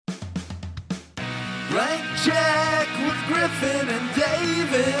Blank check with Griffin and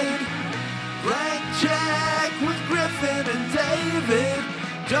David. Blank check with Griffin and David.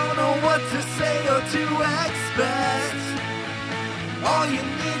 Don't know what to say or to expect. All you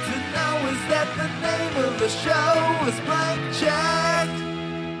need to know is that the name of the show is Blank Check.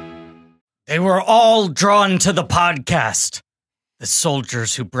 They were all drawn to the podcast. The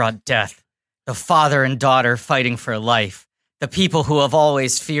soldiers who brought death. The father and daughter fighting for life. The people who have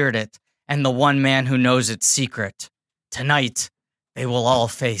always feared it. And the one man who knows its secret. Tonight, they will all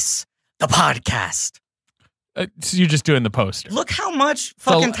face the podcast. So you're just doing the poster. Look how much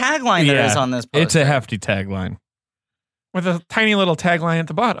fucking tagline there is on this poster. It's a hefty tagline. With a tiny little tagline at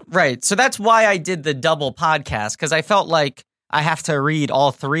the bottom. Right. So that's why I did the double podcast, because I felt like I have to read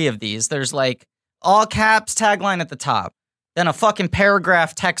all three of these. There's like all caps tagline at the top, then a fucking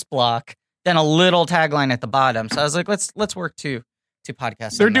paragraph text block, then a little tagline at the bottom. So I was like, let's work two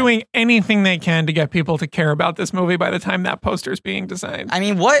podcasts. They're doing anything they can to get people to care about this movie by the time that poster is being designed. I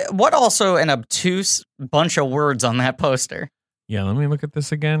mean, what also an obtuse bunch of words on that poster. Yeah, let me look at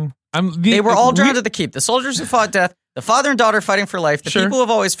this again. They were all drawn to the keep. The soldiers who fought death, the father and daughter fighting for life, the Sure. people who have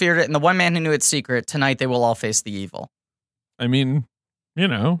always feared it, and the one man who knew its secret. Tonight they will all face the evil. I mean, you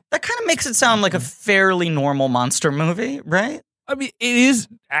know. That kind of makes it sound like a fairly normal monster movie, right? I mean, it is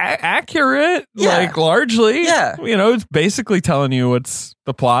accurate, Yeah. like largely. Yeah. You know, it's basically telling you what's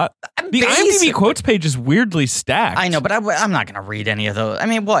the plot. The IMDb quotes page is weirdly stacked. I know, but I'm not going to read any of those. I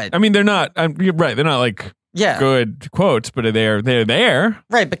mean, what? I mean, they're not, you're right, they're not like good quotes, but they're there.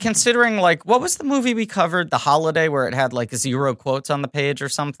 Right, but considering, like, what was the movie we covered, The Holiday, where it had, like, 0 quotes on the page or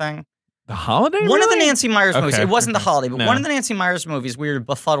something? The Holiday? One of the really? Nancy Myers movies. Okay, It wasn't okay. The Holiday, but No. one of the Nancy Myers movies, we were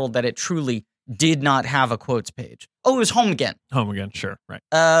befuddled that it truly did not have a quotes page. Oh, it was Home Again. Home Again, sure, right.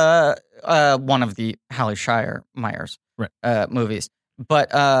 One of the Hallie Shire Myers Right. movies.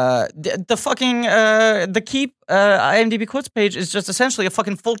 But the fucking the Keep IMDb quotes page is just essentially a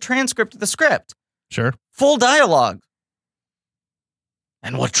fucking full transcript of the script. Sure. Full dialogue.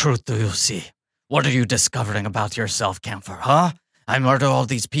 And what truth do you see? What are you discovering about yourself, Camphor, huh? I murder all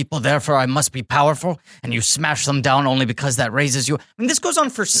these people, therefore I must be powerful, and you smash them down only because that raises you. I mean, this goes on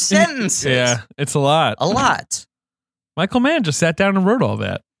for sentences. Yeah, it's a lot. A lot. Michael Mann just sat down and wrote all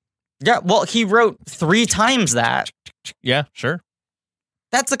that. Yeah, well, he wrote 3 times that. Yeah, sure.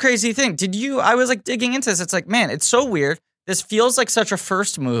 That's the crazy thing. I was like digging into this. It's like, man, it's so weird. This feels like such a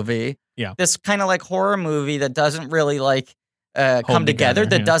first movie. Yeah. This kind of like horror movie that doesn't really like come together,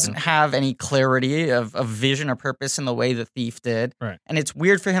 that doesn't have any clarity of vision or purpose in the way The Thief did. Right. And it's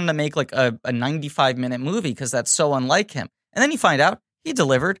weird for him to make like a 95-minute movie because that's so unlike him. And then you find out he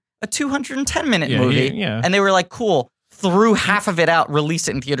delivered a 210-minute movie. And they were like, cool, threw half of it out, released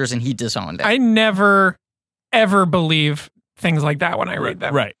it in theaters, and he disowned it. I never, ever believe things like that when I read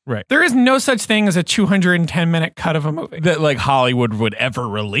them. Right. There is no such thing as a 210-minute cut of a movie. That like Hollywood would ever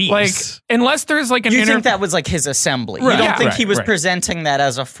release. Like, unless there's like an You think that was like his assembly. Right. You don't think Right, he was right. presenting that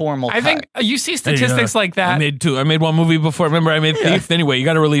as a formal I cut. think you see statistics like that. I made 2. I made 1 movie before. Remember, I made Thief. Anyway, you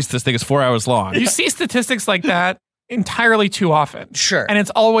got to release this thing. It's 4 hours long. You see statistics like that entirely too often. Sure. And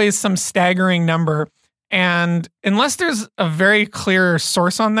it's always some staggering number. And unless there's a very clear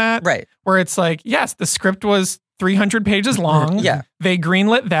source on that, right, where it's like, yes, the script was 300 pages long. Yeah. They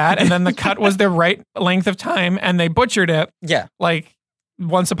greenlit that, and then the cut was the right length of time, and they butchered it. Yeah. Like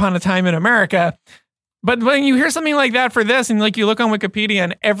Once Upon a Time in America. But when you hear something like that for this, and like you look on Wikipedia,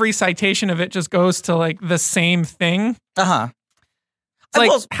 and every citation of it just goes to like the same thing. Uh-huh. It's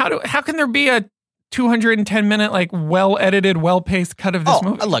like, how can there be a 210-minute, like, well-edited, well-paced cut of this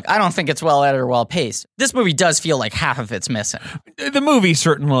movie? Look, I don't think it's well-edited or well-paced. This movie does feel like half of it's missing. The movie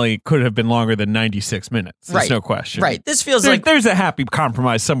certainly could have been longer than 96 minutes. There's Right. no question. Right. This feels like... There's a happy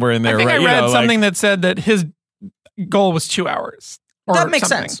compromise somewhere in there, I think right? I read like- something that said that his goal was 2 hours. Or That makes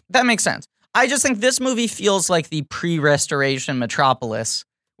something. sense. That makes sense. I just think this movie feels like the pre-restoration Metropolis,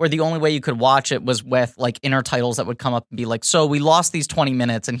 where the only way you could watch it was with like inner titles that would come up and be like, so we lost these 20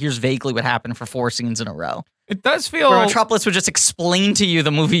 minutes and here's vaguely what happened for 4 scenes in a row. It does feel... Where Metropolis would just explain to you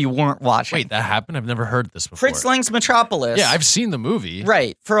the movie you weren't watching. Wait, that happened? I've never heard this before. Fritz Lang's Metropolis. Yeah, I've seen the movie.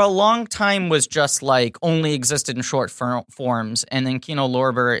 Right. For a long time was just like only existed in short forms. And then Kino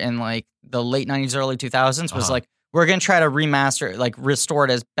Lorber in like the late 90s, early 2000s was like, we're going to try to remaster, like restore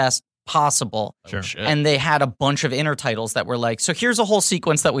it as best possible. Sure. Shit. And they had a bunch of inner titles that were like, so here's a whole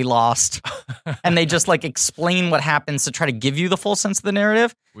sequence that we lost. And they just like explain what happens to try to give you the full sense of the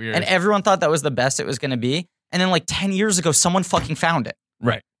narrative. Weird. And everyone thought that was the best it was going to be. And then like 10 years ago, someone fucking found it.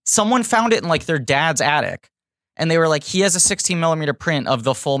 Right. Someone found it in like their dad's attic. And they were like, he has a 16 millimeter print of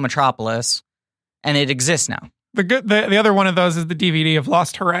the full Metropolis. And it exists now. The other one of those is the DVD of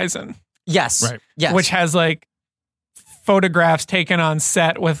Lost Horizon. Yes. Right. Yes. which has like photographs taken on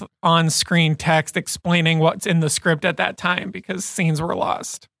set with on-screen text explaining what's in the script at that time because scenes were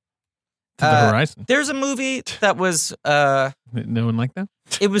lost. To the Horizon. There's a movie that was No one like that?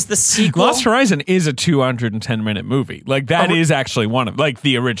 it was the sequel. Lost Horizon is a 210-minute movie. Like, that is actually one of, like,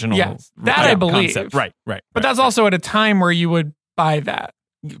 the original. Yes, that I believe. Concept. Right. But that's also at a time where you would buy that.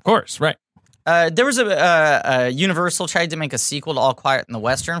 Of course, right. There was a Universal tried to make a sequel to All Quiet on the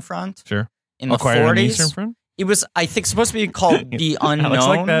Western Front. Sure. In the All Quiet on the 40s. Eastern Front? It was, I think, supposed to be called The Unknown. Alex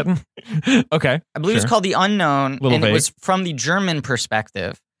like that. Okay. I believe it was called The Unknown, Little and vague. it was from the German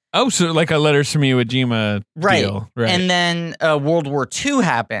perspective. Oh, so like a Letters from Iwo Jima Right. deal. Right. And then World War II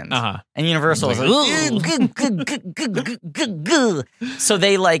happened. And Universal was like, so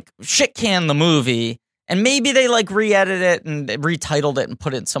they like shit canned the movie, and maybe they like re-edited it and retitled it and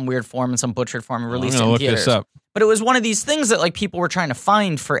put it in some weird form, in some butchered form, and released it in look theaters. this up. But it was one of these things that like people were trying to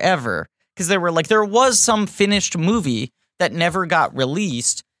find forever because there was some finished movie that never got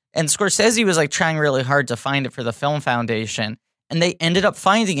released, and Scorsese was like trying really hard to find it for the Film Foundation. And they ended up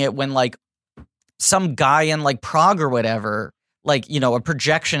finding it when, like, some guy in, like, Prague or whatever, like, you know, a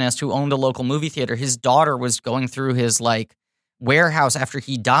projectionist who owned a local movie theater, his daughter was going through his, like, warehouse after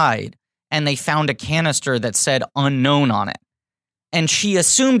he died, and they found a canister that said unknown on it. And she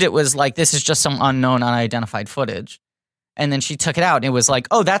assumed it was, like, this is just some unknown, unidentified footage. And then she took it out, and it was like,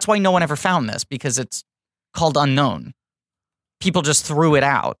 oh, that's why no one ever found this, because it's called unknown. People just threw it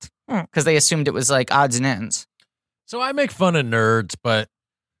out because they assumed it was, like, odds and ends. So I make fun of nerds, but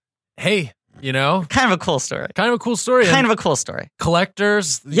hey, you know, Kind of a cool story. kind of a cool story. Kind And of a cool story.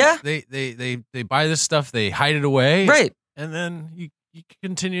 collectors, Yeah. they buy this stuff, they hide it away, Right. and then you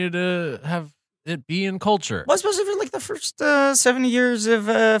continue to have it be in culture. Well, especially for like the first 70 years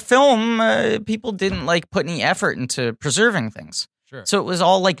of film, people didn't like put any effort into preserving things. Sure. So it was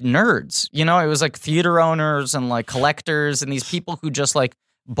all like nerds, you know, it was like theater owners and like collectors and these people who just like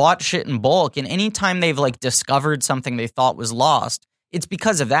bought shit in bulk. And anytime they've like discovered something they thought was lost, it's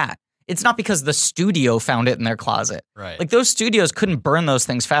because of that. It's not because the studio found it in their closet. Right. Like those studios couldn't burn those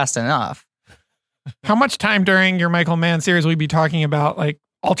things fast enough. How much time during your Michael Mann series will we be talking about like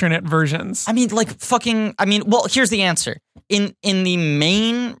alternate versions? I mean, well, here's the answer. In the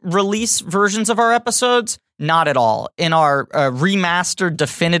main release versions of our episodes, not at all. In our remastered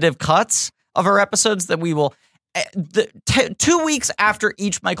definitive cuts of our episodes that we will... 2 weeks after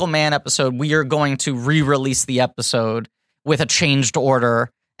each Michael Mann episode, we are going to re-release the episode with a changed order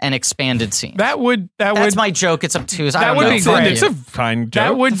and expanded scenes. That's my joke. It's obtuse. I that don't would know. be Fuck great. you. It's a fine joke.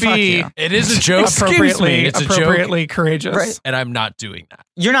 That would Fuck be you. It is a joke. appropriately courageous. Right. And I'm not doing that.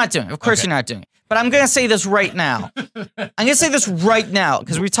 You're not doing it. Of course Okay. you're not doing it. But I'm going to say this right now. I'm going to say this right now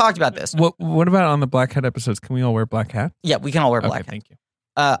because we talked about this. What about on the Black Hat episodes? Can we all wear black hat? Yeah, we can all wear black Okay, hat. thank you.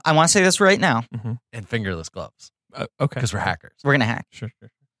 I want to say this right now. And fingerless gloves. Okay. Because we're hackers. We're going to hack. Sure.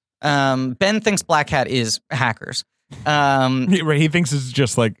 Ben thinks Black Hat is hackers. Right, he thinks it's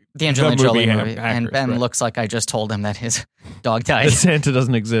just like The Angelina the Jolie movie movie. hackers, And Ben right. looks like I just told him that his dog died. that Santa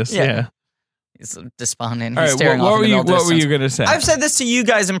doesn't exist. Yeah. Yeah. He's despondent. All He's right. staring What off were in the you? middle What were distance. you gonna say? I've said this to you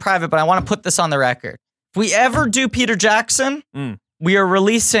guys in private, but I want to put this on the record. If we ever do Peter Jackson, we are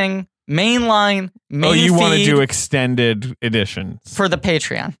releasing main you want to feed do extended editions? for the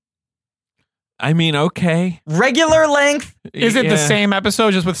Patreon. I mean, okay. Regular length. Is it the Yeah. same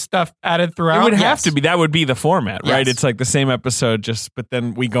episode just with stuff added throughout? It would have Yes. to be. That would be the format, right? Yes. It's like the same episode, but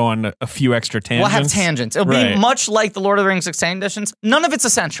then we go on a few extra tangents. We'll have tangents. It'll be Right. much like the Lord of the Rings extended editions. None of it's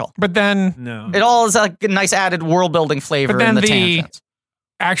essential. But then No. It all is like a nice added world building flavor But then in the the- tangents.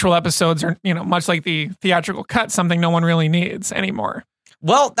 actual episodes are, much like the theatrical cut, something no one really needs anymore.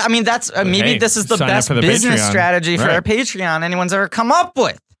 Well, I mean, that's maybe hey, this is the sign up best for the business Patreon. strategy for Right. our Patreon anyone's ever come up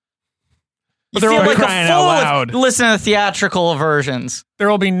with. You But they're feel all like a crying out fool loud. listen to the theatrical versions. There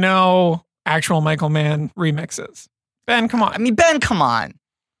will be no actual Michael Mann remixes. Ben, come I on. mean, Ben, come on.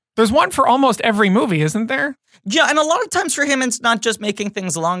 There's one for almost every movie, isn't there? Yeah, and a lot of times for him, it's not just making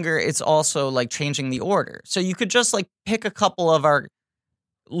things longer, it's also like changing the order. So you could just like pick a couple of our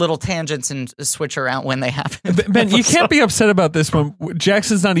little tangents and switch around when they happen. Ben, you can't be upset about this one.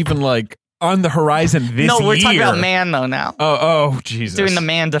 Jackson's not even like on the horizon this year. No, we're talking about Man though now. Oh, Jesus. Doing the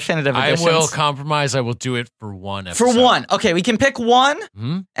Man definitive I editions. will compromise. I will do it for one For episode. one. Okay, we can pick one,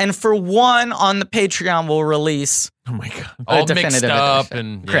 Hmm? and for one on the Patreon, we'll release Oh my God. a All mixed definitive up edition.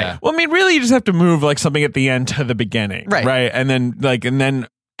 and Great. yeah. Well, I mean, really, you just have to move like something at the end to the beginning, Right. And then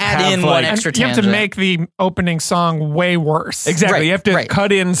Add have, in like- one And extra you have to tangent. make the opening song way worse. Exactly. Right, You have to right.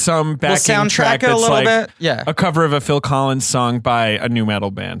 cut in some We'll backing soundtrack track it a that's little like bit. Yeah. a cover of a Phil Collins song by a new metal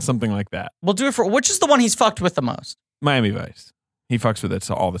band, something like that. We'll do it for which is the one he's fucked with the most? Miami Vice. He fucks with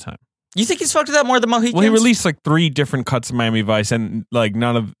it all the time. You think he's fucked with that more than Mohicans? Well, he released like 3 different cuts of Miami Vice, and like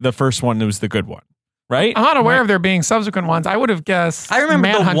none of the first one was the good one, right? I'm not aware of there being subsequent ones. I would have guessed. I remember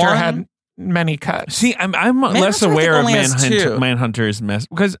Manhunter had many cuts. See, I'm less aware of Manhunter's mess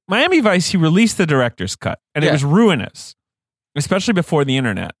because Miami Vice, he released the director's cut, and it was ruinous, especially before the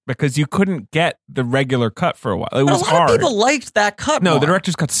internet, because you couldn't get the regular cut for a while. It was a lot hard. of people liked that cut. No, more. the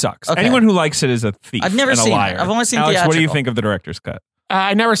director's cut sucks. Okay. Anyone who likes it is a thief. I've never and seen a liar. it. I've only seen Alex, theatrical. what do you think of the director's cut?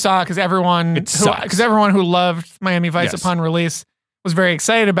 I never saw it because everyone who loved Miami Vice upon release was very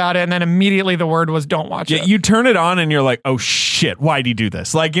excited about it, and then immediately the word was don't watch it. You turn it on and you're like, oh shit, why'd he do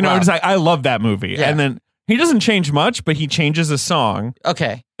this? Like, you know, it's like, I love that movie. Yeah. And then he doesn't change much, but he changes a song.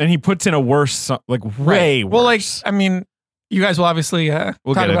 Okay. And he puts in a worse song, like way worse. Well, like, I mean, you guys will obviously talk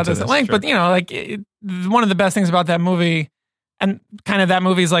about this at length, but you know, like one of the best things about that movie, and kind of that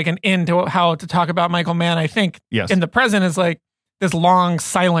movie is like an in to how to talk about Michael Mann, I think, in the present is like this long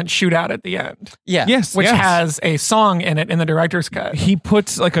silent shootout at the end. Yeah. Yes. Which has a song in it in the director's cut. He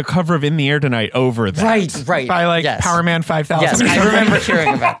puts like a cover of In the Air Tonight over that. Right. By like Power Man 5000. Yes, I remember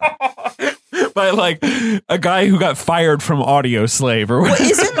hearing about that. By like a guy who got fired from Audio Slave or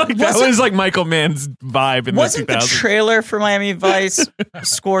whatever. That was like Michael Mann's vibe in the 2000s. Wasn't the trailer for Miami Vice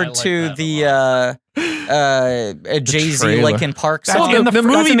scored to the Jay-Z Linkin Park song? Well, the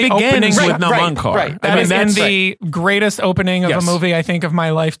movie begins with Right. Namankar. That is in the greatest opening of a movie, I think, of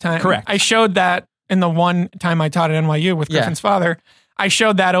my lifetime. Correct. I showed that in the one time I taught at NYU with Griffin's father. I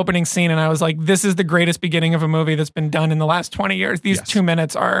showed that opening scene and I was like, this is the greatest beginning of a movie that's been done in the last 20 years. These 2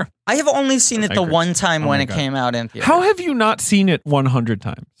 minutes are... I have only seen it the one time when it came out in theaters. How have you not seen it 100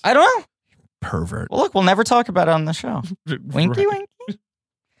 times? I don't know. Pervert. Well, look, we'll never talk about it on the show. Winky, winky.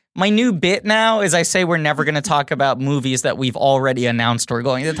 My new bit now is I say we're never going to talk about movies that we've already announced we're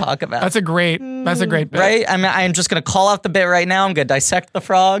going to talk about. That's a great bit. Right? I mean, I'm just going to call out the bit right now. I'm going to dissect the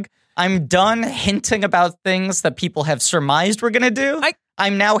frog. I'm done hinting about things that people have surmised we're going to do.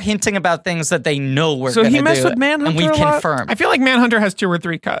 I'm now hinting about things that they know we're going to do. So he messed with Manhunter and we've a lot? confirmed. I feel like Manhunter has 2 or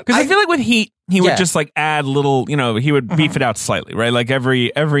 3 cuts. Because I feel like with Heat, he would just like add little, you know, he would beef it out slightly, right? Like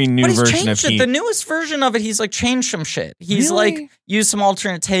every new version of Heat. The newest version of it, he's like changed some shit. He's like used some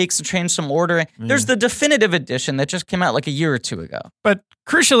alternate takes and changed some ordering. There's the definitive edition that just came out like a year or 2 ago. But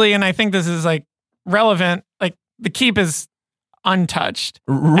crucially, and I think this is like relevant, like the keep is untouched.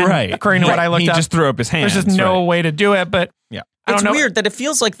 Right. And according to what I looked up, he just threw up his hands. There's just no way to do it, but It's weird that it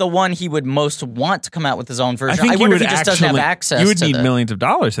feels like the one he would most want to come out with his own version. I think wonder if he just doesn't have access to You would need millions of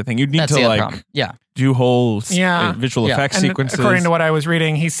dollars, I think. You'd need to like do whole visual effects and sequences. According to what I was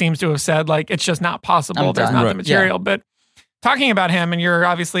reading, he seems to have said like it's just not possible. There's not the material. But talking about him, and you're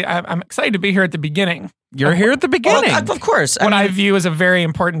obviously, I'm excited to be here at the beginning. You're here at the beginning. Well, of course. What I view as a very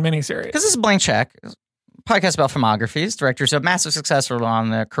important miniseries. Because this is Blank Check. Podcast about filmographies. Directors of massive success early on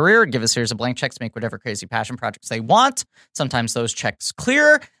in their career give a series of blank checks to make whatever crazy passion projects they want. Sometimes those checks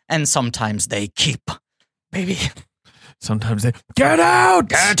clear, and sometimes they keep. Baby. Sometimes they get out.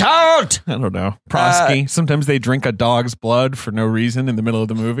 Get out. I don't know. Protsky. Sometimes they drink a dog's blood for no reason in the middle of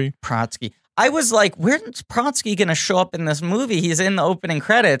the movie. Protsky. I was like, where's Protsky going to show up in this movie? He's in the opening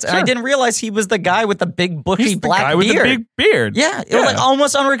credits. And I didn't realize he was the guy with the big bushy black beard. With the big beard. Yeah. It was like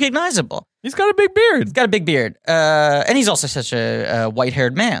almost unrecognizable. He's got a big beard. He's got a big beard. And he's also such a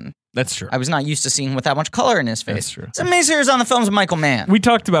white-haired man. That's true. I was not used to seeing him with that much color in his face. That's true. It's a miniseries on the films of Michael Mann. We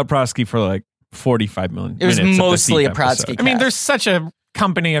talked about Protsky for like 45 million minutes. It was mostly a Protsky cast. I mean, there's such a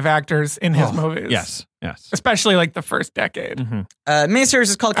company of actors in his movies. Yes. Especially like the first decade. Miniseries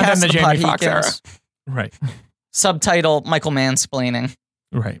is called Cast of the Jamie Foxx era. Right. Subtitle, Michael Mann-splaining.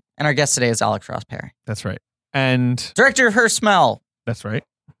 Right. And our guest today is Alex Ross Perry. That's right. And director of Her Smell. That's right.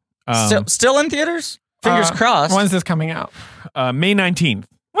 Still in theaters? Fingers crossed. When's this coming out? May 19th.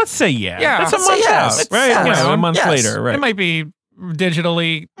 Let's say That's a month out, right? A month later, right? It might be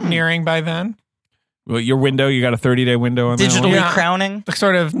digitally nearing by then. Well, your window, you got a 30-day window on digitally that one? crowning? The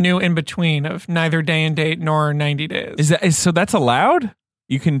sort of new in-between of neither day and date nor 90 days. So that's allowed?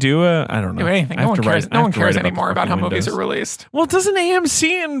 You can do I don't know. Do anything. No one cares anymore about how movies are released. Well, doesn't AMC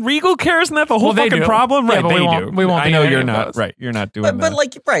and Regal care? Isn't that the whole fucking do. problem? Yeah, right, but they do. We won't I know be you're not. Right, you're not doing that. But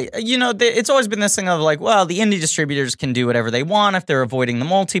like, right, you know, it's always been this thing of like, well, the indie distributors can do whatever they want if they're avoiding the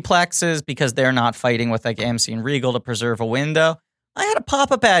multiplexes because they're not fighting with like AMC and Regal to preserve a window. I had a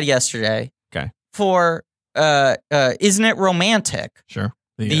pop-up ad yesterday for Isn't It Romantic? Sure.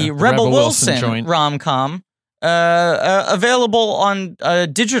 The Rebel Wilson rom-com available on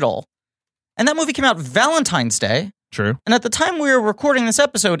digital. And that movie came out Valentine's Day. True. And at the time we were recording this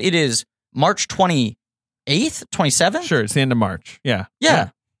episode, it is March 28th, 27th? Sure, it's the end of March. Yeah. Yeah.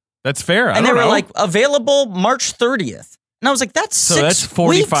 That's fair. And they were like, available March 30th. And I was like, that's 6 that's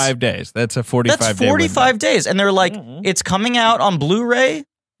 45 weeks. days. That's a 45 That's 45 days. And they're like, it's coming out on Blu-ray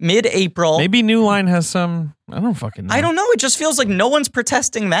mid-April. Maybe New Line has some, I don't fucking know. I don't know. It just feels like no one's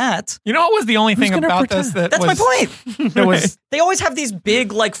protesting that. You know what was the only thing about this That's my point. That was, they always have these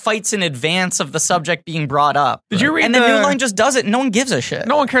big like fights in advance of the subject being brought up. Did you read and then New Line just does it and no one gives a shit.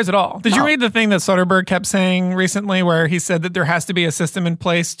 No one cares at all. Did you read the thing that Soderbergh kept saying recently where he said that there has to be a system in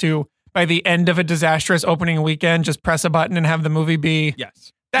place to, by the end of a disastrous opening weekend, just press a button and have the movie be...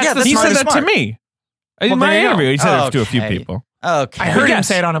 Yes. He said that to me. In my interview, he said it to a few people. Okay. I heard him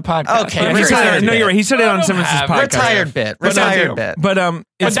say it on a podcast. Okay. No, you're right. He said it on Simmons' podcast. Retired bit. But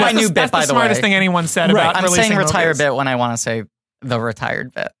it's my new bit, by the way. That's the smartest thing anyone said about I'm releasing saying retired movies. bit when I want to say the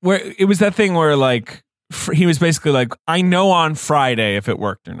retired bit. Where it was that thing where like he was basically like, I know on Friday if it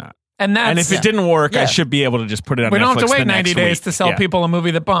worked or not. And if it didn't work, I should be able to just put it on Netflix. We don't have to wait 90 90 days to sell people a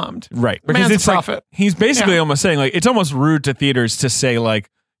movie that bombed. Right. Because it's a profit. He's basically almost saying like, it's almost rude to theaters to say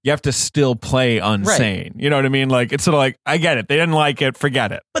like, you have to still play Unsane. Right. You know what I mean? Like, it's sort of like, I get it. They didn't like it.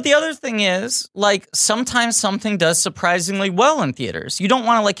 Forget it. But the other thing is, like, sometimes something does surprisingly well in theaters. You don't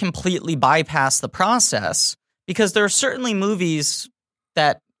want to, like, completely bypass the process because there are certainly movies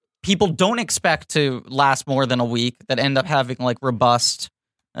that people don't expect to last more than a week that end up having, like, robust,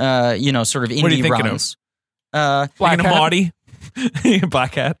 sort of indie what are you runs. Black Maudie?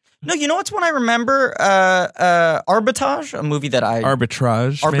 Black Hat? No, you know what's one I remember? Arbitrage, a movie that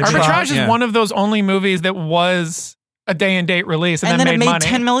Arbitrage. Arbitrage is one of those only movies that was a day and date release and then it made money.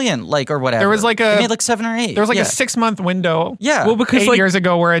 10 million, like, or whatever. There was like it made like 7 or 8. There was like a 6-month window. Yeah. Well, because 8 years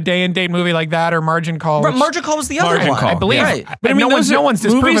ago where a day and date movie like that or Margin Call. Margin Call was the other one. I believe. Right. But I mean, no one's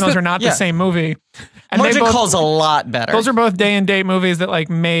disproven those are not the same movie. And Margin Call's a lot better. Those are both day and date movies that like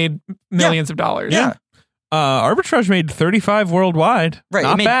made millions of dollars. Yeah. Arbitrage made 35 worldwide. Right.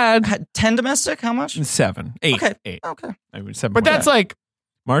 Not bad. 10 domestic? How much? 7. 8. Okay. 8. Okay. I mean, 7. But that's like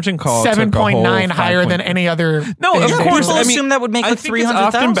Margin Call 7.9 higher than any other. No, of course. People assume that would make like 300,000. I think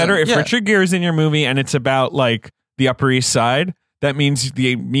it's often better if Richard Gere is in your movie and it's about like the Upper East Side. That means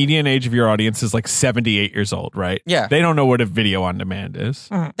the median age of your audience is like 78 years old, right? Yeah. They don't know what a video on demand is.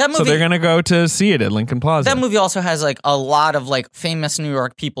 That movie, so they're going to go to see it at Lincoln Plaza. That movie also has like a lot of like famous New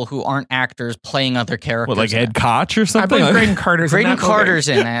York people who aren't actors playing other characters. What, like Ed Koch or something? I believe Graydon Carter's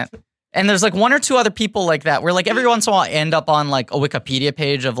in it. And there's like 1 or 2 other people like that where like every once in a while I end up on like a Wikipedia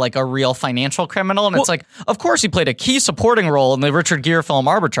page of like a real financial criminal. And it's like, of course he played a key supporting role in the Richard Gere film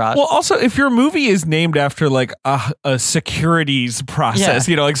Arbitrage. Well, also if your movie is named after like a securities process,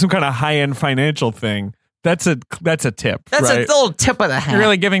 like some kind of high-end financial thing, that's a tip. That's right? a little tip of the hat. You're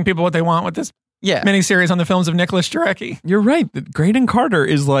really giving people what they want with this miniseries on the films of Nicholas Jarecki. You're right. Graydon Carter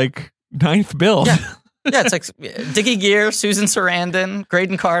is like 9th bill. Yeah. Yeah, it's like Dickie Gear, Susan Sarandon,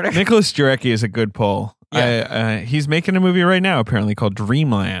 Graydon Carter. Nicholas Jarecki is a good pull. Yeah. He's making a movie right now, apparently, called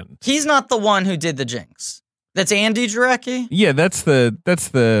Dreamland. He's not the one who did The Jinx. That's Andy Jarecki? Yeah, that's the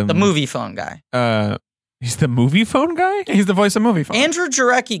Moviefone guy. He's the Moviefone guy? He's the voice of Moviefone. Andrew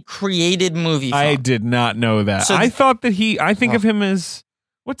Jarecki created Moviefone. I did not know that. So I thought that I think of him as,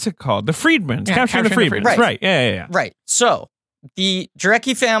 what's it called? The Freedmans. Yeah, Capturing the Freedmans. Right. Yeah. Right. So, the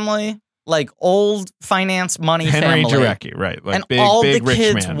Jarecki family, like old finance money Henry family. Jarecki, right. Like and big, all big, the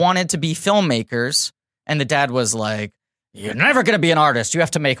kids man. wanted to be filmmakers. And the dad was like, you're never going to be an artist. You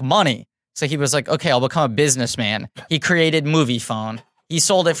have to make money. So he was like, okay, I'll become a businessman. He created Moviefone. He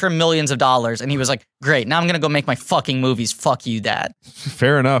sold it for millions of dollars. And he was like, great, now I'm going to go make my fucking movies. Fuck you, Dad.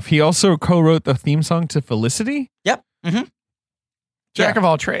 Fair enough. He also co-wrote the theme song to Felicity? Yep. Mm-hmm. Jack of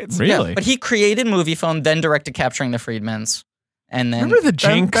all trades. Really? Yeah, but he created Moviefone, then directed Capturing the Freedmans. And then remember the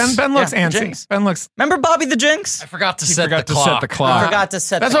Jinx? Ben looks antsy. Ben looks. Remember Bobby the Jinx? I forgot to set the clock. I forgot to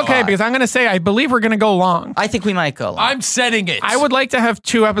set That's the okay clock. because I'm going to say I believe we're going to go long. I think we might go long. I'm setting it. I would like to have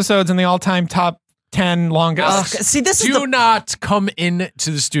 2 episodes in the all-time top 10 longest. See, this is Do not come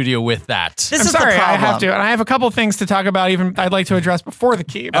into the studio with that. This I'm is sorry, the problem. I have to, and I have a couple things to talk about. Even I'd like to address before the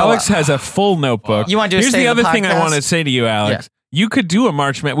key. Alex has a full notebook. You want to do a Here's state the of other thing I podcast? want to say to you, Alex. Yeah. You could do a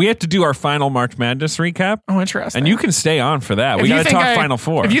March Madness. We have to do our final March Madness recap. Oh, interesting. And you can stay on for that. If We you got to think talk Final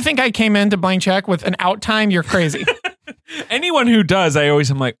Four. If you think I came into Blank Check with an out time, you're crazy. Anyone who does, I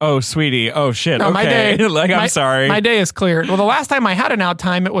always am like, oh, sweetie, oh, shit, No, okay. my day, I'm sorry. My day is cleared. Well, the last time I had an out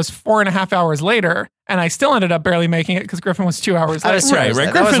time, it was 4.5 hours later, and I still ended up barely making it because Griffin was 2 hours I late. was surprised.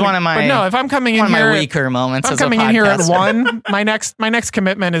 That was one of my But no, if I'm coming in one of here, my weaker moments. if I'm as a coming in here at podcaster. 1, my next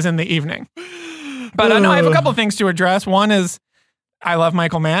commitment is in the evening. But no, I have a couple things to address. One is I love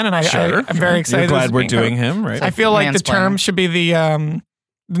Michael Mann, and I'm very excited. You're glad we're doing him, right? I feel like the term should be the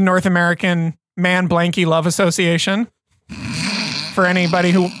North American Man Blanky Love Association. for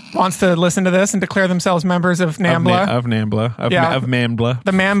anybody who wants to listen to this and declare themselves members of NAMBLA. Of MAMBLA.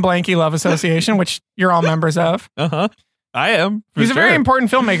 The Man Blanky Love Association, which you're all members of. Uh-huh. I am. He's a very important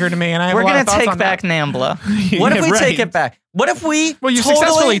filmmaker to me, and I have We're a lot going of to thoughts take on back that. NAMBLA. What if we take it back? What if we Well, you've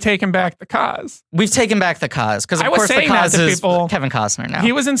successfully taken back the cause. We've taken back the cause, because of I was course the saying that cause to is people. Kevin Costner now.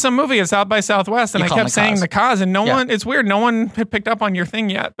 He was in some movie at South by Southwest, and You I call him kept the saying cause. the cause, and no Yeah. one, it's weird, no one had picked up on your thing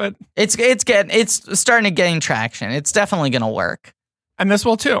yet, but It's starting to gain traction. It's definitely going to work. and this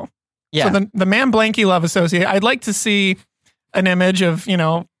will too. Yeah. So the Man Blanky Love Association, I'd like to see an image of,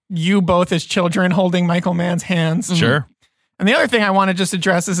 you both as children holding Michael Mann's hands. Sure. And the other thing I want to just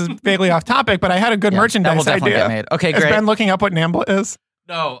address, this is vaguely off topic, but I had a good that will merchandise definitely idea. get made. Okay, Is great. Ben looking up what NAMBLA is?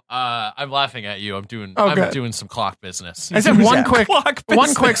 No, I'm laughing at you. I'm doing good. doing some clock business. I said one Clock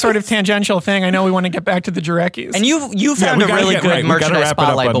quick sort of tangential thing. I know we want to get back to the Jareckis. And you found we a gotta really get good right. We gotta merchandise wrap it up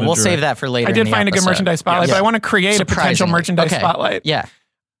spotlight, on but the we'll direct. save that for later. I did in the find a good episode. merchandise spotlight, but I want to create a potential Surprisingly. merchandise Okay. spotlight. Yeah.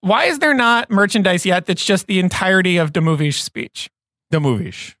 Why is there not merchandise yet that's just the entirety of Demovish speech? The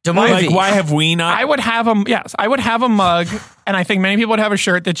movies. The movies. Like, why have we not? I would have a mug, and I think many people would have a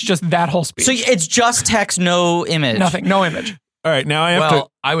shirt that's just that whole speech. So it's just text, no image. Nothing, no image. All right, now I have to.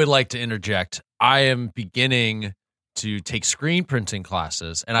 I would like to interject. I am beginning to take screen printing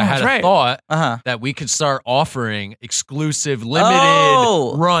classes, and I had that's a right. thought that we could start offering exclusive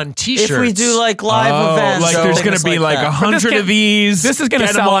limited run T-shirts. If we do like live events, like there's going to be like 100 of these. This is going to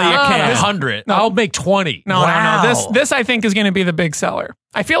Get 'em sell while you out. can. 100. No. I'll make 20. No, Wow. no. This I think is going to be the big seller.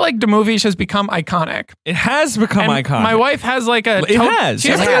 I feel like Demovish has become iconic. It has become And iconic. my wife has like a. It has. She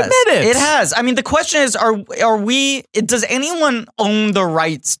It has like has. a- Admit it. It has. I mean, the question is, are we? Does anyone own the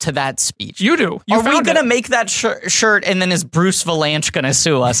rights to that speech? You do. You Are we found going to it. make that shirt, and then is Bruce Valanche going to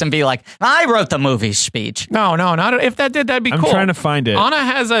sue us and be like, "I wrote the movie speech"? No, not if that did. That'd be I'm cool. trying to find it. Anna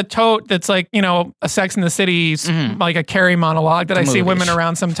has a tote that's like, a Sex in the City, like a Carrie monologue that I see women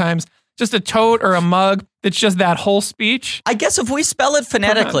around sometimes. Just a tote or a mug that's just that whole speech. I guess if we spell it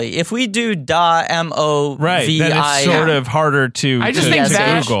phonetically, if we do da M-O-V-I, Right, then it's sort of harder to. I just to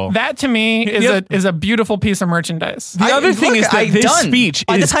think Google. that to me is a beautiful piece of merchandise. The other thing is that this speech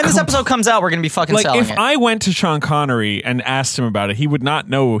by the is time this episode comes out, we're going to be fucking like selling if it. I went to Sean Connery and asked him about it, he would not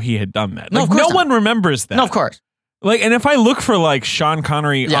know he had done that. No, Like, of course no not. one remembers that. No, of course. Like, and if I look for like Sean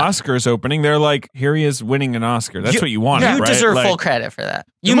Connery Yeah. Oscars opening, they're like, here he is winning an Oscar. That's what you want. You right? deserve Like, full credit for that.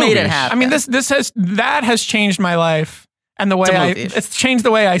 You made it movies. happen. I mean, that has changed my life and the way movies. it's changed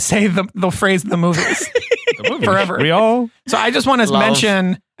the way I say the phrase the movies. the movies. Forever. We all. So I just want to Love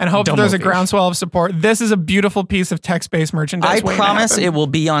mention and hope the that there's a movies. groundswell of support. This is a beautiful piece of text-based merchandise. I waiting to promise happen. it will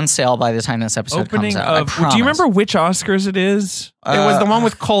be on sale by the time this episode Opening comes out. I of. promise. Do you remember which Oscars it is? It was the one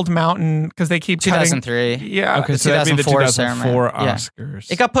with Cold Mountain because they keep cutting. 2003? Yeah. Okay, so that'd be the 2004 2004 ceremony. Yeah.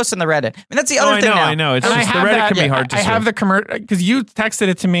 Oscars. It got posted in the Reddit. I mean, that's the other thing now. I know. It's And just I the have Reddit that, can be hard to I have serve. the because you texted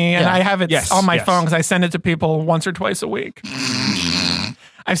it to me and Yeah. I have it Yes, on my yes. phone because I send it to people once or twice a week.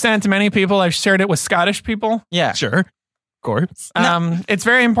 I've sent it to many people. I've shared it with Scottish people. Yeah. Sure. Of course. It's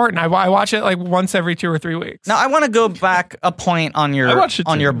very important. I watch it like once every 2 or 3 weeks. Now I want to go back a point on I your watched it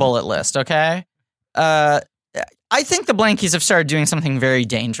too. bullet list. Okay. I think the Blankies have started doing something very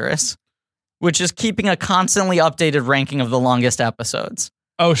dangerous, which is keeping a constantly updated ranking of the longest episodes.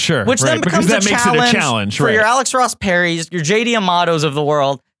 Oh, sure. Which right. then because becomes that makes it a challenge, for right? your Alex Ross Perrys, your JD Amatos of the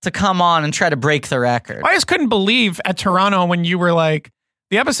world to come on and try to break the record. I just couldn't believe at Toronto when you were like,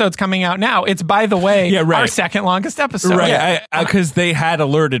 the episode's coming out now. It's, by the way, our second longest episode. Right, because they had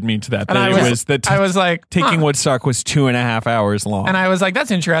alerted me to that. And That I was like, Taking Woodstock was 2.5 hours long. And I was like,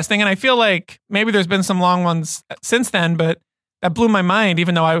 that's interesting. And I feel like maybe there's been some long ones since then, but that blew my mind,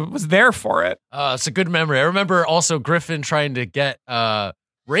 even though I was there for it. It's a good memory. I remember also Griffin trying to get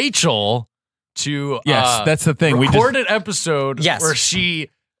Rachel to yes, that's the thing. Record an episode where she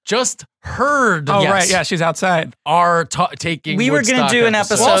just heard. Oh, right. Yeah, she's outside. Our taking. We were going to do an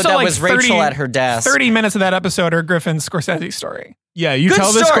episode Also, that like was Rachel at her desk. 30 minutes of that episode are Griffin's Scorsese story. Yeah, you Good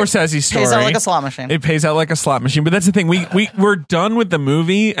tell the story. Scorsese story. Pays out like a slot machine. It pays out like a slot machine. But that's the thing. We're done with the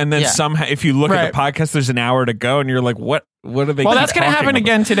movie, and then somehow, if you look at the podcast, there's an hour to go, and you're like, what are they? Well, that's going to happen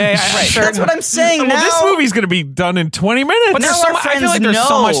again today. That's what I'm saying. Well, now, this movie's going to be done in 20 minutes. But now I feel like there's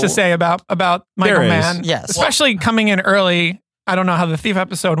so much to say about Michael There is. Mann. Yes. Especially coming in early. I don't know how the Thief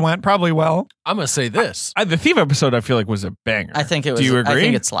episode went. Probably well. I'm going to say this. The Thief episode, I feel like, was a banger. I think it was. Do you agree? I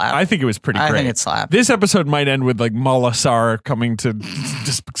think it slapped. I think it was pretty great. I think it slapped. This episode might end with like Malasar coming to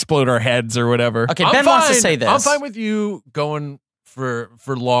just explode our heads or whatever. Okay, Ben wants to say this. I'm fine with you going for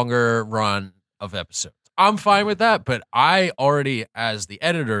longer run of episodes. I'm fine with that, but I already, as the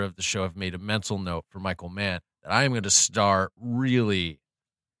editor of the show, have made a mental note for Michael Mann that I am going to start really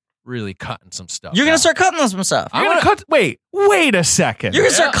really cutting some stuff. You're going to start cutting some stuff. I'm going to cut. Wait a second. You're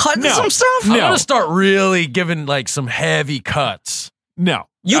going to start cutting some stuff? I'm going to start really giving like some heavy cuts. No.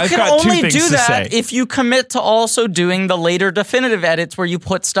 You can only do that if you commit to also doing the later definitive edits where you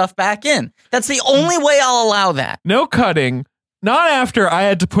put stuff back in. That's the only way I'll allow that. No cutting. Not after I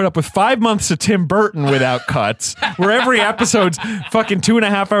had to put up with 5 months of Tim Burton without cuts, where every episode's fucking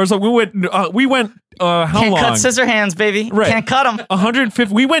 2.5 hours long. We went how Can't long? cut scissor hands, baby. Right. Can't cut them.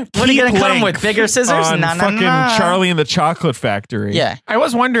 150. We went. What are you gonna cut them with? Bigger scissors? On fucking Charlie and the Chocolate Factory. Yeah. I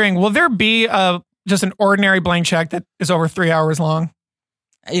was wondering, will there be just an ordinary blank check that is over 3 hours long?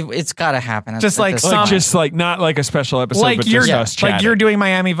 It's got to happen. Just like not like a special episode, like but you're just us chatting. like you're doing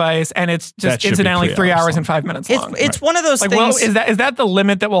Miami Vice, and it's just incidentally 3 hours and 5 minutes long. It's one of those like, things. well, is that the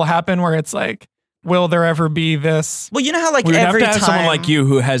limit that will happen? Where it's like, will there ever be this? Well, you know how like we would every have to have time someone like you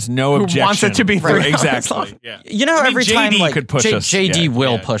who has no who objection. wants it to be 3 hours exactly. long. Yeah. You know how every time like could push us. JD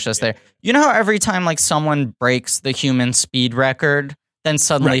will push us there. You know how every time like someone breaks the human speed record, then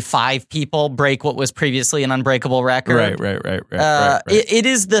suddenly 5 people break what was previously an unbreakable record. Right. It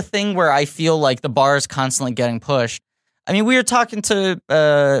is the thing where I feel like the bar is constantly getting pushed. I mean, we were talking to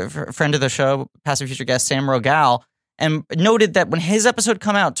a friend of the show, past and future guest Sam Rogal, and noted that when his episode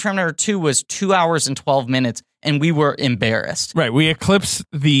come out, Terminator 2 was 2 hours and 12 minutes, and we were embarrassed. Right. We eclipsed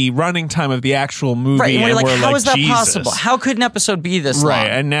the running time of the actual movie. Right. And we're like, how is that Jesus. possible? How could an episode be this long? Right.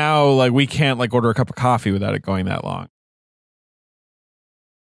 And now like we can't like order a cup of coffee without it going that long.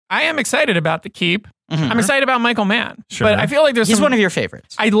 I am excited about The Keep. Mm-hmm. I'm excited about Michael Mann. Sure. But I feel like he's one of your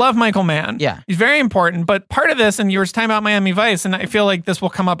favorites. I love Michael Mann. Yeah. He's very important. But part of this, and you were talking about Miami Vice, and I feel like this will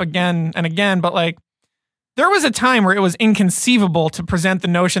come up again and again, but like there was a time where it was inconceivable to present the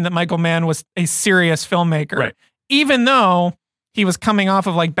notion that Michael Mann was a serious filmmaker. Right. Even though he was coming off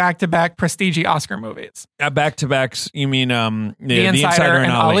of like back-to-back prestige Oscar movies. Back-to-backs, you mean The Insider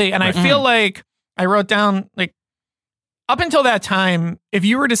and Ali. And I feel like I wrote down like up until that time, if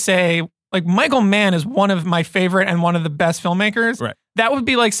you were to say like Michael Mann is one of my favorite and one of the best filmmakers, right. That would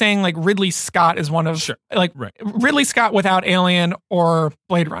be like saying like Ridley Scott is one of Ridley Scott without Alien or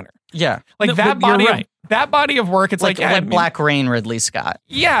Blade Runner. Yeah. Like that body of work, it's like Black Rain Ridley Scott.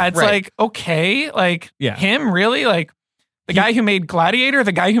 Yeah, it's like, okay, like him really? Like the guy who made Gladiator,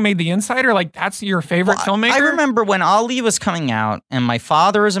 the guy who made The Insider, like that's your favorite filmmaker? I remember when Ali was coming out, and my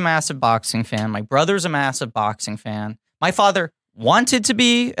father is a massive boxing fan. My brother's a massive boxing fan. My father wanted to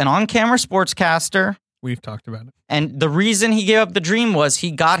be an on-camera sportscaster. We've talked about it. And the reason he gave up the dream was he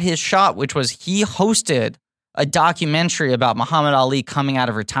got his shot, which was he hosted a documentary about Muhammad Ali coming out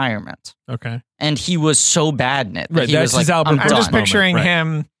of retirement. Okay. And he was so bad in it. Right, he was like, I'm just picturing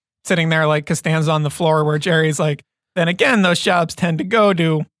him sitting there like Costanza on the floor where Jerry's like, then again, those jobs tend to go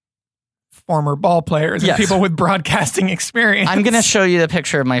to former ball players and people with broadcasting experience. I'm going to show you the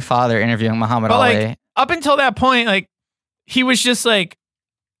picture of my father interviewing Muhammad Ali. Like, up until that point, like, he was just like,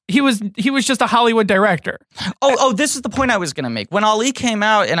 he was just a Hollywood director. Oh, this is the point I was going to make. When Ali came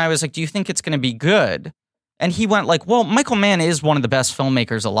out and I was like, do you think it's going to be good? And he went like, well, Michael Mann is one of the best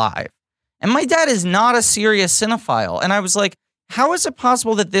filmmakers alive. And my dad is not a serious cinephile. And I was like, how is it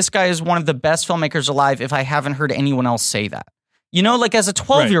possible that this guy is one of the best filmmakers alive if I haven't heard anyone else say that? You know, like as a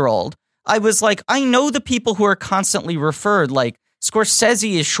 12-year-old, I was like, I know the people who are constantly referred, like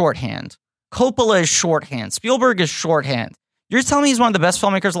Scorsese is shorthand. Coppola is shorthand. Spielberg is shorthand. You're telling me he's one of the best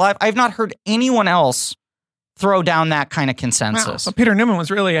filmmakers alive? I've not heard anyone else throw down that kind of consensus. Wow. So Peter Newman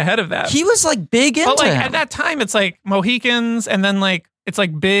was really ahead of that. He was like big into him. At that time, it's like Mohicans and then like it's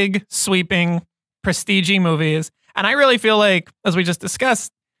like big, sweeping, prestige-y movies. And I really feel like, as we just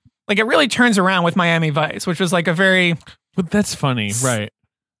discussed, like it really turns around with Miami Vice, which was like a very... But that's funny, right?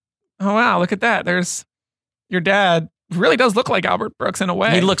 Oh, wow, look at that. There's your dad. Really does look like Albert Brooks in a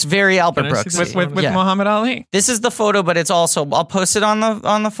way. He looks very Albert Brooks with Muhammad Ali. This is the photo, but it's also I'll post it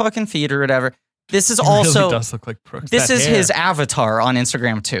on the fucking feed or whatever. This is also really does look like Brooks. This is his avatar on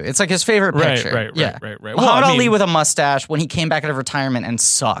Instagram too. It's like his favorite picture. Right. Muhammad Ali with a mustache when he came back out of retirement and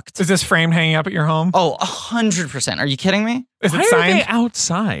sucked. Is this framed hanging up at your home? Oh, 100%. Are you kidding me? Is Why it signed? Are they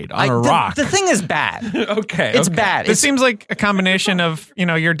outside on a rock? The thing is bad. It's bad. It seems like a combination of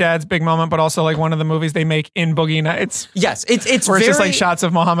your dad's big moment, but also like one of the movies they make in Boogie Nights. Yes, it's where it's just like shots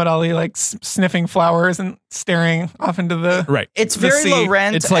of Muhammad Ali like sniffing flowers and staring off into the It's very low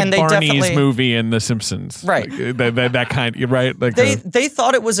rent. It's like and they Barney's movie in The Simpsons, right? Like, that kind, right? Like they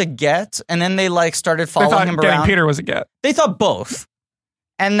thought it was a get, and then they like started following him around. Peter was a get. They thought both.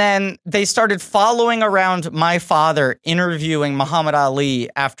 And then they started following around my father, interviewing Muhammad Ali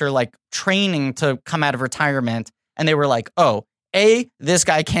after like training to come out of retirement. And they were like, oh, A, this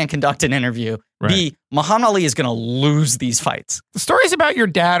guy can't conduct an interview. B, Muhammad Ali is going to lose these fights. The stories about your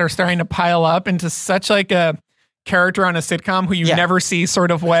dad are starting to pile up into such like a character on a sitcom who you never see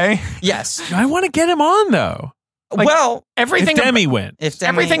sort of way. Yes. I want to get him on though. Like, well, everything if Demi wins.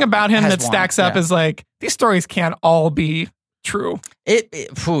 Everything about him that stacks up is like, these stories can't all be true. You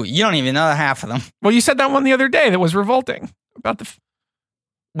don't even know half of them. Well, you said that one the other day that was revolting about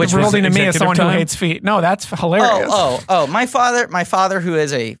which revolting to me as someone who hates feet. No, that's hilarious. Oh, my father who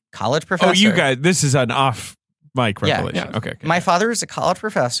is a college professor. Oh, you guys, this is an off mic revelation. Yeah. Okay. My father is a college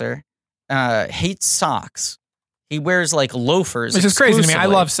professor, hates socks. He wears like loafers. Which is crazy to me. I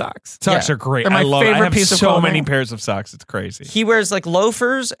love socks. Socks are great. They're my favorite piece of clothing. so many pairs of socks. It's crazy. He wears like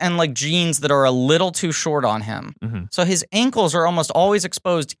loafers and like jeans that are a little too short on him. Mm-hmm. So his ankles are almost always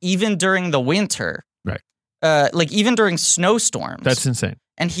exposed even during the winter. Right. Like even during snowstorms. That's insane.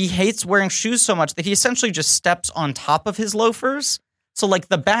 And he hates wearing shoes so much that he essentially just steps on top of his loafers. So like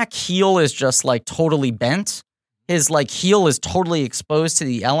the back heel is just like totally bent. His like heel is totally exposed to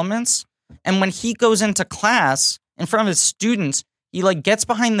the elements. And when he goes into class in front of his students, he like gets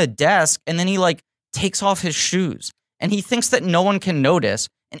behind the desk and then he like takes off his shoes. And he thinks that no one can notice.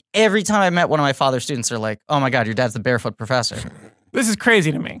 And every time I met one of my father's students, they're like, "Oh my God, your dad's the barefoot professor." This is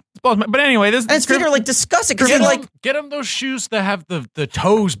crazy to me. But anyway, this his feet are like disgusting. Get him those shoes that have the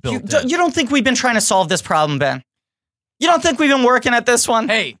toes built in. You don't think we've been trying to solve this problem, Ben? You don't think we've been working at this one?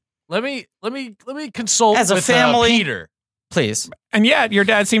 Hey, let me consult as a with, family, Peter, please. And yet, your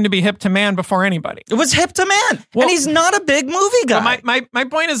dad seemed to be hip to man before anybody. It was hip to man, and he's not a big movie guy. My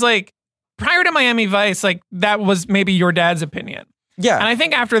point is like, prior to Miami Vice, like that was maybe your dad's opinion. Yeah, and I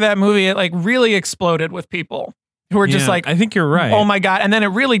think after that movie, it like really exploded with people who were just like, I think you're right. Oh my God. And then it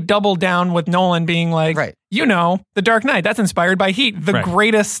really doubled down with Nolan being like, The Dark Knight, that's inspired by Heat, the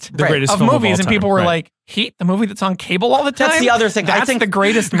greatest of movies. And people were like, Heat, the movie that's on cable all the time? That's the other thing. I think the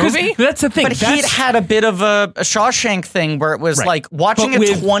greatest movie? That's the thing. But Heat had a bit of a Shawshank thing where it was like watching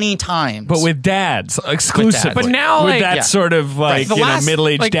it 20 times. But with dads, exclusively. But now, with that sort of like,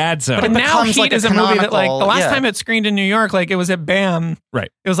 middle-aged dad zone. But now Heat is a movie that like, the last time it screened in New York, like it was at BAM. Right.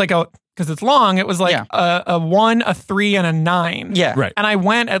 It was like because it's long, it was like a 1, a 3, and a 9. Yeah. Right. And I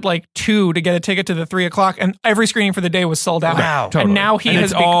went at like 2 to get a ticket to the 3 o'clock, and every screening for the day was sold out. Wow. Totally. And now Heat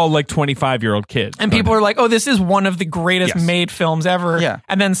it's all like 25-year-old kids. And people are like, oh, this is one of the greatest made films ever. Yeah.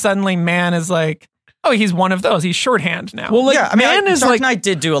 And then suddenly Man is like, oh, he's one of those. He's shorthand now. Well, like, Man is Dark like Knight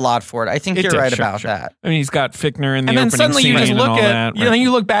did do a lot for it. I think you're right about that. I mean, he's got Fichtner in the and then opening suddenly scene you just and look all at, that.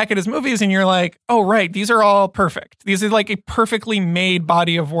 you look back at his movies and you're like, oh, right, these are all perfect. These are like a perfectly made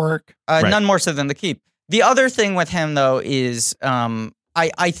body of work. None more so than The Keep. The other thing with him, though, is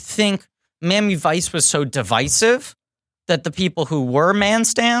I think Miami Vice was so divisive that the people who were man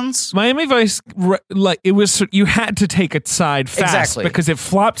stands, Miami Vice, like it was, you had to take a side fast because it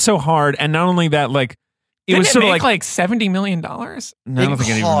flopped so hard, and not only that, like it was sort of like $70 million. No, I don't think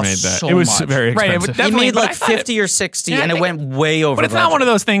it even made that. It was very expensive. Right, it made like 50 or 60, and it went way over. But it's not one of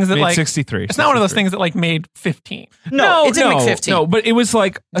those things that like 63. It's not one of those things that like made 15. No, it didn't make 15. No, but it was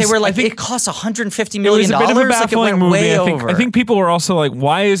like they were like it cost $150 million. It was a bit of a baffling movie. Way over. I think people were also like,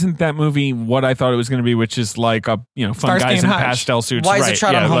 why isn't that movie what I thought it was going to be, which is like a fun Starsky guys in Hutch. pastel suits? Why is it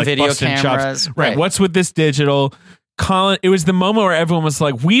shot on home video cameras? Right. What's with this digital? It was the moment where everyone was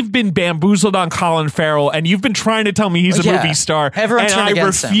like, we've been bamboozled on Colin Farrell, and you've been trying to tell me he's a movie star, Everyone and I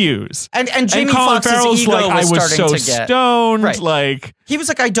refuse. And Jamie Colin Foxx's Farrell's ego like, was I was starting so to get stoned. Right. Like he was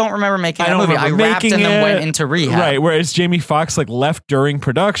like, I don't remember making that movie. I rapped and then went into rehab. Right. Whereas Jamie Foxx like left during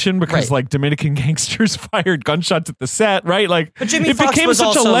production because like Dominican gangsters fired gunshots at the set. Right. Like, but Jamie it Foxx became was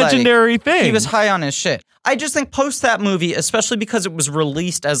such a also legendary thing. He was high on his shit. I just think post that movie, especially because it was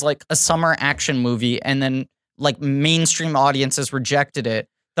released as like a summer action movie, and then like mainstream audiences rejected it.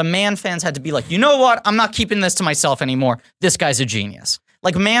 The Man fans had to be like, you know what? I'm not keeping this to myself anymore. This guy's a genius.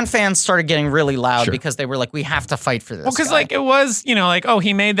 Like Man fans started getting really loud because they were like, we have to fight for this. Well, because like it was, like, oh,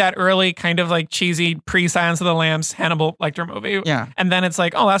 he made that early kind of like cheesy pre-Silence of the Lambs Hannibal Lecter movie. Yeah. And then it's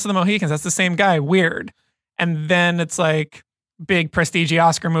like, oh, Last of the Mohicans. That's the same guy. Weird. And then it's like big prestige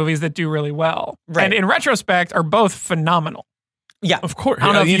Oscar movies that do really well. Right. And in retrospect are both phenomenal. Yeah, of course.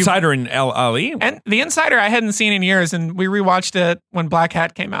 The Insider and Ali. And The Insider I hadn't seen in years, and we rewatched it when Black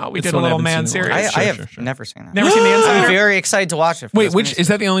Hat came out. We did a little Man series. I have never seen that. Never seen The Insider? I'm very excited to watch it. Wait, which is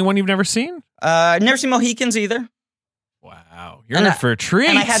that the only one you've never seen? Never seen Mohicans either. Wow, you're in for a treat.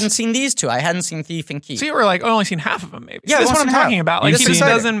 And I hadn't seen these two. I hadn't seen Thief and Keep. So you were like, only seen half of them, maybe. Yeah, so that's what I'm talking about. Like,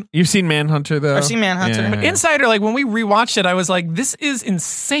 You've seen Manhunter, though. I've seen Manhunter. But Insider, like when we rewatched it, I was like, this is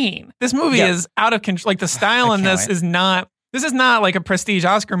insane. This movie is out of control. Like the style in this is not. This is not like a prestige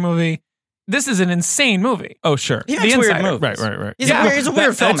Oscar movie. this is an insane movie. Oh, sure. He makes weird movies. Right. He's a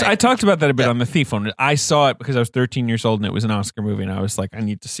weird filmmaker. I talked about that a bit on the Moviefone. I saw it because I was 13 years old and it was an Oscar movie, and I was like, I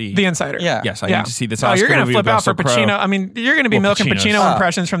need to see The Insider. Yeah. Yes, I need to see this Oscar movie. You're going to flip out for Russell Pacino. Crowe. I mean, you're going to be milking Pacino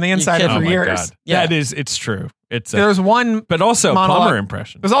impressions from The Insider for years. God. Yeah. It's true. There's one, but also monologue. Plummer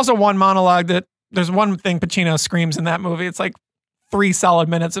impression. There's also one monologue there's one thing Pacino screams in that movie. It's like 3 solid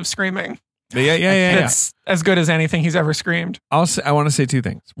minutes of screaming. Yeah. It's as good as anything he's ever screamed. I want to say 2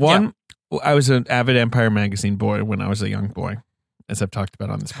 things. One, I was an avid Empire magazine boy when I was a young boy, as I've talked about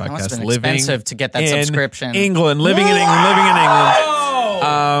on this podcast. It must have been expensive to get that subscription. Living in England.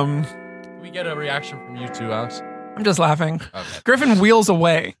 Can we get a reaction from you two, Alex? I'm just laughing. Okay. Griffin wheels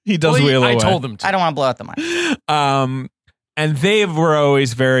away. He does wheel away. I told him to. I don't want to blow out the mic. And they were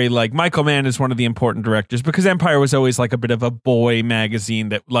always very like, Michael Mann is one of the important directors because Empire was always like a bit of a boy magazine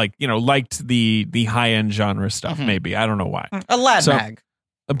that liked the high end genre stuff. Maybe, I don't know why. A lad mag.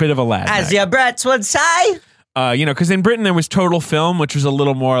 A bit of a lad As mag. your brats would say. Because in Britain there was Total Film, which was a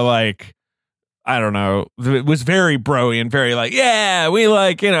little more like, I don't know, it was very broy and very like, yeah, we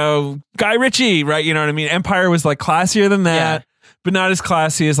like, Guy Ritchie, right? You know what I mean? Empire was like classier than that. But not as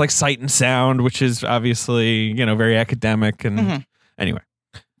classy as like Sight and Sound, which is obviously, very academic. And anyway.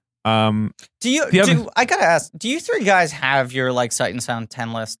 I gotta ask, do you 3 guys have your like Sight and Sound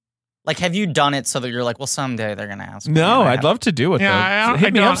 10 list? Like, have you done it so that you're like, well, someday they're going to ask me? No, I'd love to do it, though.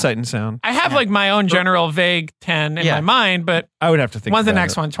 Hit me up, Sight and Sound. I have like my own general vague 10 in my mind, but I would have to think. When's the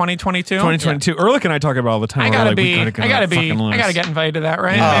next one? 2022? 2022. Ehrlich and I talk about it all the time. I gotta get invited to that,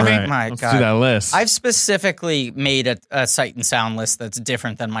 right? Oh, Maybe? my Let's God. do that list. I've specifically made a Sight and Sound list that's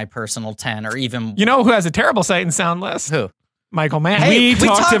different than my personal 10 or even. You know who has a terrible Sight and Sound list? Who? Michael Mann. We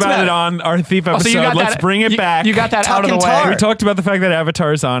talked about it on our Thief episode. Let's bring it back. You got that out of the way. We talked about the fact that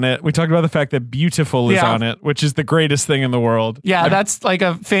Avatar's on it. We talked about the fact that Beautiful is on it, which is the greatest thing in the world. Yeah, that's like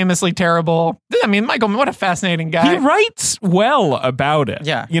a famously terrible. I mean, Michael, what a fascinating guy. He writes well about it.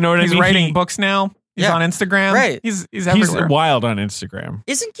 Yeah. You know what I mean? He's writing books now. He's on Instagram. Right. He's everywhere. He's wild on Instagram.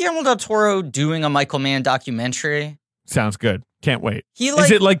 Isn't Guillermo del Toro doing a Michael Mann documentary? Sounds good. Can't wait.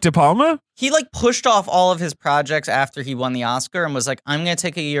 Is it like De Palma? He pushed off all of his projects after he won the Oscar and was like, I'm going to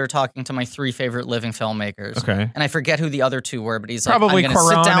take a year talking to my 3 favorite living filmmakers. Okay. And I forget who the other 2 were, but he's probably like, I'm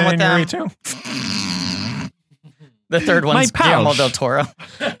going to sit down with them. Too. The third one's Guillermo del Toro.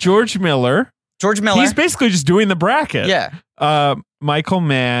 George Miller. He's basically just doing the bracket. Yeah. Michael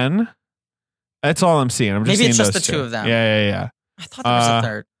Mann. That's all I'm seeing. I'm just Maybe seeing it's just those the 2 of them. Yeah. I thought there was a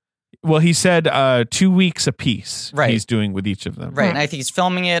third. Well, he said 2 weeks apiece. Right. He's doing with each of them. Right, and I think he's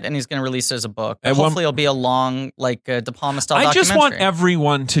filming it, and he's going to release it as a book. Hopefully, it'll be a long, De Palma style. I just want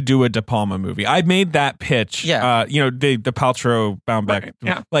everyone to do a De Palma movie. I made that pitch. Yeah, the Paltrow Baumbach. Right.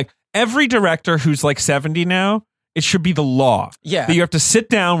 Yeah, like every director who's like 70 now, it should be the law. Yeah, that you have to sit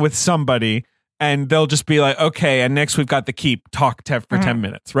down with somebody, and they'll just be like, okay, and next we've got The Keep. Talk for 10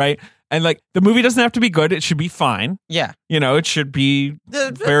 minutes, right? And like the movie doesn't have to be good; it should be fine. Yeah, it should be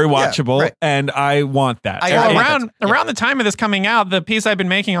very watchable, right. and I want that. Around the time of this coming out, the piece I've been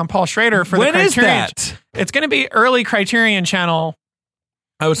making on Paul Schrader for when the Criterion, is that? It's going to be early Criterion Channel.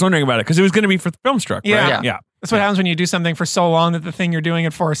 I was wondering about it because it was going to be for Filmstruck. Yeah, right? Yeah. That's what happens when you do something for so long that the thing you're doing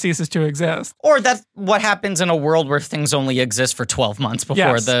it for ceases to exist. Or that's what happens in a world where things only exist for 12 months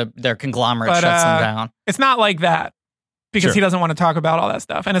before their conglomerate shuts them down. It's not like that. Because he doesn't want to talk about all that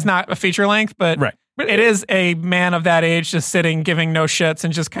stuff. And it's not a feature length, but it is a man of that age just sitting, giving no shits,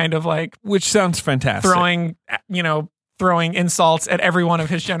 and just kind of like... Which sounds fantastic. Throwing insults at everyone of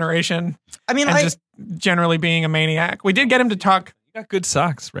his generation. I mean, just generally being a maniac. We did get him to talk... You got good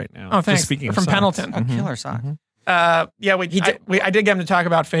socks right now. Oh, thanks. Just speaking from of Pendleton. Oh, killer socks. I did get him to talk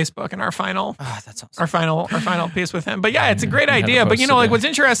about Facebook in our final... Oh, that's awesome. Our final piece with him. But yeah, it's a great idea. But what's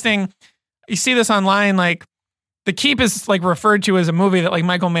interesting... You see this online, like... The Keep is like referred to as a movie that like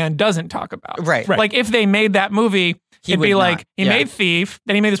Michael Mann doesn't talk about. Right. Like if they made that movie, it'd be like he made Thief,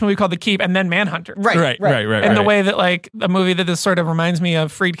 then he made this movie called The Keep, and then Manhunter. Right. And the way that like a movie that this sort of reminds me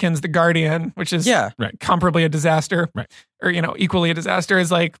of Friedkin's The Guardian, which is comparably a disaster, or equally a disaster,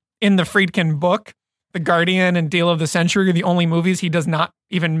 is like in the Friedkin book, The Guardian and Deal of the Century are the only movies he does not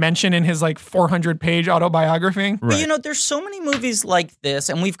even mention in his like 400-page autobiography. Right. But there's so many movies like this,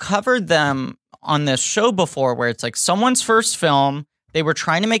 and we've covered them on this show before, where it's like someone's first film, they were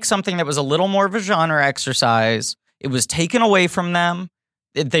trying to make something that was a little more of a genre exercise. It was taken away from them.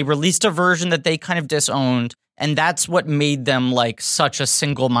 They released a version that they kind of disowned, and that's what made them like such a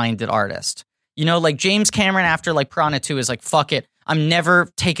single-minded artist. Like James Cameron after like Piranha 2 is like, fuck it, I'm never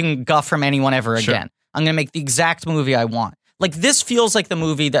taking guff from anyone ever again. I'm going to make the exact movie I want. Like this feels like the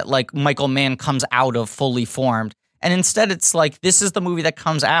movie that like Michael Mann comes out of fully formed. And instead it's like, this is the movie that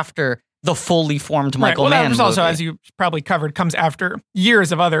comes after the fully formed Michael Mann movie. Also, as you probably covered, comes after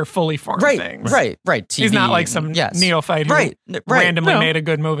years of other fully formed things. Right. TV, he's not like some neophyte who randomly made a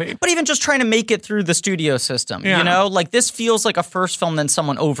good movie. But even just trying to make it through the studio system, like this feels like a first film that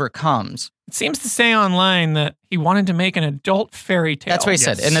someone overcomes. It seems to say online that he wanted to make an adult fairy tale. That's what he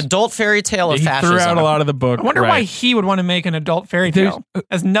said. An adult fairy tale of fascism. He threw out a lot of the book. I wonder why he would want to make an adult fairy tale. It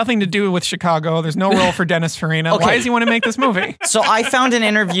has nothing to do with Chicago. There's no role for Dennis Farina. Why does he want to make this movie? So I found an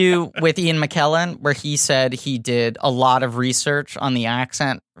interview with Ian McKellen where he said he did a lot of research on the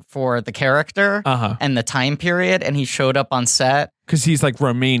accent for the character and the time period, and he showed up on set. Because he's like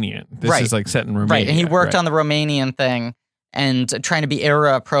Romanian. This is like set in Romania. Right, and he worked on the Romanian thing and trying to be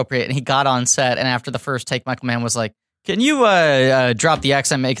era appropriate, and he got on set, and after the first take, Michael Mann was like, can you drop the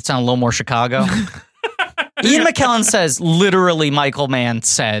accent, make it sound a little more Chicago? Ian McKellen says, literally, Michael Mann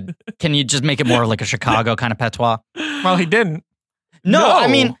said, can you just make it more like a Chicago kind of patois? Well, he didn't. No, I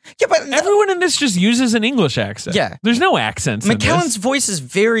mean, but everyone in this just uses an English accent. Yeah. There's no accents in McKellen's this. voice is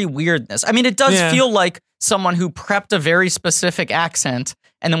very weirdness. I mean, it does feel like someone who prepped a very specific accent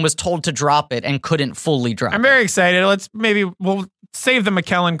and then was told to drop it and couldn't fully drop it. I'm very excited. We'll save the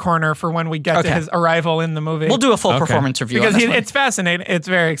McKellen corner for when we get to his arrival in the movie. We'll do a full performance review. Because it's fascinating. It's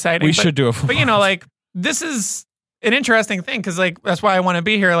very exciting. We should do a full But, this is an interesting thing because, that's why I want to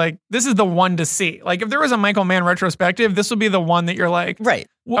be here. This is the one to see. If there was a Michael Mann retrospective, this will be the one that you're like, right.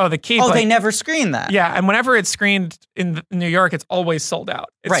 Oh, the Keep. Oh, they never screened that. Yeah, and whenever it's screened in New York, it's always sold out.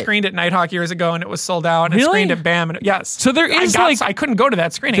 It screened at Nighthawk years ago, and it was sold out. And it screened at BAM. Yes. So there is I couldn't go to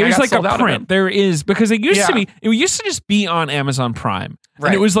that screening. There's I got a print. There is, because it used to be. It used to just be on Amazon Prime,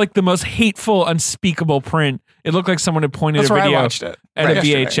 and it was like the most hateful, unspeakable print. It looked like someone had pointed a video at a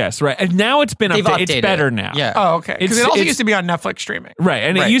VHS, right? And now it's been updated. It's better now. Yeah. Oh, okay. Because it also used to be on Netflix streaming. Right,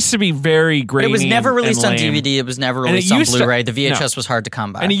 and it used to be very grainy. It was never released on DVD. It was never released on Blu-ray. The VHS was hard to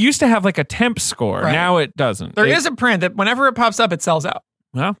come by. And it used to have a temp score. Right. Now it doesn't. There is a print that whenever it pops up, it sells out.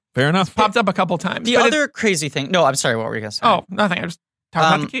 Well, fair enough. It's popped up a couple times. The other crazy thing. No, I'm sorry. What were you going to say? Oh, nothing. I just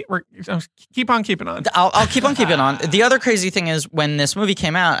talking about keep on keeping on. I'll keep on keeping on. The other crazy thing is when this movie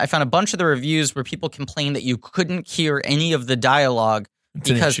came out, I found a bunch of the reviews where people complained that you couldn't hear any of the dialogue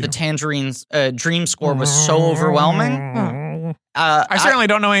because the Tangerine's dream score was so overwhelming. I certainly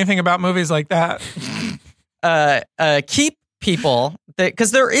don't know anything about movies like that. Keep people,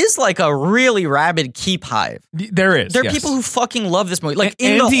 because there is a really rabid Keep hive. There is. There are people who fucking love this movie,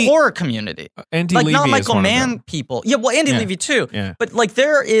 in the horror community. Andy Levy not is Michael one Mann of them. people. Yeah, well, Andy Levy too. Yeah. But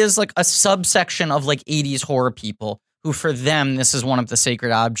there is a subsection of 80s horror people who, for them, this is one of the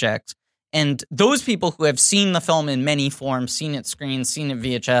sacred objects. And those people who have seen the film in many forms, seen it screened, seen it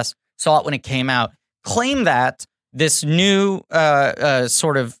VHS, saw it when it came out, claim that this new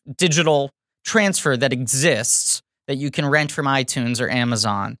sort of digital transfer that exists that you can rent from iTunes or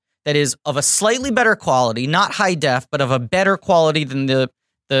Amazon that is of a slightly better quality, not high def, but of a better quality than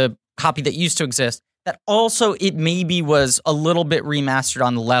the copy that used to exist, that also it maybe was a little bit remastered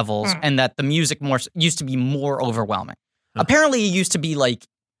on the levels and that the music used to be more overwhelming. Apparently it used to be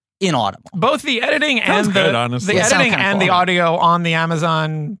inaudible. Both the editing and the audio on the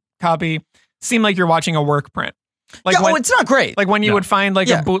Amazon copy seem like you're watching a work print. It's not great. When you would find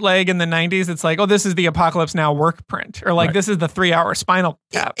a bootleg in the 90s, it's this is the Apocalypse Now work print. Or this is the 3-hour Spinal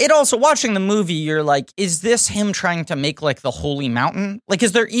Tap. It also, watching the movie, you're is this him trying to make the Holy Mountain?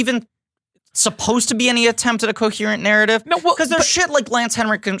 Is there even supposed to be any attempt at a coherent narrative? No, because there's shit like Lance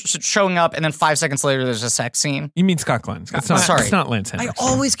Henriksen showing up and then 5 seconds later there's a sex scene. You mean Scott Glenn? It's not Lance Henriksen. I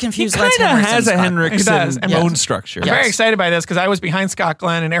always confuse he Lance Henriksen. Has a Henriksen own structure. I'm very excited by this because I was behind Scott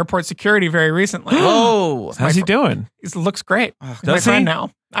Glenn in airport security very recently. Oh, how's he doing? He looks great. He's my Does friend he?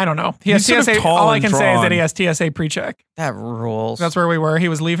 now. I don't know. He has He's TSA. All I can say is that he has TSA pre-check. That rules. That's where we were. He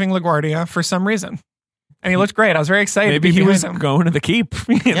was leaving LaGuardia for some reason. And he looked great. I was very excited. Maybe to be he was him. going to the Keep.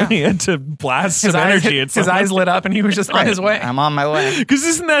 He had to blast some energy. His eyes lit up and he was just on his way. I'm on my way. Because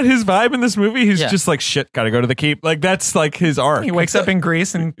isn't that his vibe in this movie? He's just shit, gotta go to the Keep. That's his arc. He wakes up in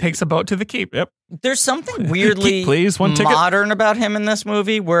Greece and takes a boat to the Keep. Yep. There's something weirdly modern about him in this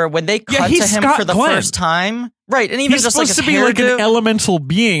movie where when they cut to him Scott for the Glenn. First time, right, and even he's just supposed to be an elemental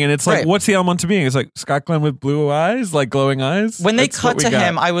being, and it's what's the elemental being? It's Scott Glenn with blue eyes, glowing eyes. When they cut to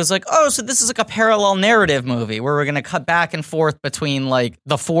him, I was like, oh, so this is a parallel narrative movie where we're going to cut back and forth between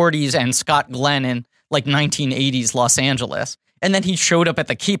the 40s and Scott Glenn in 1980s Los Angeles. And then he showed up at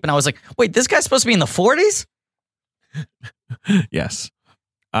the Keep, and I was like, wait, this guy's supposed to be in the 40s? Yes.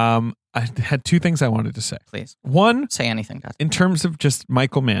 I had two things I wanted to say. Please. One, say anything, guys. In terms of just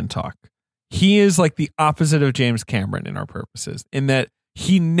Michael Mann talk, he is the opposite of James Cameron in our purposes, in that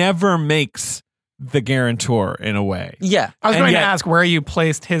he never makes the guarantor in a way. Yeah. I was going to ask where you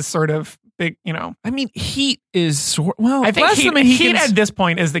placed his sort of big, I mean, Heat is well. I think Heat at this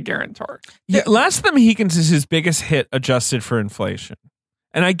point is the guarantor. Yeah, Last of the Mohicans is his biggest hit adjusted for inflation,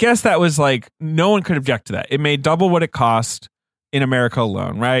 and I guess that was like no one could object to that. It made double what it cost in America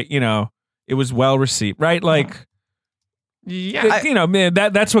alone, right? It was well received, right? Like, man,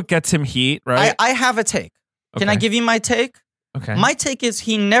 that's what gets him heat, right? I have a take. Can I give you my take? Okay. My take is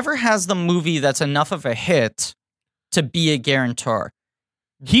he never has the movie that's enough of a hit to be a guarantor.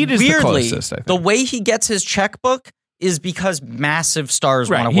 Heat is Weirdly, the closest, I think. The way he gets his checkbook is because massive stars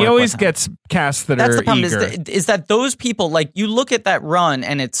want to work with him. He always gets casts that That's are the problem, eager. is that those people, like, you look at that run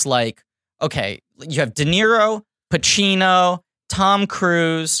and it's like, okay, you have De Niro, Pacino, Tom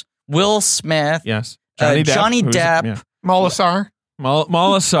Cruise, Will Smith, yes, Johnny Depp, Molasar.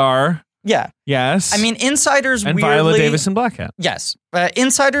 Yeah. Yes. I mean, Insider's and weirdly... Viola Davis and Black Hat. Yes.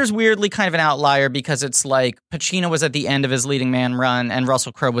 Insider's weirdly kind of an outlier because it's like Pacino was at the end of his leading man run and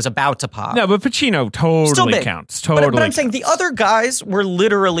Russell Crowe was about to pop. No, but Pacino totally counts. Totally but I'm saying the other guys were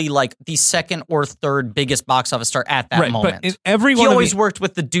literally like the second or third biggest box office star at that moment. But he always worked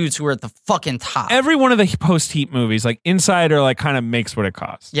with the dudes who were at the fucking top. Every one of the post-Heat movies, like Insider, like kind of makes what it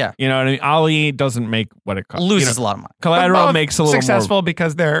costs. Yeah. You know what I mean? Ali doesn't make what it costs. Loses a lot of money. Collateral makes a little more. Successful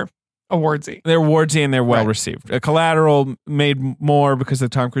because they're awardsy. They're awardsy and they're well received. Collateral made more because of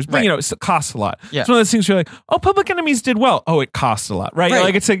Tom Cruise, but it costs a lot. Yeah. It's one of those things where you're like, oh, Public Enemies did well. Oh, it costs a lot, right?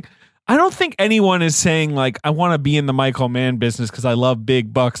 Like it's like, I don't think anyone is saying like, I want to be in the Michael Mann business because I love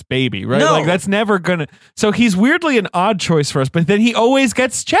big bucks, baby, right? No. Like that's never gonna. So he's weirdly an odd choice for us, but then he always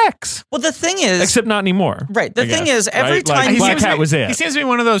gets checks. Well, the thing is, except not anymore. Right. The thing is, every time like Black Hat was it. He seems to be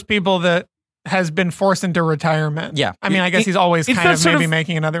one of those people that has been forced into retirement. Yeah. I mean, I guess he's always kind of maybe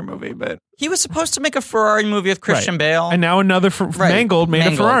making another movie, but... He was supposed to make a Ferrari movie with Christian Bale. And now another Mangold made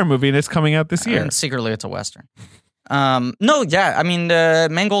a Ferrari movie, and it's coming out this year. And secretly, it's a Western. Mangold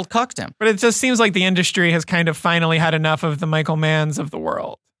cucked him. But it just seems like the industry has kind of finally had enough of the Michael Manns of the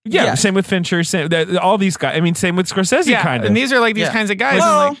world. Yeah, same with Fincher, all these guys. I mean, same with Scorsese, kind of. And these are like these kinds of guys.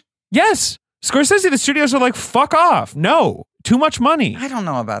 Well, and like, yes. Scorsese, the studios are like, fuck off. No. Too much money. I don't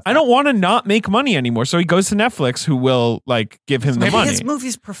know about that. I don't want to not make money anymore. So he goes to Netflix, who will like give him the money. His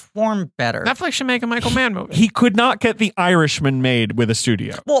movies perform better. Netflix should make a Michael Mann movie. He could not get The Irishman made with a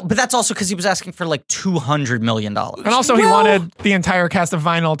studio. Well, but that's also because he was asking for like $200 million. And also he wanted the entire cast of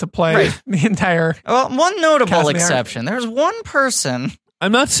Vinyl to play the entire... Well, one notable exception. There's one person...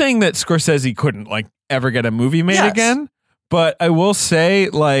 I'm not saying that Scorsese couldn't like ever get a movie made again, but I will say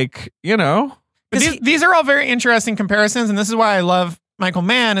like, These are all very interesting comparisons, and this is why I love Michael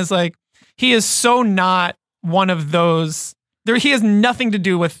Mann, is like, he is so not one of those... He has nothing to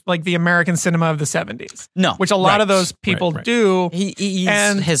do with like the American cinema of the 70s. No. Which a lot of those people do. He's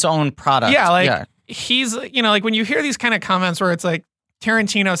his own product. Yeah, he's, like when you hear these kind of comments where it's like,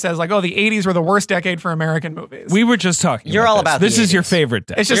 Tarantino says like, oh, the 80s were the worst decade for American movies. We were just talking You're about all this. about this the is 80s. Your favorite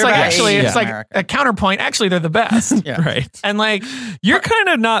decade. It's just like, actually, it's like a counterpoint. Actually, they're the best. Right. And like, you're kind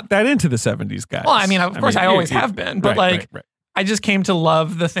of not that into the 70s guys. Well, I mean, of course I always have been, but I just came to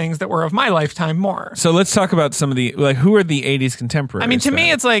love the things that were of my lifetime more. So let's talk about some of the, like, who are the 80s contemporaries? I mean, to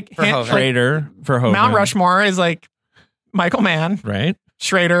me, it's like Schrader, Verhoeven. Mount Rushmore is like Michael Mann. Right.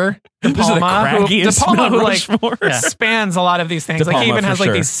 Schrader, De Palma, who spans a lot of these things. Like he even has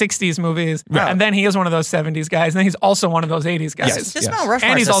like these 60s movies, and then he is one of those 70s guys, and then he's also one of those 80s guys. Yes, this Mount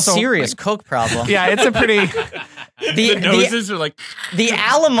Rushmore is also serious coke problem. Yeah, it's a pretty... the noses are like... The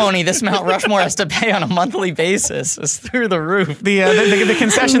alimony this Mount Rushmore has to pay on a monthly basis is through the roof. The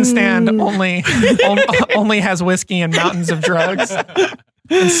concession stand only has whiskey and mountains of drugs.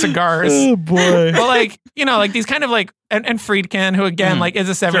 And cigars. Oh boy. But like, like these kind of like, and Friedkin, who again, like is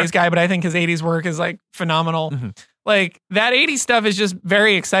a 70s guy, but I think his 80s work is like phenomenal. Mm-hmm. Like that 80s stuff is just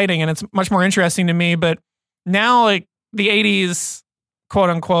very exciting and it's much more interesting to me. But now like the 80s, quote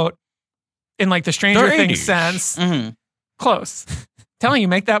unquote, in like the Stranger Things sense, close. Telling you,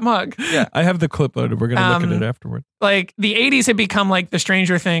 make that mug. Yeah. I have the clip loaded. We're going to look at it afterward. Like the 80s had become like the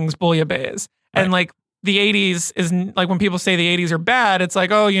Stranger Things bouillabaisse. Right. And like, the 80s is like when people say the 80s are bad, it's like,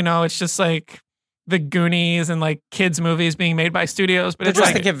 oh, it's just like the Goonies and like kids movies being made by studios. But it's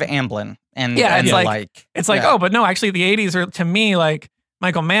just like, think of Amblin and it's like, oh, but no, actually the 80s are, to me, like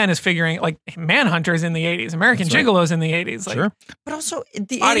Michael Mann is figuring like Manhunter's in the 80s, American Gigolo's in the 80s. Like, sure. But also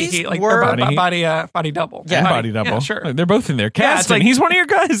the body 80s heat, like were body double. Yeah, body double. Yeah, sure. They're both in there. Casting. Like, he's one of your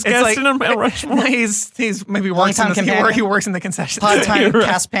guys. Casting on Mount Rushmore. He's maybe works he works in the concession stand. Part-time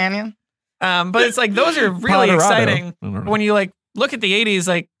Caspanian. But it's like, those are really exciting. When you like look at the 80s,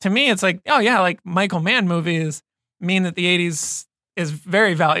 like to me, it's like, oh yeah, like Michael Mann movies mean that the 80s is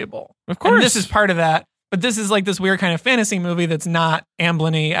very valuable. Of course. And this is part of that. But this is like this weird kind of fantasy movie that's not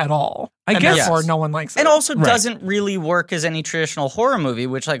Amblin-y at all. I guess. Therefore, no one likes it. And also doesn't really work as any traditional horror movie,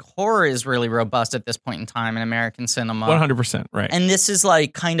 which like horror is really robust at this point in time in American cinema. 100%, right. And this is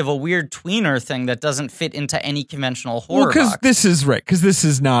like kind of a weird tweener thing that doesn't fit into any conventional horror box. Because this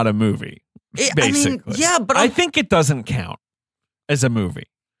is not a movie, basically. But I think it doesn't count as a movie.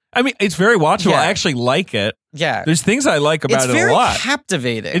 I mean, it's very watchable. I actually like it. Yeah. There's things I like about it a lot. It's very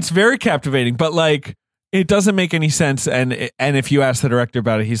captivating. It's very captivating, but like... It doesn't make any sense, and if you ask the director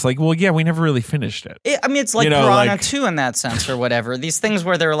about it, he's like, well, yeah, we never really finished it. It's like Piranha 2 in that sense or whatever. These things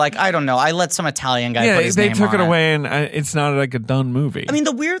where they're like, I don't know, I let some Italian guy put his name on it. They took it away, and it's not like a done movie. I mean,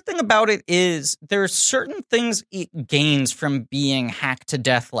 the weird thing about it is there are certain things it gains from being hacked to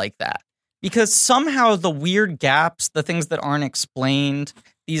death like that. Because somehow the weird gaps, the things that aren't explained,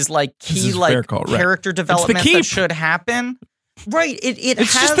 these like key character developments that should happen... Right,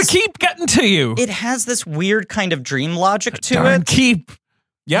 it's just the keep getting to you. It has this weird kind of dream logic to it. Keep,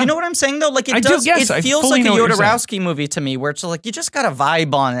 yeah. You know what I'm saying though? Like it does. Yes, it feels like a Jodorowsky movie to me, where it's like you just got a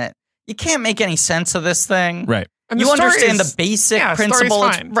vibe on it. You can't make any sense of this thing, right? And you understand the basic principle,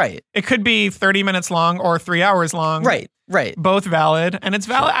 right? It could be 30 minutes long or 3 hours long, right? Both valid, and it's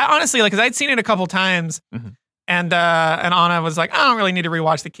valid. Honestly, like because I'd seen it a couple times, and Anna was like, I don't really need to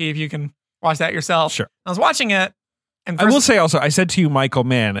rewatch The Keep. You can watch that yourself. Sure. I was watching it. And I will say also, I said to you, Michael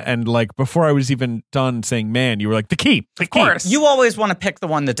Mann, and like before I was even done saying man, you were like, The Keep. Of course. You always want to pick the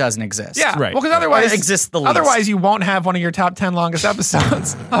one that doesn't exist. Yeah. Right. Well, because otherwise, it exists the least. Otherwise, you won't have one of your top 10 longest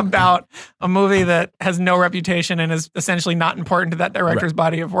episodes about a movie that has no reputation and is essentially not important to that director's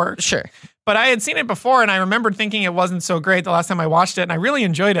body of work. Sure. But I had seen it before, and I remembered thinking it wasn't so great the last time I watched it, and I really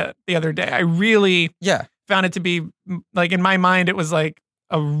enjoyed it the other day. I really found it to be, like, in my mind, it was like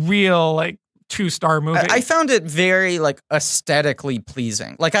a real, like, 2-star movie. I found it very like aesthetically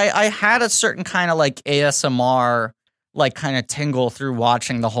pleasing. Like I had a certain kind of like ASMR like kind of tingle through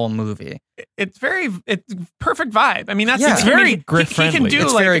watching the whole movie. It's perfect vibe. I mean that's it's very Griff friendly. He can do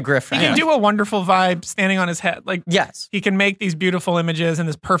it's like very Griff friendly. He can do a wonderful vibe standing on his head. Like he can make these beautiful images and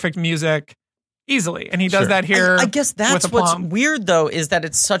this perfect music easily, and he does that here. I guess that's what's weird though, is that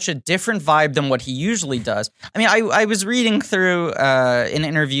it's such a different vibe than what he usually does. I mean, I was reading through an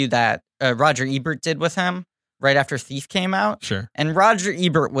interview that Roger Ebert did with him right after Thief came out. Sure. And Roger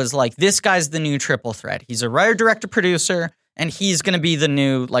Ebert was like, this guy's the new triple threat. He's a writer, director, producer, and he's going to be the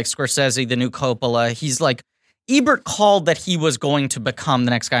new like Scorsese, the new Coppola. He's like, Ebert called that he was going to become the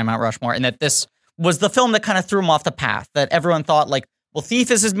next guy on Mount Rushmore, and that this was the film that kind of threw him off the path, that everyone thought like, well,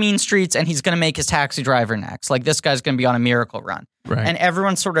 Thief is his Mean Streets, and he's going to make his Taxi Driver next. Like, this guy's going to be on a miracle run. Right. And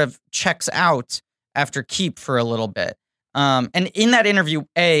everyone sort of checks out after Keep for a little bit. And in that interview,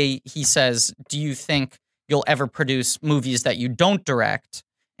 he says, do you think you'll ever produce movies that you don't direct?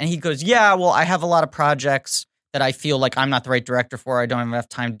 And he goes, yeah, well, I have a lot of projects that I feel like I'm not the right director for. I don't have enough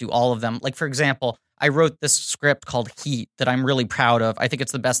time to do all of them. Like, for example, I wrote this script called Heat that I'm really proud of. I think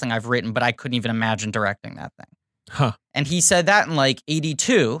it's the best thing I've written, but I couldn't even imagine directing that thing. Huh. And he said that in like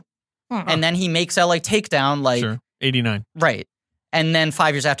 82. And then he makes LA Takedown like 89. Right. And then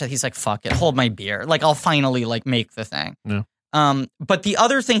 5 years after, he's like, fuck it, hold my beer. Like, I'll finally like make the thing. Yeah. But the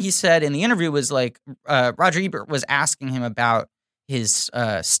other thing he said in the interview was like, Roger Ebert was asking him about his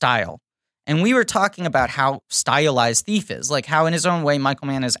style. And we were talking about how stylized Thief is. Like how in his own way, Michael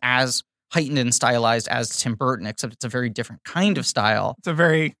Mann is as heightened and stylized as Tim Burton, except it's a very different kind of style. It's a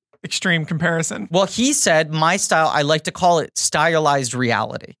very extreme comparison. Well, he said, my style, I like to call it stylized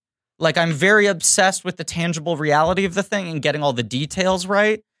reality. Like, I'm very obsessed with the tangible reality of the thing and getting all the details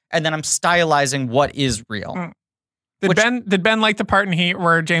right, and then I'm stylizing what is real. Did Ben like the part in Heat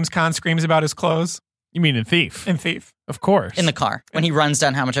where James Caan screams about his clothes? You mean in Thief? In Thief. Of course. In the car. When he runs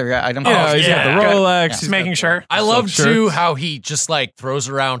down how much every item costs. Yeah, he's got the Rolex. Just making sure. I love, too, how he just, like, throws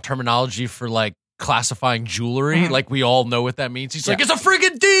around terminology for, like, classifying jewelry. Like, we all know what that means. He's like, it's a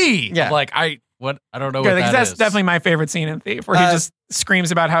friggin' D! Yeah. I'm like, I don't know what that that's is. definitely my favorite scene in Thief, where he just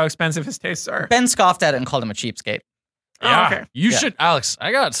screams about how expensive his tastes are. Ben scoffed at it and called him a cheapskate. Yeah. Okay. You should, Alex,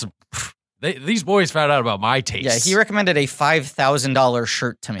 I got some... these boys found out about my taste. Yeah, he recommended a $5,000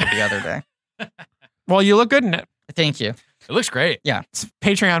 shirt to me the other day. Well, you look good in it. Thank you. It looks great. Yeah. It's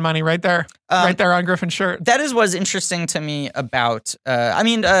Patreon money right there. Right there on Griffin's shirt. That is what's interesting to me about...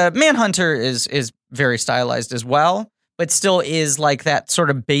 Manhunter is very stylized as well, but still is like that sort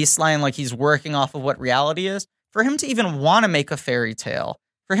of baseline, like he's working off of what reality is. For him to even want to make a fairy tale,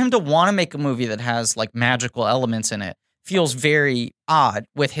 for him to want to make a movie that has like magical elements in it, feels very odd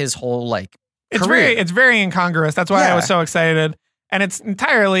with his whole like career. It's very incongruous. That's why I was so excited. And it's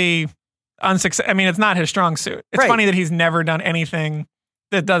entirely unsuccessful. I mean, it's not his strong suit. It's funny that he's never done anything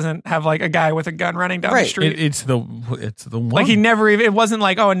that doesn't have like a guy with a gun running down the street. It's the one. Like he never even, it wasn't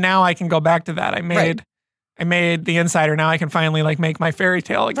like, oh, now I can go back to that. I made The Insider. Now I can finally like make my fairy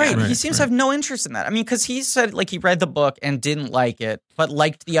tale again. Right. He seems to have no interest in that. I mean, because he said like he read the book and didn't like it, but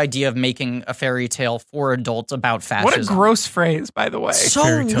liked the idea of making a fairy tale for adults about fascism. What a gross phrase, by the way.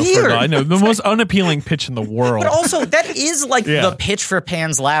 So weird. I know, the most unappealing pitch in the world. But also, that is like the pitch for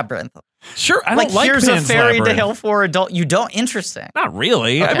Pan's Labyrinth. Sure, I don't like here's Pan's a fairy Labyrinth. tale for adult. You don't interesting. Not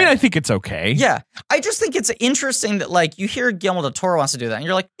really. Okay. I mean, I think it's okay. Yeah, I just think it's interesting that like you hear Guillermo del Toro wants to do that, and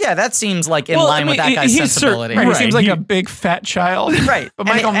you're like, yeah, that seems like in line with that guy's sensibility. He seems like a big fat child, right? But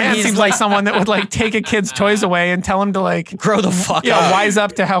Michael Mann seems like someone that would like take a kid's toys away and tell him to like grow the fuck up. Yeah, wise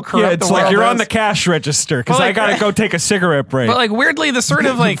up to how corrupt it's the world like you're is. on the cash register because I gotta go take a cigarette break. But like weirdly, the sort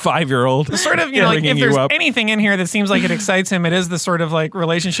of like 5-year-old, the sort of like if there's anything in here that seems like it excites him, it is the sort of like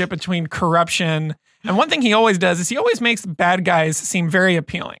relationship between corruption. And one thing he always does is he always makes bad guys seem very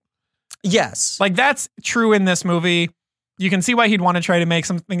appealing. Yes. Like that's true in this movie. You can see why he'd want to try to make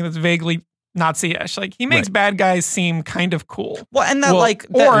something that's vaguely Nazi-ish. Like he makes bad guys seem kind of cool. Well, and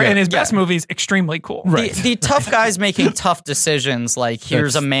that in his best movies, extremely cool. Right. The tough guys making tough decisions, like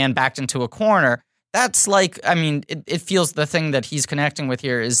here's a man backed into a corner. That's like, I mean, it feels the thing that he's connecting with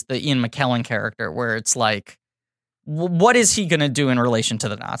here is the Ian McKellen character, where it's like, what is he going to do in relation to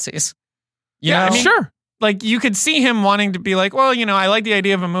the Nazis? You know? I mean, sure. Like you could see him wanting to be like, well, you know, I like the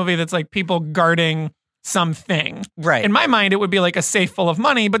idea of a movie that's like people guarding something. Right. In my mind, it would be like a safe full of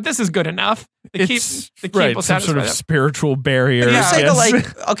money, but this is good enough to keep people some sort of spiritual barrier.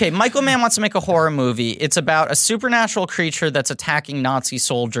 Okay, Michael Mann wants to make a horror movie. It's about a supernatural creature that's attacking Nazi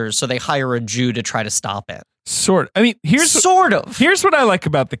soldiers, so they hire a Jew to try to stop it. I mean, here's what I like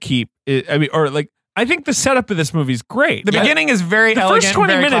about The Keep. I think the setup of this movie is great. The beginning is very elegant. The first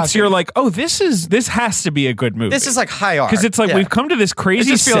 20 minutes, classy. you're like, oh, this has to be a good movie. This is like high art. Because it's like, we've come to this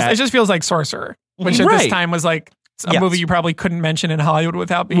crazy set. It just feels like Sorcerer, which at this time was like a movie you probably couldn't mention in Hollywood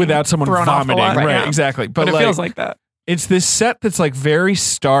without someone vomiting. Right, exactly. But it feels like that. It's this set that's like very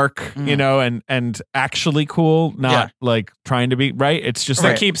stark, you know, and actually cool, not like trying to be, right? It's just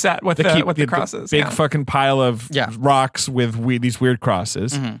the Keep set with the crosses. Big fucking pile of rocks with these weird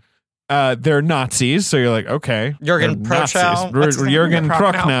crosses. Mm-hmm. They're Nazis, so you're like, okay. Jürgen Prochnow. Jürgen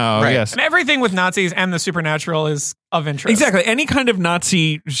Prochnow, right. yes. And everything with Nazis and the supernatural is of interest. Exactly. Any kind of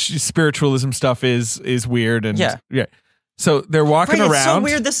Nazi spiritualism stuff is weird. And yeah. So they're walking around. It's so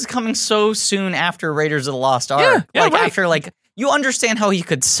weird. This is coming so soon after Raiders of the Lost Ark. After you understand how he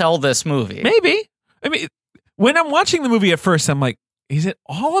could sell this movie. Maybe. I mean, when I'm watching the movie at first, I'm like, is it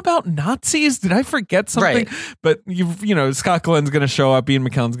all about Nazis? Did I forget something? Right. But Scott Glenn's going to show up. Ian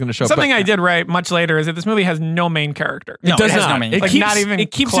McKellen's going to show up. Something I did right much later is that this movie has no main character. It does not. No main character.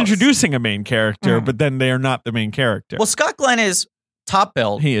 It keeps introducing a main character, but then they are not the main character. Well, Scott Glenn is top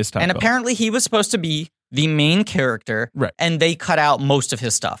billed. He is top billed. And apparently he was supposed to be the main character, right? And they cut out most of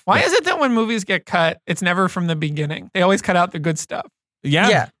his stuff. Why is it that when movies get cut, it's never from the beginning? They always cut out the good stuff.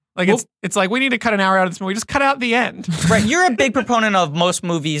 Yeah. Like it's like we need to cut an hour out of this movie. Just cut out the end. Right. You're a big proponent of most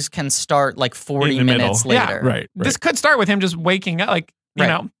movies can start like 40 minutes later. Yeah, right. This could start with him just waking up, like you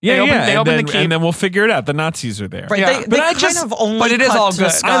know. They open the Keep, and then we'll figure it out. The Nazis are there. Right. Yeah. They kind of only but it is all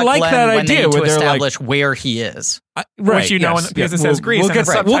good. I like that idea when they where establish where he is. Which because it says Greece.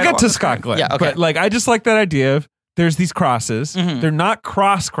 We'll get to Scott Glenn. Yeah, okay. But I just like that idea of there's these crosses. Mm-hmm. They're not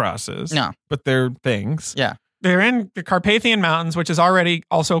crosses. No. But they're things. Yeah. They're in the Carpathian Mountains, which is already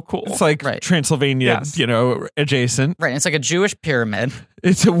also cool. It's like Transylvania, adjacent. Right. It's like a Jewish pyramid.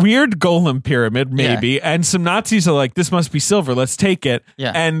 It's a weird golem pyramid, maybe. Yeah. And some Nazis are like, this must be silver. Let's take it.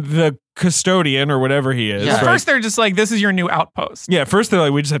 Yeah. And the custodian or whatever he is. Yeah. Right? First, they're just like, this is your new outpost. Yeah. First, they're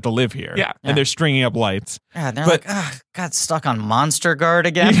like, we just have to live here. Yeah. And they're stringing up lights. Yeah. They're got stuck on Monster Guard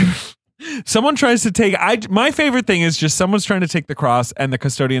again. Someone tries to take, my favorite thing is just someone's trying to take the cross and the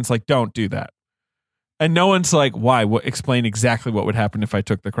custodian's like, don't do that. And no one's like, why? Explain exactly what would happen if I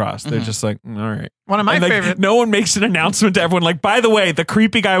took the cross. They're just like, all right. One of my favorite. No one makes an announcement to everyone like, by the way, the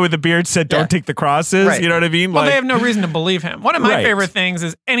creepy guy with the beard said, don't take the crosses. Right. You know what I mean? Well, they have no reason to believe him. One of my favorite things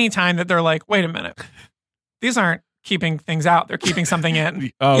is any time that they're like, wait a minute, these aren't keeping things out. They're keeping something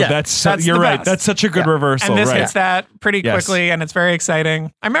in. That's you're right. Best. That's such a good reversal. And this hits that pretty quickly, and it's very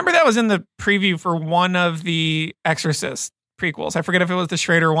exciting. I remember that was in the preview for one of the Exorcist prequels. I forget if it was the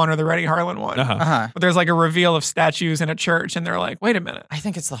Schrader one or the Reddy Harlan one. But there's like a reveal of statues in a church, and they're like, wait a minute. I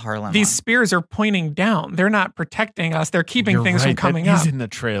think it's the Harlan These one. spears are pointing down. They're not protecting us. They're keeping things from coming up. He's in the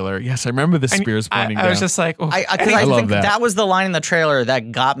trailer. Yes, I remember the spears pointing down. I was just like, I think that was the line in the trailer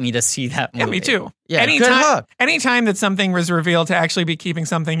that got me to see that movie. Yeah, me too. Yeah, anytime that something was revealed to actually be keeping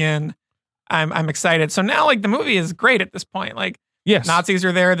something in, I'm excited. So now, like, the movie is great at this point. Like, Yes. Nazis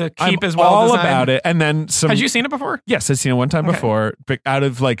are there. The keep is well all designed. About it. And then some. Had you seen it before? Yes, I've seen it one time before, but out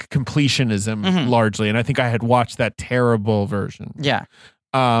of like completionism largely. And I think I had watched that terrible version. Yeah.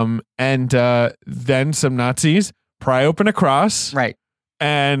 And then some Nazis pry open a cross. Right.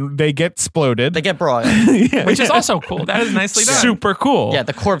 And they get exploded. They get brought. Which is also cool. That is nicely done. Super cool. Yeah,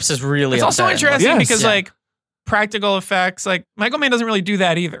 the corpse is really It's also interesting because like practical effects, like Michael Mann doesn't really do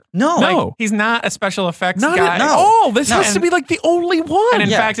that either. No. He's not a special effects Not guy. at all. This has to be like the only one. And in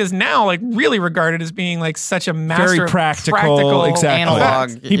fact is now like really regarded as being like such a master very of practical exactly.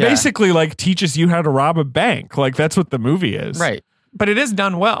 Analog. He basically like teaches you how to rob a bank. Like that's what the movie is. Right. But it is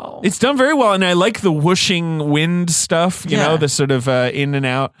done well. It's done very well. And I like the whooshing wind stuff, you know, the sort of in and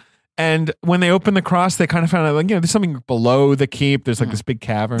out. And when they open the cross, they kind of found out, like, you know, there's something below the keep. There's like this big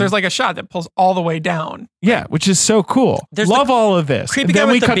cavern. There's like a shot that pulls all the way down. Yeah, which is so cool. Love all of this. And then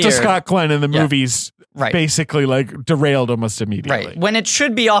we cut to Scott Glenn and the movie's basically like derailed almost immediately. Right. When it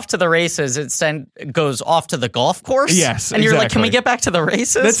should be off to the races, it goes off to the golf course. Yes, and you're like, can we get back to the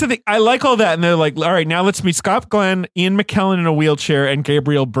races? That's the thing. I like all that. And they're like, all right, now let's meet Scott Glenn, Ian McKellen in a wheelchair, and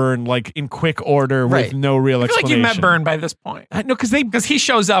Gabriel Byrne like in quick order with no real explanation. I feel like you met Byrne by this point. No, because he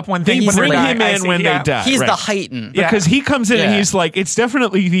shows up when they bring him in when they die. He's the heighten. Because he comes in and he's like, it's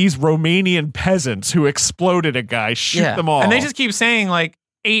definitely these Romanian peasants who exploded a guy, shoot them all. And they just keep saying like,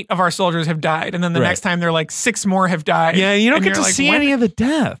 8 of our soldiers have died, and then the next time they're like 6 more have died. Yeah, you don't get to see any of the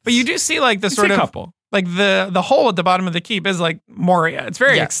deaths, but you do see like the sort of couple. Like the hole at the bottom of the keep is like Moria. It's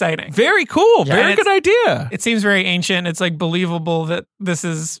very exciting, very cool, very good idea. It seems very ancient. It's like believable that this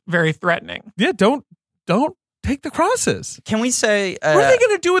is very threatening. Yeah, don't take the crosses. Can we say what are they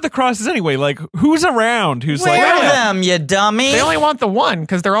going to do with the crosses anyway? Like who's around? Who's like them, you dummy? They only want the one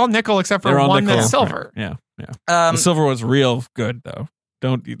because they're all nickel except for one that's silver. Right. Yeah. The silver was real good though.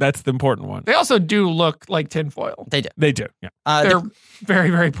 That's the important one. They also do look like tinfoil. They do. Yeah. They're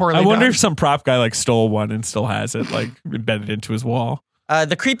very, very poorly I wonder done. if some prop guy like stole one and still has it like embedded into his wall.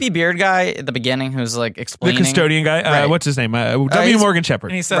 The creepy beard guy at the beginning who's like explaining. The custodian guy. What's his name? W. Morgan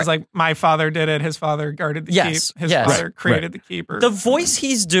Shepherd. And he says like, my father did it. His father guarded the keep. His father created the keeper. The voice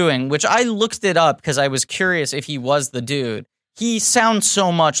he's doing, which I looked it up because I was curious if he was the dude. He sounds so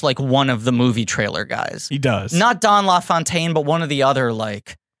much like one of the movie trailer guys. He does. Not Don LaFontaine, but one of the other,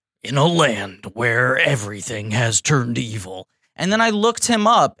 like, in a land where everything has turned evil. And then I looked him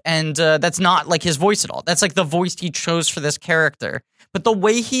up, and that's not like his voice at all. That's like the voice he chose for this character. But the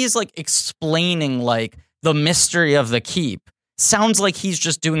way he's like explaining like the mystery of the keep sounds like he's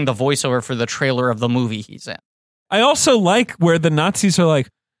just doing the voiceover for the trailer of the movie he's in. I also like where the Nazis are like,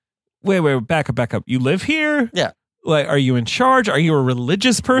 wait, back up. You live here? Yeah. Like, are you in charge? Are you a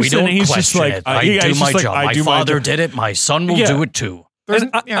religious person? We don't and he's question just like, it. I do my job. My father did it. My son will do it too.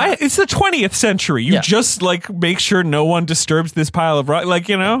 It's the 20th century. You just like make sure no one disturbs this pile of rock. Like,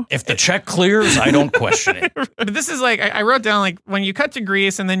 you know, if the check clears, I don't question it. But this is like, I wrote down like when you cut to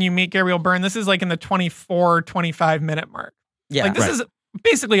Greece and then you meet Gabriel Byrne, this is like in the 24-25 minute mark. Yeah. Like this is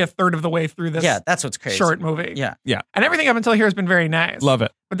basically a third of the way through this. Yeah, that's what's crazy. Short movie. Yeah. And everything up until here has been very nice. Love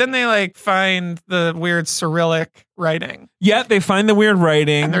it. But then they like find the weird Cyrillic writing. Yeah, they find the weird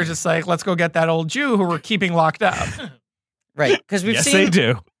writing. And they're just like, let's go get that old Jew who we're keeping locked up. Right. Because we've seen. They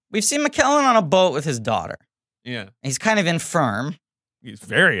do. We've seen McKellen on a boat with his daughter. Yeah. He's kind of infirm. He's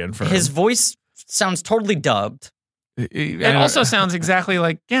very infirm. His voice sounds totally dubbed. It also sounds exactly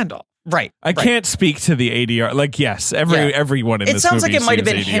like Gandalf. Right. I can't speak to the ADR. Like, yes, everyone in this movie. It sounds like it might have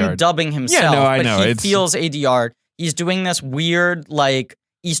been ADR'd. him dubbing himself. Yeah, no, I know. But he feels ADR. He's doing this weird, like,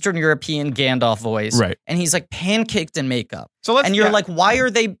 Eastern European Gandalf voice. Right. And he's like pancaked in makeup. So you're like, why are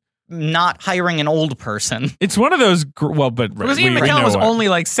they not hiring an old person? It's one of those, because Ian McKellen was only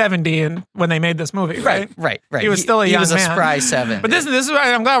like 70 when they made this movie, right? Right. He was still a young man. He was a spry 7. But this is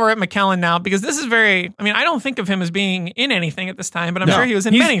why I'm glad we're at McKellen now, because this is very, I mean, I don't think of him as being in anything at this time, but I'm sure he was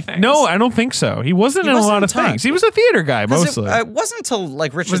in many things. No, I don't think so. He wasn't in a lot of things. He was a theater guy, mostly. It wasn't until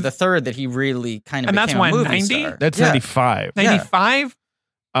like Richard III that he really kind of became a movie 90? star. That's 95. 95?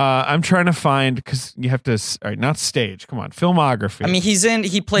 I'm trying to find, because you have to, all right, not stage, come on, filmography. I mean,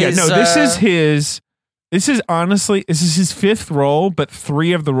 he plays... Yeah, no, this is his 5th role, but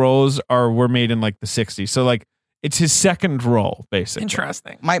 3 of the roles were made in like the 60s. So like, it's his 2nd role, basically.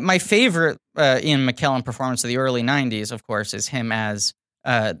 Interesting. My favorite Ian McKellen performance of the early 90s, of course, is him as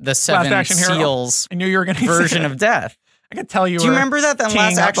the Seven Seals I knew you were going to version of Death. I could tell you. Do you remember that? That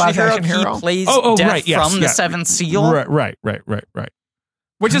Last Action Hero, he plays Death from the Seventh Seal? Right.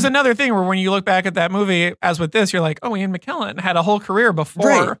 Which is another thing where when you look back at that movie, as with this, you're like, oh, Ian McKellen had a whole career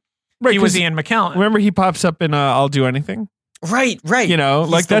before he was Ian McKellen. Remember he pops up in I'll Do Anything? Right. You know,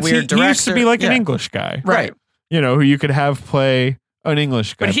 He's like that's weird he used to be like an Yeah. English guy. Right. who you could have play an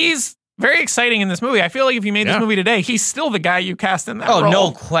English guy. But he's very exciting in this movie. I feel like if you made this movie today, he's still the guy you cast in that role. Oh,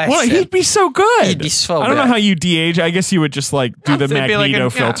 no question. Well, he'd be so good. He'd be so good. I don't know how you de-age. I guess you would just do the Magneto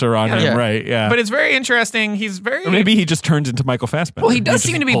filter on him, right? Yeah. But it's very interesting. He's very... Or maybe he just turns into Michael Fassbender. Well, he does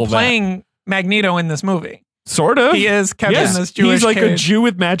seem to be playing Magneto in this movie. Sort of. He is kept in this Jewish He's like cage. a Jew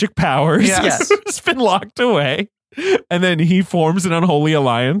with magic powers. Yes. He's been locked away. And then he forms an unholy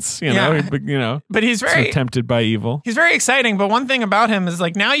alliance, But he's very tempted by evil. He's very exciting, but one thing about him is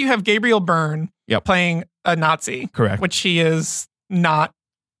now you have Gabriel Byrne playing a Nazi. Correct. Which he is not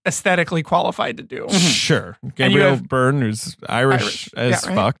aesthetically qualified to do. Sure. Gabriel Byrne, who's Irish as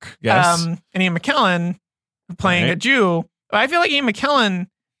fuck. Yes. And Ian McKellen playing a Jew. I feel like Ian McKellen...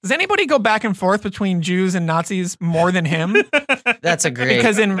 Does anybody go back and forth between Jews and Nazis more than him? That's a great.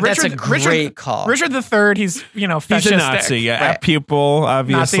 Because in that's a great call. Richard III, he's fascistic. He's a Nazi, right. Pupil,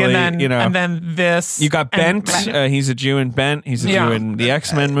 obviously. Nazi, and then this. You got Bent. He's a Jew in Bent. He's a Jew in the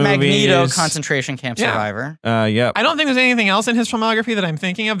X-Men movies. Magneto, concentration camp survivor. Yeah. I don't think there's anything else in his filmography that I'm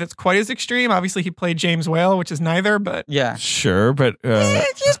thinking of that's quite as extreme. Obviously, he played James Whale, which is neither, but yeah, sure, but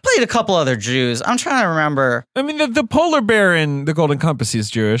he's played a couple other Jews. I'm trying to remember. I mean, the polar bear in The Golden Compass is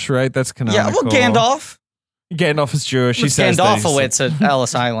Jewish, right? That's canonical. Yeah, well, Gandalf. Gandalf is Jewish. He says Gandalfowitz at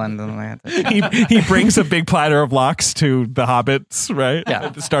Ellis Island. he brings a big platter of lox to the hobbits, right? Yeah.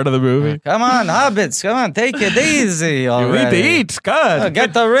 At the start of the movie. Come on, hobbits. Come on, take it easy already. We need to eat. God.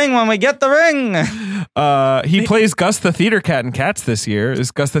 Get the ring when we get the ring. He plays Gus the Theater Cat in Cats this year.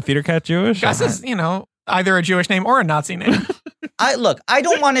 Is Gus the Theater Cat Jewish? Gus is, either a Jewish name or a Nazi name. I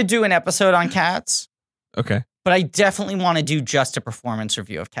don't want to do an episode on Cats. Okay. But I definitely want to do just a performance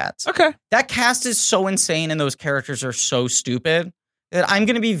review of Cats. Okay. That cast is so insane and those characters are so stupid that I'm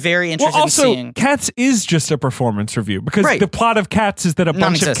going to be very interested in seeing. Cats is just a performance review because the plot of Cats is that a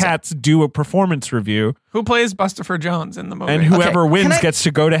bunch of cats do a performance review. Who plays Bustopher Jones in the movie? And whoever wins gets to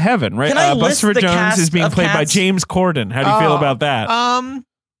go to heaven, right? Bustopher Jones is being played by James Corden. How do you feel about that?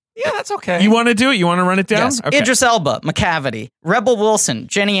 Yeah, that's okay. You want to do it? You want to run it down? Yes. Okay. Idris Elba, McCavity. Rebel Wilson,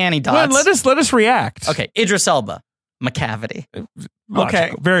 Jenny Annie Dots. Well, let us react. Okay, Idris Elba, McCavity.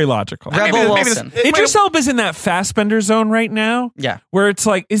 Okay. Very logical. Rebel Wilson. Idris Elba's in that Fassbender zone right now. Yeah. Where it's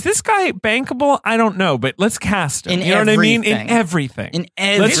like, is this guy bankable? I don't know, but let's cast him. You know what I mean? In everything.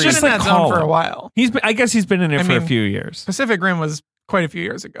 Let's he's been in that zone for a while. I guess he's been in it for a few years. Pacific Rim was quite a few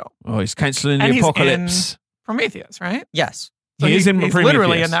years ago. Oh, he's canceling the apocalypse. He's in Prometheus, right? Yes. So he's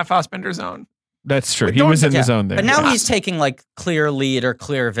literally in that Fassbender zone. That's true. He was in the zone there. But now he's taking clear lead or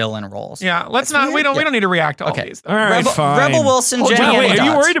clear villain roles. Yeah, let's not. We don't need to react to all these. All right, fine. Rebel Wilson, Jenny Annie Dots. Are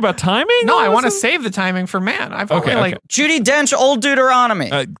you worried about timing? No, I want to save the timing for man. I've only Judi Dench, Old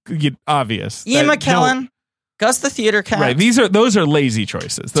Deuteronomy. Obvious. Ian McKellen, Gus the Theater Cat. Right. Those are lazy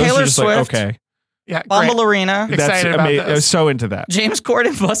choices. Those Taylor are just Swift. Okay. Yeah, Bumblearina. Excited about this. I was so into that. James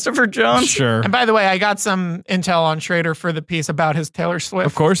Corden, Bustopher Jones. Sure. And by the way, I got some intel on Schrader for the piece about his Taylor Swift.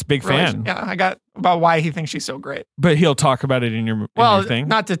 Of course, big fan. Yeah, I got about why he thinks she's so great. But he'll talk about it in your thing.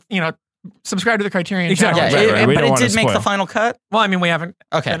 Not to subscribe to the Criterion exactly. channel. Right. But it did make the final cut. Well, I mean, we haven't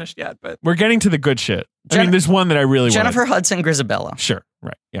finished yet, but we're getting to the good shit. There's one that I really Jennifer Hudson, Grisabella. Sure.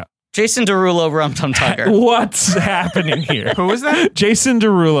 Right. Yeah. Jason Derulo, Rum Tum Tugger. What's happening here? Who is that? Jason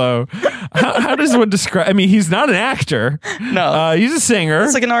Derulo. How does one describe? I mean, he's not an actor. No, he's a singer.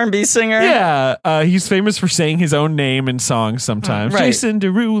 He's like an R&B singer. Yeah, he's famous for saying his own name in songs sometimes. Right. Jason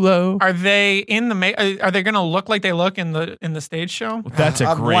Derulo. Are they in the? Are they going to look like they look in the stage show? That's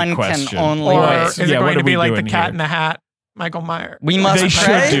a great question. Can only or is it going to be like the Cat here? in the Hat? Michael Myers. They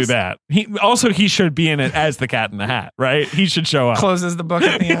should do that. He should be in it as the Cat in the Hat, right? He should show up. Closes the book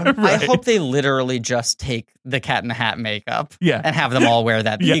at the end. Right. I hope they literally just take the Cat in the Hat makeup and have them all wear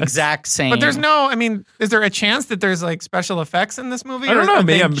that the exact same. But there's is there a chance that there's special effects in this movie? I don't know. Are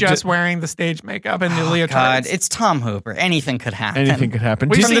they just wearing the stage makeup and the leotards? God, it's Tom Hooper. Anything could happen. Anything could happen.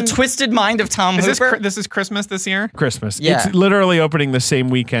 From the twisted mind of Tom Hooper. This is Christmas this year? Christmas. Yeah. It's literally opening the same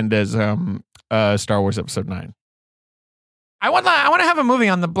weekend as Star Wars Episode 9. I want to have a movie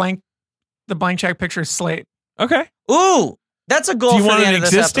on the blank check pictures slate. Okay. Ooh, that's a goal. Do you want for the an end of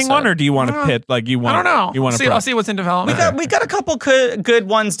this existing episode. one, or do you want to pit you want? I don't know. You want to? I'll see what's in development. We got a couple good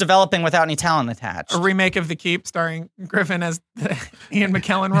ones developing without any talent attached. A remake of The Keep starring Griffin as the Ian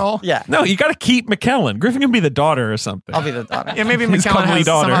McKellen role. Yeah. No, you got to keep McKellen. Griffin can be the daughter or something. I'll be the daughter. Yeah, maybe McKellen has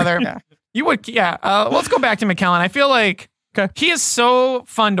some other. Yeah. You would. Yeah. Let's go back to McKellen. I feel like he is so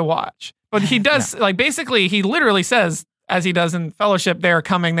fun to watch, but he does basically he literally says, as he does in Fellowship, they are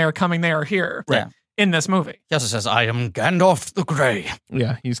coming, they are here. Right. in this movie. He also says, I am Gandalf the Grey.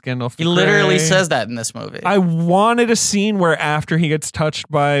 Yeah, he's Gandalf the He literally says that in this movie. I wanted a scene where after he gets touched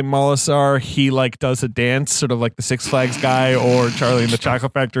by Molasar, he like does a dance, sort of like the Six Flags guy or Charlie and the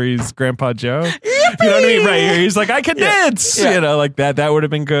Chocolate Factory's Grandpa Joe. Yippee! You know what I mean? Right here, he's like, I can dance. Yeah. You know, like that. That would have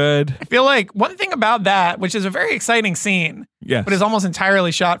been good. I feel like one thing about that, which is a very exciting scene, but is almost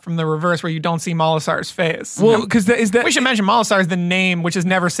entirely shot from the reverse where you don't see Molasar's face. Well, because we should mention Molasar is the name, which is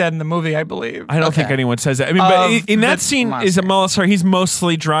never said in the movie, I believe. I don't think anyone says that. I mean, but in that scene is a Molasar. He's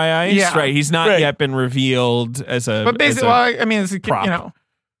mostly dry ice, right? He's not yet been revealed as a. But basically, I mean, it's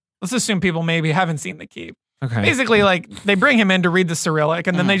let's assume people maybe haven't seen the keep. Okay. Basically, like they bring him in to read the Cyrillic,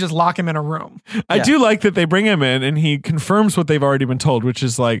 and then they just lock him in a room. I do like that they bring him in, and he confirms what they've already been told, which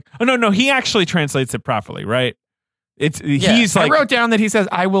is like, oh no, he actually translates it properly, right? He's like, I wrote down that he says,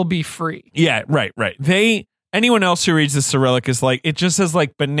 "I will be free." Yeah, right. Anyone else who reads the Cyrillic is like, it just says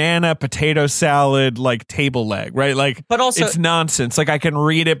like banana, potato salad, like table leg, right? Like, but also it's nonsense. Like I can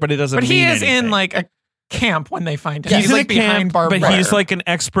read it, but it doesn't. But he is anything. in like a camp when they find him. He's like behind barbed wire. But he's like an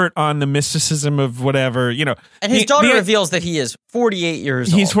expert on the mysticism of whatever, you know. And his daughter reveals that he is 48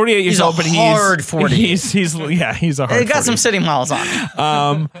 years old. He's 48 years old, but he's hard 40. He's a hard. He got some sitting miles on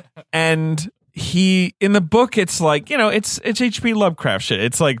him. And he in the book, it's like, you know, it's H.P. Lovecraft shit.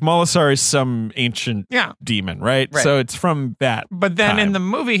 It's like Molasar is some ancient demon, right? So it's from that. But then in the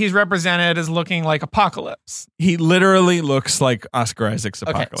movie, he's represented as looking like Apocalypse. He literally looks like Oscar Isaac's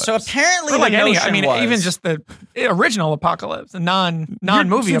Apocalypse. So apparently, even just the original Apocalypse, the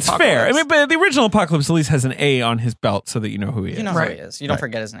non-movie it's Apocalypse. Fair. I mean, but the original Apocalypse at least has an A on his belt so that you know who he is. You know who he is. You don't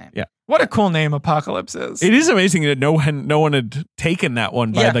forget his name. Yeah. What a cool name Apocalypse is. It is amazing that no one had taken that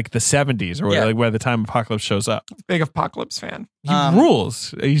one by like the 70s or like by the time Apocalypse shows up. Big Apocalypse fan. He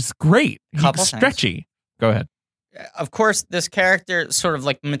rules. He's great. He's stretchy. Things. Go ahead. Of course, this character sort of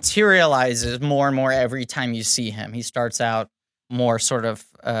like materializes more and more every time you see him. He starts out more sort of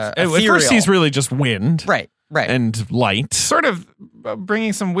ethereal. At first, he's really just wind. Right. And light. Sort of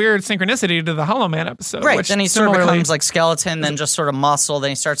bringing some weird synchronicity to the Hollow Man episode. Right. Then he sort of becomes like skeleton, then just sort of muscle.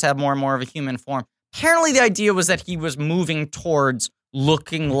 Then he starts to have more and more of a human form. Apparently, the idea was that he was moving towards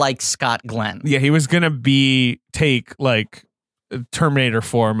looking like Scott Glenn. Yeah, he was going to take like Terminator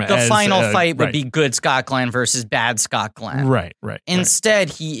form. The final fight would be good Scott Glenn versus bad Scott Glenn. Right. Instead,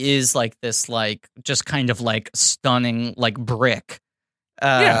 he is like this, like, just kind of like stunning, like brick.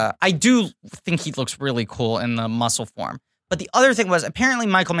 I do think he looks really cool in the muscle form. But the other thing was, apparently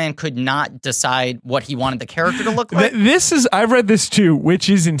Michael Mann could not decide what he wanted the character to look like. I've read this too, which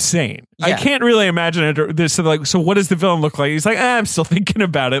is insane. Yeah. I can't really imagine it. So what does the villain look like? He's like, I'm still thinking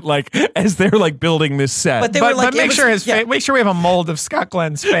about it, like, as they're like building this set. But make sure we have a mold of Scott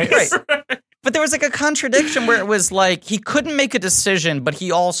Glenn's face. Right. But there was like a contradiction where it was like he couldn't make a decision, but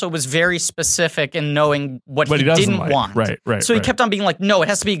he also was very specific in knowing what he didn't want. Right. So he kept on being like, no, it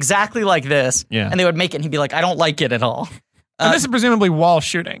has to be exactly like this. Yeah. And they would make it and he'd be like, I don't like it at all. And this is presumably wall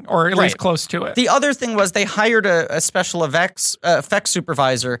shooting, or at least close to it. The other thing was they hired a special effects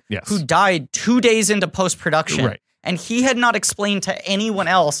supervisor who died 2 days into post-production. Right. And he had not explained to anyone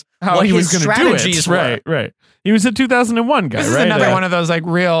else what his strategies were. Right. He was a 2001 guy, this is another one of those like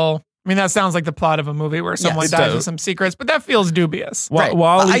real... I mean, that sounds like the plot of a movie where someone dies with some secrets, but that feels dubious.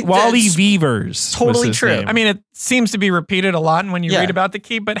 Wally Weavers. Totally true. Name. I mean, it seems to be repeated a lot when you read about the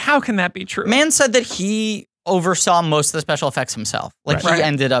keep, but how can that be true? Mann said that he oversaw most of the special effects himself. Like, he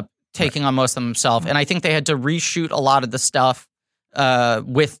ended up taking on most of them himself. And I think they had to reshoot a lot of the stuff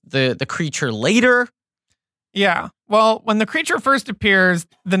with the creature later. Yeah. Well, when the creature first appears,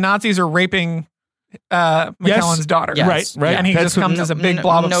 the Nazis are raping McKellen's daughter. Yes. Right. And he just comes as a big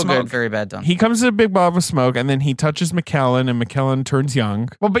blob of smoke. No good, very bad done. He comes as a big blob of smoke, and then he touches McKellen, and McKellen turns young.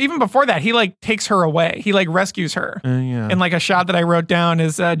 Well, but even before that, he like takes her away. He like rescues her. And like a shot that I wrote down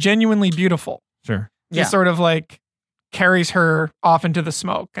is genuinely beautiful. Sure. Just sort of like carries her off into the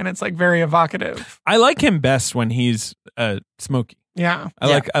smoke, and it's like very evocative. I like him best when he's smoky. Yeah.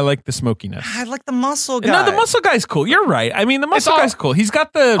 I like the smokiness. I like the muscle guy. No, the muscle guy's cool. You're right. I mean, the muscle guy's cool. He's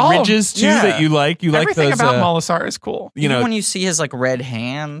got the ridges too that you like. You everything like those. Everything about Molasar is cool. Even when you see his like red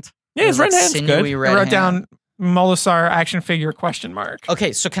hand. Yeah, his red hand's good. I wrote down Molasar action figure ?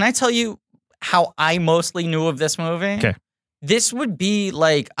 Okay, so can I tell you how I mostly knew of this movie? Okay. This would be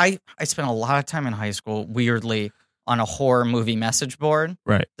like, I spent a lot of time in high school, weirdly, on a horror movie message board.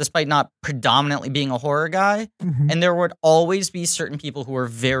 Right. Despite not predominantly being a horror guy. Mm-hmm. And there would always be certain people who were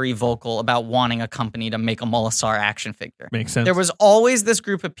very vocal about wanting a company to make a Molasar action figure. Makes sense. There was always this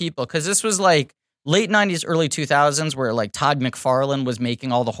group of people, because this was like late 90s, early 2000s, where like Todd McFarlane was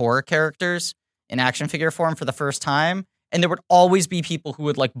making all the horror characters in action figure form for the first time. And there would always be people who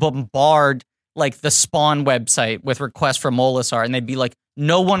would like bombard like the Spawn website with requests for Molasar, and they'd be like,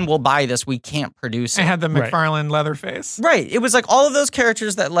 no one will buy this. We can't produce it. I had the McFarlane Leatherface. Right. It was like all of those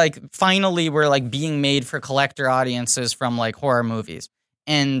characters that like finally were like being made for collector audiences from like horror movies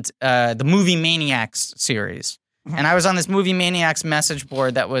and the Movie Maniacs series. And I was on this Movie Maniacs message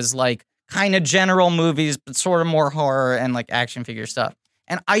board that was like kind of general movies, but sort of more horror and like action figure stuff.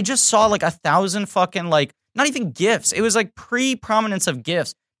 And I just saw like 1,000 fucking like, not even GIFs. It was like pre-prominence of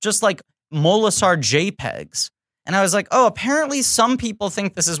GIFs, just like Molasar JPEGs. And I was like, oh, apparently some people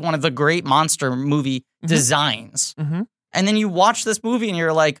think this is one of the great monster movie designs. And then you watch this movie and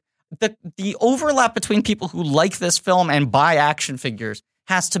you're like, the overlap between people who like this film and buy action figures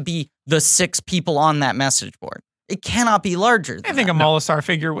has to be the 6 people on that message board. It cannot be larger than I think a Molasar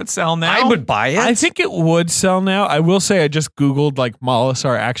figure would sell now. I would buy it. I think it would sell now. I will say I just Googled like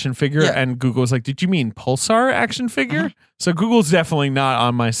Molasar action figure and Google was like, did you mean Pulsar action figure? So Google's definitely not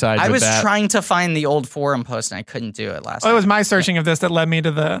on my side. I was trying to find the old forum post and I couldn't do it last time. It was my searching of this that led me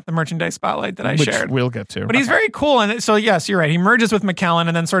to the merchandise spotlight that I shared. We'll get to. But he's very cool. And so, yes, you're right. He merges with McKellen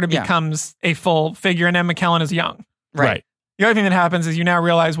and then sort of becomes a full figure. And then McKellen is young. Right. The other thing that happens is you now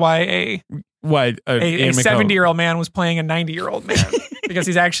realize why a 70-year-old man was playing a 90-year-old man because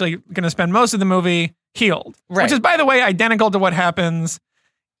he's actually going to spend most of the movie healed, which is, by the way, identical to what happens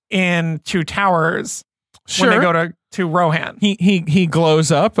in Two Towers when they go to Rohan. He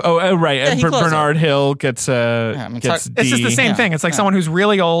glows up. Oh, right. Yeah, and Bernard Hill gets gets D. It's just the same thing. It's like someone who's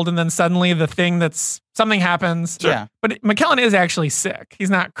really old and then suddenly something happens. Yeah. But McKellen is actually sick. He's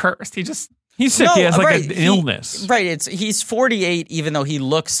not cursed. He's sick. He has like an illness. He's 48, even though he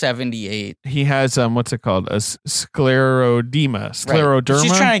looks 78. He has what's it called? A scleroderma.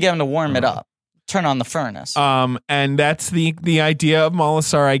 She's trying to get him to warm it up. Turn on the furnace. And that's the idea of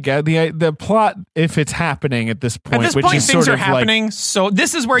Molasar. I get the plot if it's happening at this point. At this point, things are happening. So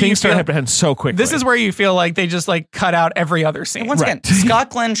this is where things start happening so quickly. This is where you feel like they just like cut out every other scene. And once again,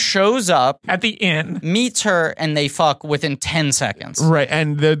 Scott Glenn shows up at the inn, meets her, and they fuck within 10 seconds. Right,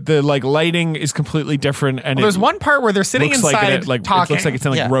 and the like lighting is completely different. And there's one part where they're sitting inside talking. It looks like it's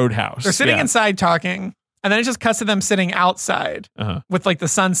in like Roadhouse. They're sitting inside talking. And then it just cuts to them sitting outside with like the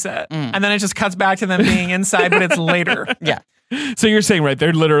sunset. And then it just cuts back to them being inside, but it's later. Yeah. So you're saying, right,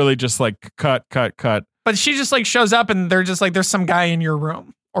 they're literally just like cut. But she just like shows up and they're just like, there's some guy in your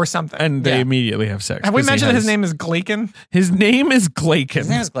room or something. And they immediately have sex. Have we mentioned that his name is Glaken? His name is Glaken.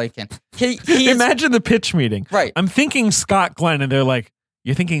 Imagine the pitch meeting. Right. I'm thinking Scott Glenn and they're like,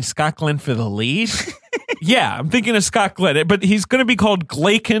 you're thinking Scott Glenn for the lead? Yeah, I'm thinking of Scott Glenn, but he's going to be called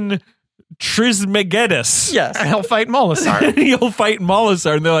Glaken Trismegistus. Yes. And he'll fight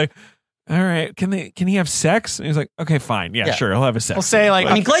Molasar. And they're like, all right, can he have sex? And he's like, okay, fine. Yeah, sure. He'll have a sex. He'll say like,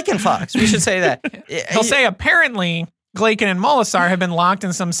 Glaken Fox. We should say that. He'll say apparently Glaken and Molasar have been locked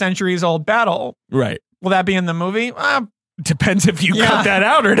in some centuries old battle. Right. Will that be in the movie? Depends if you cut that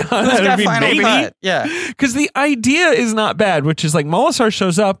out or not. That'd be maybe. Cut. Yeah. Because the idea is not bad, which is like Molasar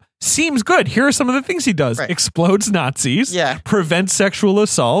shows up, seems good. Here are some of the things he does. Right. Explodes Nazis. Yeah. Prevents sexual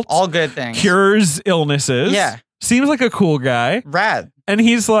assault. All good things. Cures illnesses. Yeah. Seems like a cool guy. Rad. And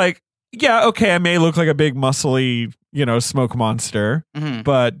he's like, yeah, okay, I may look like a big muscly, smoke monster,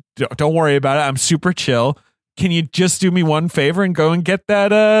 but don't worry about it. I'm super chill. Can you just do me one favor and go and get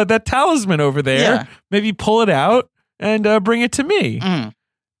that talisman over there? Yeah. Maybe pull it out and bring it to me.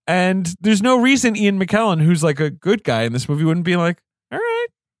 And there's no reason Ian McKellen, who's like a good guy in this movie, wouldn't be like, all right.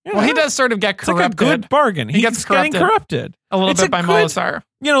 Well, he does sort of get corrupted. It's like a good bargain. He gets getting corrupted. A little bit by Molasar.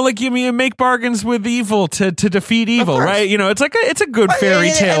 Like you make bargains with evil to defeat evil, right? It's a good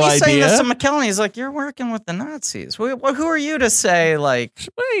fairy tale and he's idea. Saying this to McKellen, he's like, you're working with the Nazis. Who are you to say like?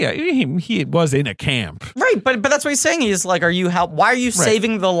 Well, yeah, he was in a camp, right? But that's what he's saying. He's like, why are you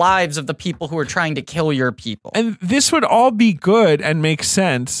saving the lives of the people who are trying to kill your people? And this would all be good and make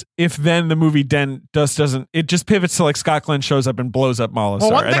sense if then the movie doesn't. It just pivots to like Scott Glenn shows up and blows up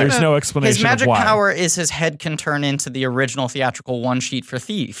Molasar, and there's no explanation. His magic of why. power is his head can turn into the original theatrical one sheet for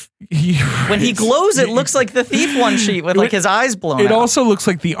Thief. When he glows, it looks like the Thief one sheet with like his eyes blown out. It also looks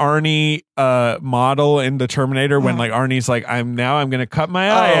like the Arnie model in the Terminator when like Arnie's like, I'm going to cut my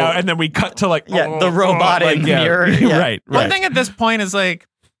eye out, and then we cut to like the robotic mirror. Yeah. Right. One thing at this point is like,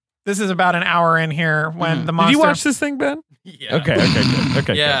 this is about an hour in here when the monster. Did you watch this thing, Ben? Yeah. Okay, good.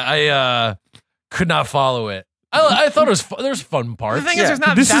 Okay. Yeah, I could not follow it. I thought it was there's fun parts. The thing is, there's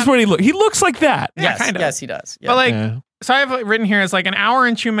not. This is what he looks. He looks like that. Yeah, kind of. Yes, he does. Yeah. But like, so I have written here is like an hour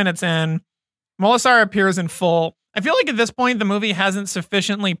and 2 minutes in, Molasar appears in full. I feel like at this point the movie hasn't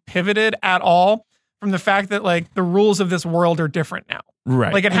sufficiently pivoted at all from the fact that like the rules of this world are different now.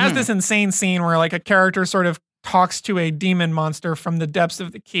 Right. Like it has this insane scene where like a character sort of talks to a demon monster from the depths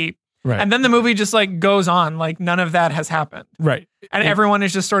of the keep. Right. And then the movie just like goes on like none of that has happened. Right. And everyone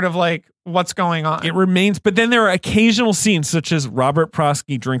is just sort of like, what's going on? It remains, but then there are occasional scenes such as Robert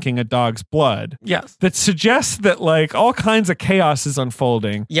Prosky drinking a dog's blood. Yes. That suggests that like all kinds of chaos is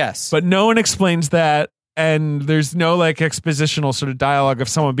unfolding. Yes. But no one explains that. And there's no like expositional sort of dialogue of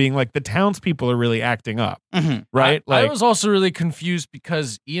someone being like, the townspeople are really acting up. Mm-hmm. Right? I was also really confused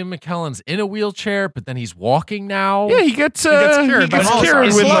because Ian McKellen's in a wheelchair, but then he's walking now. Yeah, he gets cured with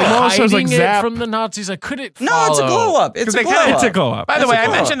like also like zap from the Nazis. I couldn't follow. No, it's a glow up. It's a glow up. By the way, I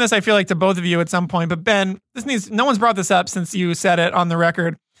mentioned this, I feel like, to both of you at some point, but Ben, no one's brought this up since you said it on the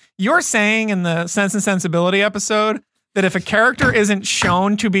record. You're saying in the Sense and Sensibility episode that if a character isn't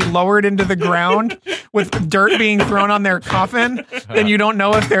shown to be lowered into the ground with dirt being thrown on their coffin, then you don't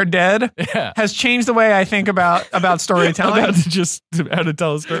know if they're dead. Yeah. Has changed the way I think about storytelling. About how to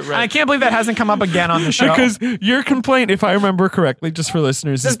tell a story. Right. I can't believe that hasn't come up again on the show. Because your complaint, if I remember correctly, just for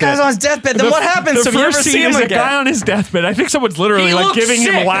listeners, this guy's on his deathbed. Then what happens? The first scene is a guy on his deathbed. I think someone's literally like giving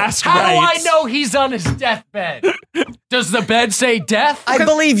him last rites. How do I know he's on his deathbed? Does the bed say death? I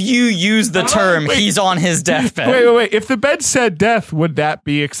believe you used the term he's on his deathbed. Wait. If the bed said death, would that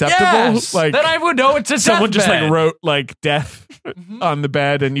be acceptable? Yes. Like, then I would know it's a someone deathbed. just like wrote like death on the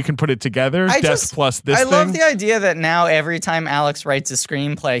bed and you can put it together. Plus this I thing. love the idea that now every time Alex writes a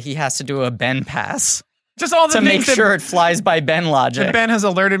screenplay, he has to do a Ben pass. Just all the to make things sure it flies by Ben logic. That Ben has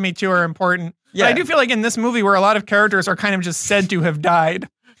alerted me to are important. Yeah. But I do feel like in this movie where a lot of characters are kind of just said to have died,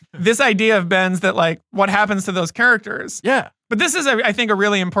 this idea of Ben's that like what happens to those characters. Yeah. But this is, I think, a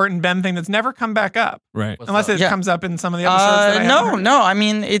really important Ben thing that's never come back up. Right. Unless it comes up in some of the episodes. No. I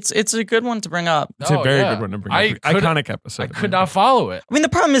mean, it's a good one to bring up. It's a very good one to bring up. Iconic episode. I could not follow it. I mean, the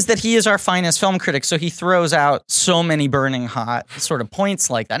problem is that he is our finest film critic, so he throws out so many burning hot sort of points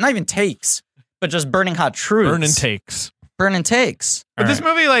like that. Not even takes, but just burning hot truths. Burn and takes. But this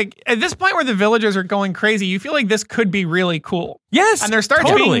movie, like, at this point where the villagers are going crazy, you feel like this could be really cool. Yes. And there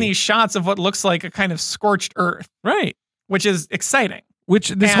starts being these shots of what looks like a kind of scorched earth. Right. Which is exciting.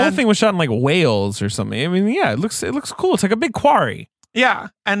 Whole thing was shot in like Wales or something. I mean, yeah, it looks cool. It's like a big quarry. Yeah.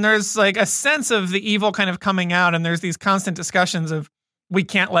 And there's like a sense of the evil kind of coming out, and there's these constant discussions of we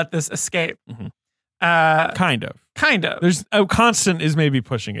can't let this escape. Mm-hmm. Kind of. There's a constant is maybe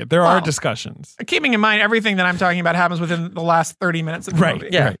pushing it. There are discussions. Keeping in mind everything that I'm talking about happens within the last 30 minutes of the movie.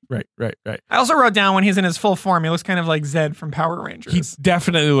 Yeah. Right. I also wrote down when he's in his full form, he looks kind of like Zed from Power Rangers. He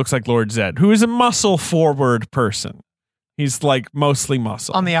definitely looks like Lord Zed, who is a muscle forward person. He's like mostly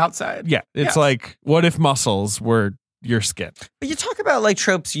muscle. On the outside. Yeah. It's like, what if muscles were your skin? But you talk about like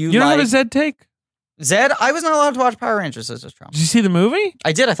tropes you don't like. have a Zed take? Zed? I was not allowed to watch Power Rangers as a child. Did you see the movie?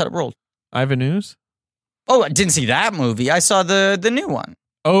 I did. I thought it ruled. Ivan News? Oh, I didn't see that movie. I saw the new one.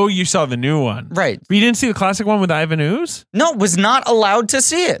 Oh, you saw the new one. Right. But you didn't see the classic one with Ivan Ooze? No, was not allowed to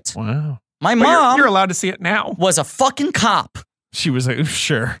see it. Wow. My mom... You're allowed to see it now. ...was a fucking cop. She was like,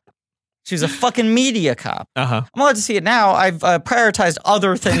 sure. She was a fucking media cop. Uh-huh. I'm allowed to see it now. I've prioritized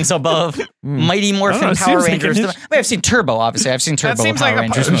other things above Mighty Morphin Power Rangers. I've seen Turbo, obviously. I've seen Turbo. That seems like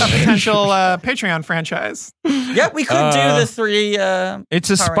a potential Patreon franchise. Yeah, we could do the three. It's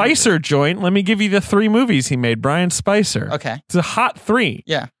a Power Spicer Rangers. joint. Let me give you the 3 movies he made. Brian Spicer. Okay. It's a hot 3.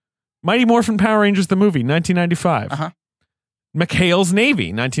 Yeah. Mighty Morphin Power Rangers, the movie, 1995. Uh-huh. McHale's Navy,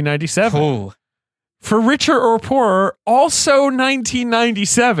 1997. Ooh. For Richer or Poorer, also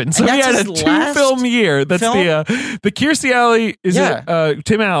 1997. So he had a 2-film year. That's the Kirstie Alley is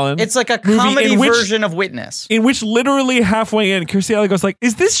Tim Allen. It's like a comedy version of Witness. In which literally halfway in, Kirstie Alley goes like,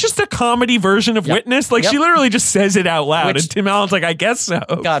 is this just a comedy version of Witness? Like she literally just says it out loud. And Tim Allen's like, I guess so.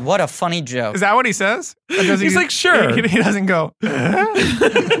 God, what a funny joke. Is that what he says? He's like, sure. He doesn't go.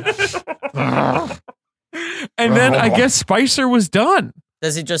 And then I guess Spicer was done.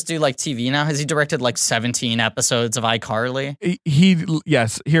 Does he just do like TV now? Has he directed like 17 episodes of iCarly?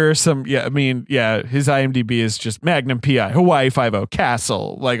 Yes. Here are some. Yeah, I mean, yeah. His IMDb is just Magnum PI, Hawaii Five-0,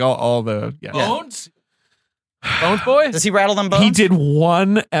 Castle, like all the Bones. Bones Boy. Does he rattle them bones? He did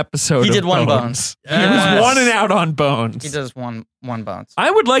one episode. He did of one Bones. Yes. He was one and out on Bones. He does one Bones. I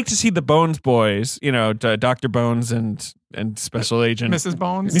would like to see the Bones boys. You know, Dr. Bones and Special Agent Mrs.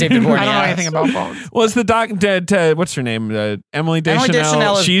 Bones. David Boreanaz. I don't know anything about Bones. Well, it's the what's her name? Emily Deschanel. Emily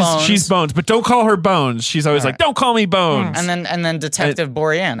Deschanel is Bones. She's Bones, but don't call her Bones. She's always like, don't call me Bones. And then Detective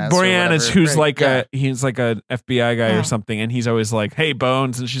Boreanaz. Boreanaz, who's he's like a FBI guy or something, and he's always like, hey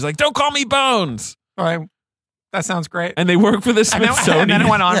Bones, and she's like, don't call me Bones. All right. That sounds great. And they work for the Smithsonian. And then it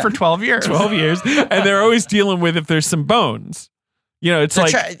went on for 12 years. 12 years. And they're always dealing with if there's some bones. You know, it's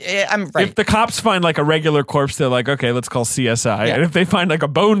if the cops find like a regular corpse, they're like, okay, let's call CSI. Yeah. And if they find like a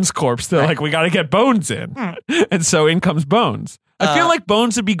bones corpse, they're like, we got to get Bones in. And so in comes Bones. I feel like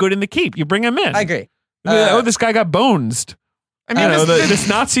Bones would be good in the Keep. You bring him in. I agree. This guy got bonesed. I mean, this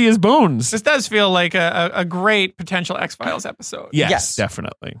Nazi is Bones. This does feel like a great potential X-Files episode. Yes.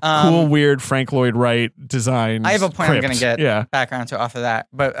 Definitely. Cool, weird Frank Lloyd Wright design. I have a point I'm going to get background to off of that.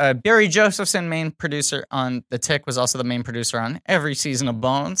 But Barry Josephson, main producer on The Tick, was also the main producer on every season of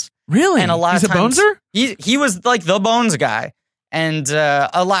Bones. Really? And a lot He's of times, a Boneser? He was like the Bones guy. And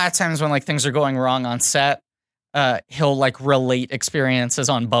a lot of times when like things are going wrong on set, he'll like relate experiences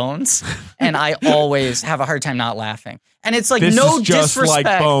on Bones, and I always have a hard time not laughing. And it's like this no is just disrespect.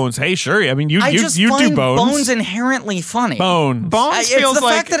 Like Bones. Hey, sure. I mean, you just do find Bones. Bones inherently funny. Bones. Feels the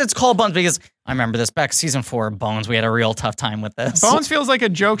like fact that it's called Bones because I remember this back season 4 of Bones. We had a real tough time with this. Bones feels like a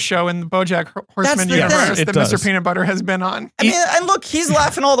joke show in the BoJack Horseman universe that Mr. Peanut Butter has been on. I mean, and look, he's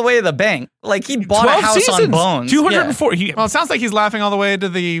laughing all the way to the bank. Like he bought a house seasons, on Bones. 204. Yeah. Well, it sounds like he's laughing all the way to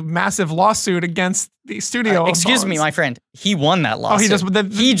the massive lawsuit against the studio. Excuse me, my friend. He won that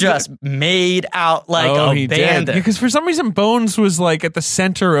lawsuit. He just made out like a bandit. Because for some reason, Bones was like at the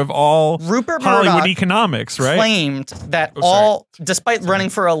center of all Rupert Hollywood Murdoch economics, right? Claimed that despite running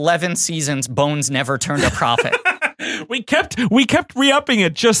for 11 seasons, Bones never turned a profit. We kept re-upping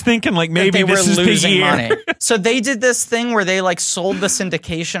it, just thinking like maybe this is the year. Money. So they did this thing where they like sold the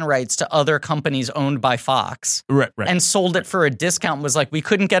syndication rights to other companies owned by Fox, right, and sold it for a discount. Was like, we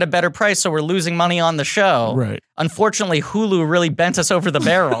couldn't get a better price, so we're losing money on the show. Right. Unfortunately, Hulu really bent us over the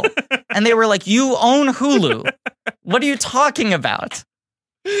barrel, and they were like, "You own Hulu. What are you talking about?"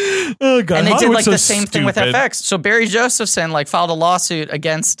 Oh God! And they did like so the same thing with FX. So Barry Josephson like filed a lawsuit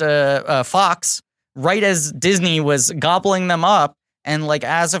against Fox right as Disney was gobbling them up, and like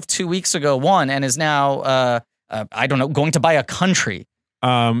as of 2 weeks ago, won and is now I don't know, going to buy a country.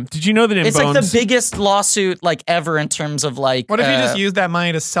 Did you know that it's Bones, like the biggest lawsuit like ever in terms of like. What if you just used that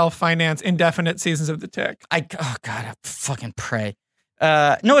money to self-finance indefinite seasons of The Tick? Oh God, I fucking pray.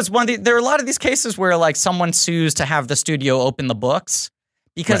 No, it's there are a lot of these cases where like someone sues to have the studio open the books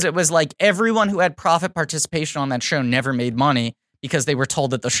because it was like everyone who had profit participation on that show never made money because they were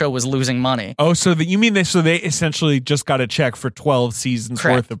told that the show was losing money. Oh, so that you mean they essentially just got a check for 12 seasons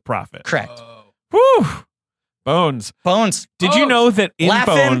worth of profit. Correct. Whew. Bones. Did you know that in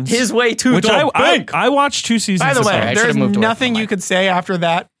Bones, his way to which the bank. I watched 2 seasons. By the way, there's nothing you could say after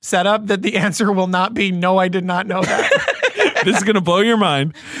that setup that the answer will not be no. I did not know that. This is gonna blow your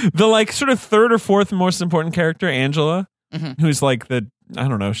mind. The like sort of third or fourth most important character, Angela, who's like I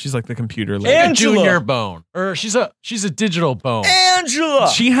don't know. She's like the computer lady. Angela. A junior bone, or she's a digital bone.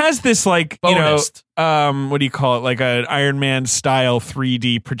 Angela. She has this like Bonist. What do you call it? Like an Iron Man style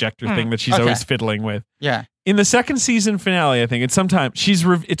 3D projector thing that she's always fiddling with. Yeah. In the second season finale, I think it's sometime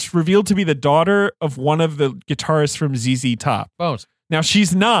it's revealed to be the daughter of one of the guitarists from ZZ Top. Bones. Now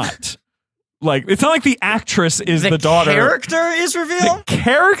she's not. Like, it's not like the actress is the daughter. The character is revealed? The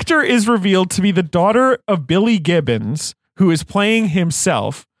character is revealed to be the daughter of Billy Gibbons, who is playing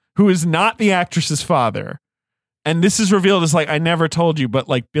himself, who is not the actress's father. And this is revealed as like, I never told you, but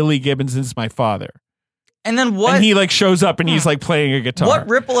like Billy Gibbons is my father. And then what? And he like shows up and he's like playing a guitar. What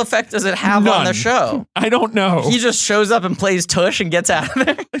ripple effect does it have on the show? I don't know. He just shows up and plays tush and gets out of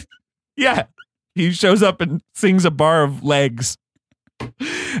there? Yeah. He shows up and sings a bar of legs.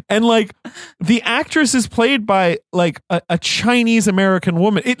 And like the actress is played by like a Chinese American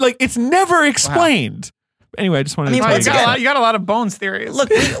woman. It's never explained. Wow. Anyway, I just wanted to tell you got a lot of Bones theories. Look,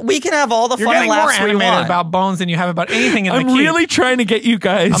 we can have all the fun and laughs You're getting more animated we want about Bones than you have about anything in The Keep. I'm really trying to get you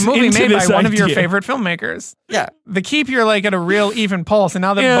guys a movie into made this by one of idea. your favorite filmmakers. Yeah. The Keep, you're like at a real even pulse, and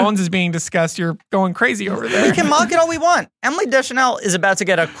now that Bones is being discussed, you're going crazy over there. We can mock it all we want. Emily Deschanel is about to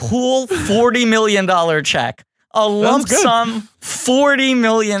get a cool $40 million check. A lump sum $40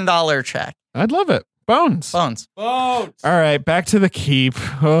 million check. I'd love it. Bones. All right, back to The Keep.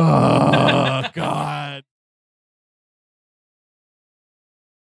 Oh, God.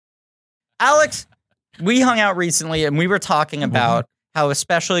 Alex, we hung out recently and we were talking about how,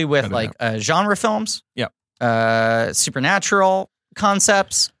 especially with like genre films, supernatural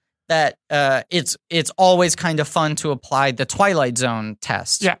concepts, that it's always kind of fun to apply the Twilight Zone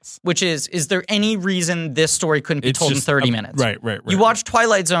test. Yes. Which is there any reason this story couldn't be told in 30 minutes? Right. You watch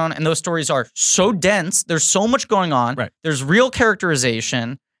Twilight Zone and those stories are so dense. There's so much going on. Right. There's real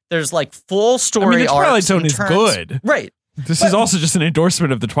characterization. There's like full story arcs. Twilight Zone is good. Right. This is also just an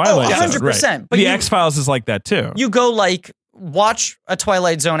endorsement of the Twilight Zone. 100%. Right. But the X-Files is like that too. You go like watch a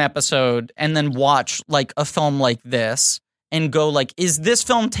Twilight Zone episode and then watch like a film like this and go like, is this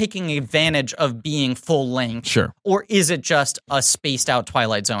film taking advantage of being full length? Sure. Or is it just a spaced out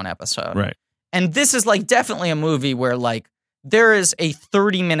Twilight Zone episode? Right. And this is like definitely a movie where like there is a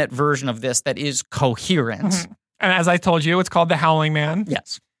 30-minute version of this that is coherent. And as I told you, it's called The Howling Man.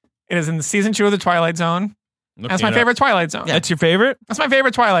 Yes. It is in the season 2 of The Twilight Zone. That's my favorite Twilight Zone. That's your favorite? That's my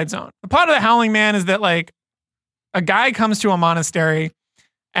favorite Twilight Zone. The plot of The Howling Man is that like a guy comes to a monastery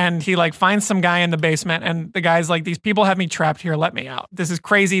and he like finds some guy in the basement and the guy's like, these people have me trapped here. Let me out. This is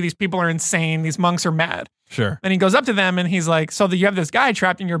crazy. These people are insane. These monks are mad. Sure. Then he goes up to them and he's like, so you have this guy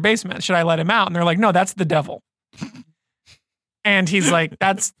trapped in your basement. Should I let him out? And they're like, no, that's the devil. And he's like,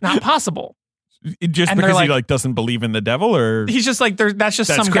 that's not possible. Just because he like doesn't believe in the devil, or he's just like that's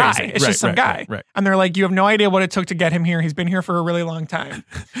just some crazy. Guy. It's just some guy. Right. And they're like, you have no idea what it took to get him here. He's been here for a really long time.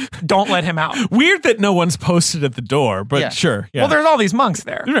 Don't let him out. Weird that no one's posted at the door, but sure. Yeah. Well, there's all these monks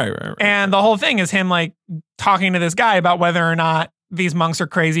there. Right. And the whole thing is him like talking to this guy about whether or not these monks are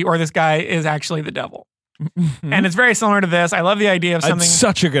crazy or this guy is actually the devil. Mm-hmm. And it's very similar to this. I love the idea of something. It's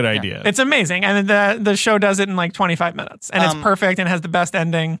such a good idea. It's amazing. And the show does it in like 25 minutes. And it's perfect and has the best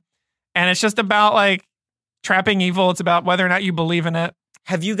ending. And it's just about like trapping evil. It's about whether or not you believe in it.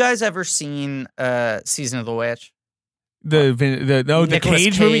 Have you guys ever seen Season of the Witch? The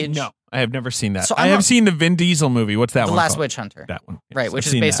Cage movie? No, I have never seen that. So I have seen the Vin Diesel movie. What's that one? The Last called? Witch Hunter. That one. Yes, right, which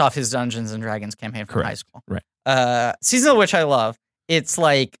is based off his Dungeons and Dragons campaign from high school. Right. Season of the Witch I love. It's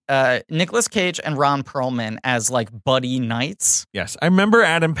like Nicolas Cage and Ron Perlman as like buddy knights. Yes. I remember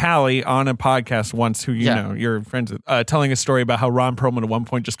Adam Pally on a podcast once, who you know, you're friends with, telling a story about how Ron Perlman at one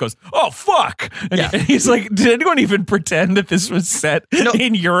point just goes, oh, fuck. And he's like, did anyone even pretend that this was set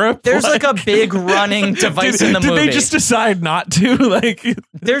in Europe? There's like a big running device in the movie. Did they just decide not to? Like,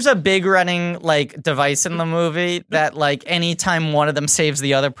 there's a big running like device in the movie that like anytime one of them saves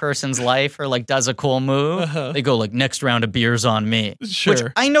the other person's life or like does a cool move, they go like, next round of beers on me. Sure. Which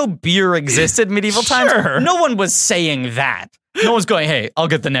I know beer existed medieval times. No one was saying that. No one's going, hey, I'll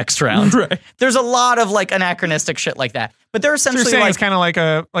get the next round. Right. There's a lot of like anachronistic shit like that. But they're essentially so you're saying it's kind of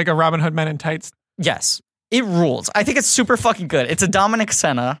like a Robin Hood Men in Tights. Yes. It rules. I think it's super fucking good. It's a Dominic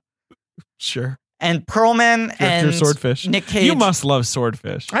Senna. Sure. And Perlman and Swordfish. Nick Cage. You must love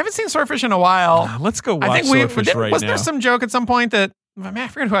Swordfish. I haven't seen Swordfish in a while. Let's go watch Swordfish right now. Was there some joke at some point that, I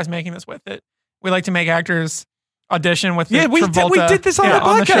forget who I was making this with, that we like to make actors audition with Travolta. We did this on the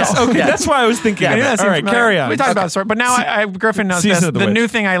podcast. Okay, that's why I was thinking. All right, carry on. We talked about it, but now Griffin knows this. The new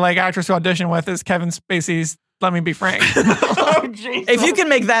thing I like actors to audition with is Kevin Spacey's "Let Me Be Frank." If you can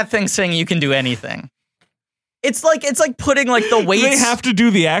make that thing sing, you can do anything. It's like putting like the weights. Do they have to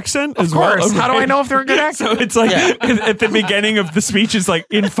do the accent as well? Of course. How do I know if they're a good actor? So it's like at the beginning of the speech is like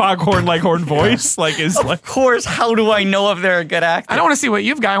in Foghorn Leghorn voice. Of course. How do I know if they're a good actor? I don't want to see what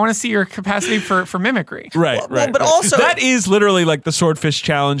you've got. I want to see your capacity for mimicry. Right. But also that is literally like the Swordfish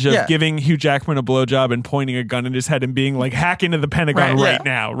challenge of giving Hugh Jackman a blowjob and pointing a gun in his head and being like, hack into the Pentagon right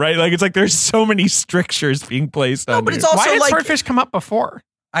now. Right. Like it's like there's so many strictures being placed on. But it's also why did Swordfish come up before?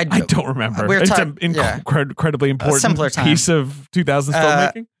 I don't remember. It's an incredibly important piece of 2000s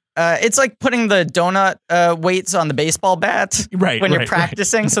filmmaking. It's like putting the donut weights on the baseball bat when you're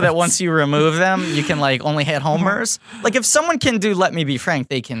practicing so that once you remove them, you can like only hit homers. Like if someone can do Let Me Be Frank,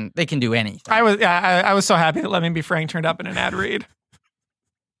 they can do anything. I was so happy that Let Me Be Frank turned up in an ad read.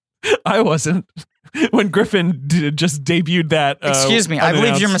 I wasn't. When Griffin just debuted that. Excuse me, I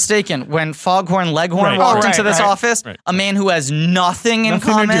believe you're mistaken. When Foghorn Leghorn walked into this office, a man who has nothing in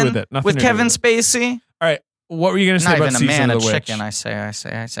common with Kevin Spacey. All right, what were you going to say about Season of the Witch? Not even a man, a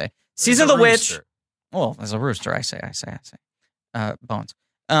chicken, I say. Season of the Witch. Well, as a rooster, I say. Bones.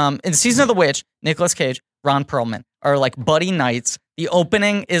 In Season of the Witch, Nicolas Cage, Ron Perlman are like buddy knights. The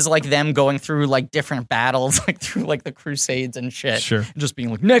opening is like them going through like different battles, like through like the Crusades and shit. Sure. Just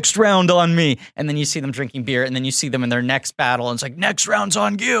being like, next round on me. And then you see them drinking beer. And then you see them in their next battle. And it's like, next round's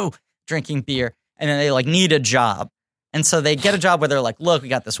on you, drinking beer. And then they like need a job. And so they get a job where they're like, look, we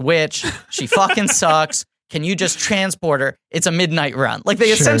got this witch. She fucking sucks. Can you just transport her? It's a midnight run. Like they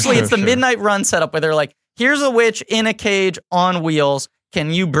it's the midnight run setup where they're like, here's a witch in a cage on wheels.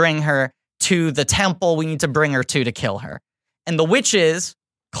 Can you bring her to the temple we need to bring her to kill her? And the witch is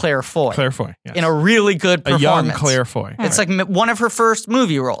Claire Foy. Yes. In a really good performance. A young Claire Foy. It's like one of her first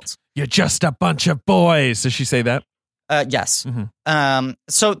movie roles. You're just a bunch of boys. Does she say that? Yes. Mm-hmm.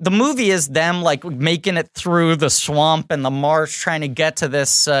 So the movie is them like making it through the swamp and the marsh trying to get to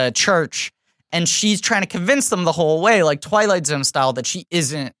this church. And she's trying to convince them the whole way, like Twilight Zone style, that she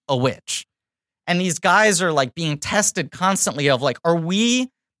isn't a witch. And these guys are like being tested constantly of like, are we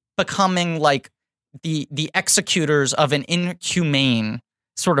becoming like the executors of an inhumane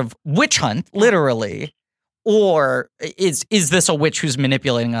sort of witch hunt, literally, or is this a witch who's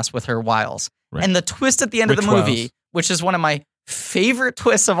manipulating us with her wiles? Right. And the twist at the end of the movie, which is one of my favorite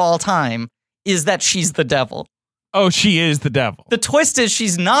twists of all time, is that she's the devil. Oh, she is the devil. The twist is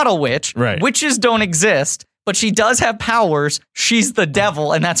she's not a witch. Right. Witches don't exist. but she does have powers. She's the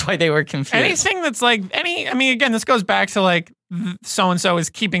devil, and that's why they were confused. Anything that's like again, this goes back to like so-and-so is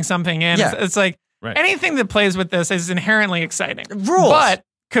keeping something in. Yeah. It's like anything that plays with this is inherently exciting. Rules. But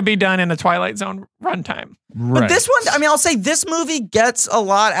could be done in a Twilight Zone runtime. But this one, I'll say this movie gets a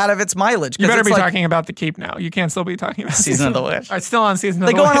lot out of its mileage. You better be talking about The Keep now. You can't still be talking about Season of the Witch. It's still on Season of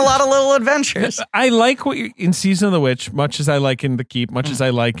the Witch. They go on a lot of little adventures. I like what you in Season of the Witch, much as I like in The Keep, much as I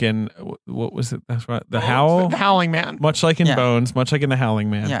like in, what was it? That's right. The Howl? The Howling Man. Much like in Bones, much like in The Howling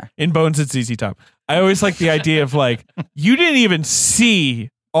Man. Yeah. In Bones, it's ZZ Top. I always like the idea of like, you didn't even see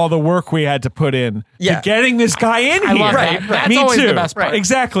all the work we had to put in to getting this guy in here. Love that. That's Me always too. the best part.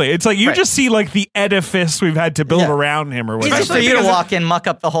 Exactly. It's like you just see like the edifice we've had to build around him or whatever. Easy for you to walk in, muck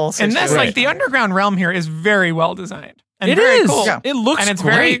up the whole situation. And that's like the underground realm here is very well designed. And it very is. Cool. Yeah. It looks and it's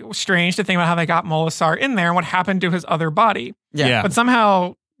great. very strange to think about how they got Molasar in there and what happened to his other body. Yeah. But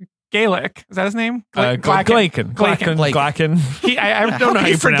somehow Gaelic, is that his name? Glaken. I don't know how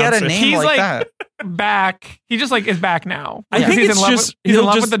you forget pronounce a it. name He's like like that. back. He just like is back now. I think he's it's in love just he's in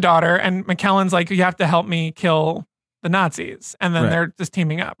love with the daughter, and McKellen's like, you have to help me kill the Nazis, and then they're just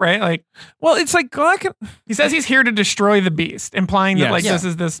teaming up, right? Like, well, it's like Glaken. He says he's here to destroy the beast, implying that this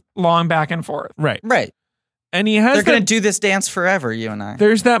is this long back and forth. Right. And they're going to do this dance forever, you and I.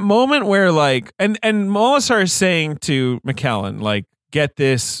 There's that moment where like, and Molasar is saying to McKellen, like, get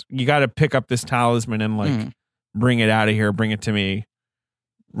this, you got to pick up this talisman and like bring it out of here, bring it to me.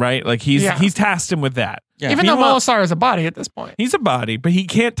 Right? Like he's tasked him with that. Yeah. Even though Molasar is a body at this point. He's a body, but he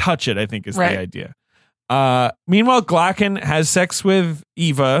can't touch it, I think is the idea. Meanwhile, Glaken has sex with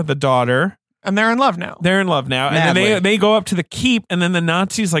Eva, the daughter. And they're in love now. And then they go up to the keep, and then the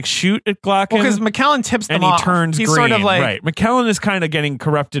Nazis like shoot at Glaken. Well, because McKellen tips them off. And he turns He's green. Sort of like, right. McKellen is kind of getting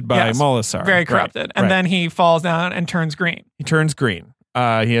corrupted by Molasar. Very corrupted. And then he falls down and turns green. He turns green.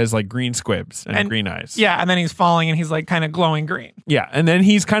 He has like green squibs and green eyes. Yeah, and then he's falling and he's like kind of glowing green. Yeah, and then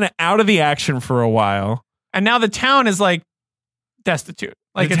he's kind of out of the action for a while. And now the town is like destitute.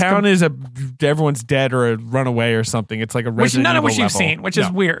 Like the town is everyone's dead or a runaway or something. It's like a Resident Evil none of which level. you've seen, which is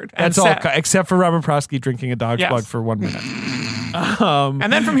weird. That's all, except for Robert Prosky drinking a dog's blood for 1 minute.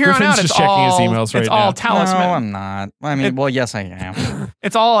 And then from here on out, it's checking all his emails right it's all now. talisman. No, I'm not. I mean, yes, I am.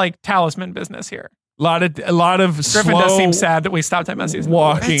 It's all like talisman business here. A lot of Griffin slow does seem sad that we stopped at Messi's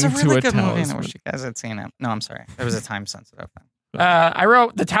walking It's a really to a good movie. I talisman. wish you guys had seen it. No, I'm sorry. It was a time sensitive thing. I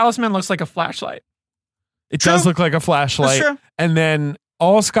wrote the talisman looks like a flashlight. It does look like a flashlight. And then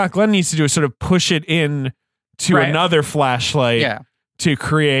all Scott Glenn needs to do is sort of push it in to another flashlight to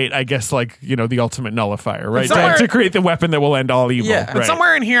create, I guess, like, you know, the ultimate nullifier, right? To create the weapon that will end all evil. Yeah. But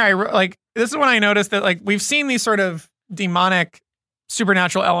somewhere in here, I wrote, like, this is when I noticed that, like, we've seen these sort of demonic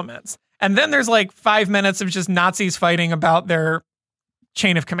supernatural elements. And then there's like 5 minutes of just Nazis fighting about their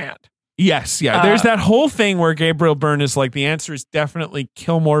chain of command. Yes, yeah. There's that whole thing where Gabriel Byrne is like, the answer is definitely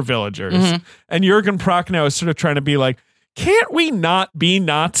kill more villagers. Mm-hmm. And Jürgen Prochnow is sort of trying to be like, can't we not be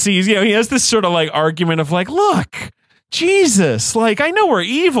Nazis? You know, he has this sort of like argument of like, look, Jesus, like, I know we're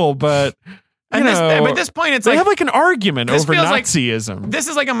evil, but but at this point, it's they like have like an argument over Nazism. This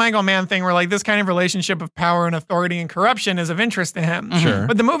is like a Michael Mann thing where like this kind of relationship of power and authority and corruption is of interest to him. Sure.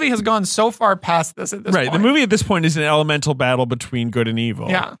 But the movie has gone so far past this at this point. Right. The movie at this point is an elemental battle between good and evil.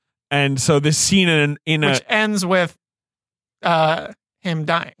 Yeah. And so this scene which ends with him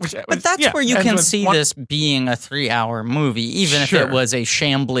dying. But that's where you can see this being a 3-hour movie, even if it was a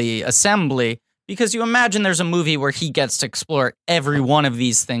shambly assembly, because you imagine there's a movie where he gets to explore every one of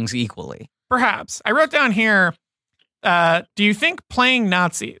these things equally. Perhaps. I wrote down here, do you think playing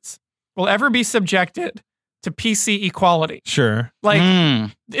Nazis will ever be subjected to PC equality? Sure. Like,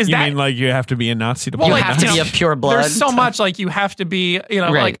 you mean like you have to be a Nazi to play You have to be a pure blood? There's so much like you have to be,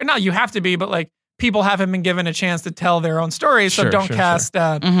 like, not you have to be, but like people haven't been given a chance to tell their own stories, so don't cast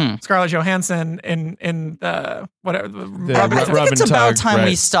Scarlett Johansson in the whatever. I think it's about time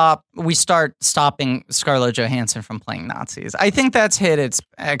we start stopping Scarlett Johansson from playing Nazis. I think that's hit its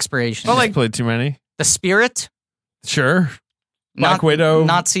expiration. Well, like played too many. The Spirit, sure. Black Widow,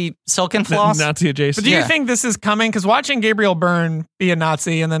 Nazi Silken Floss, Nazi adjacent. But do you think this is coming? Because watching Gabriel Byrne be a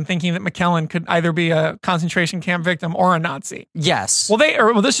Nazi and then thinking that McKellen could either be a concentration camp victim or a Nazi. Yes. Will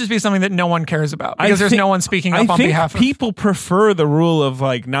this just be something that no one cares about because there's no one speaking up on behalf of people prefer the rule of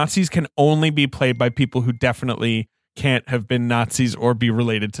like Nazis can only be played by people who definitely can't have been Nazis or be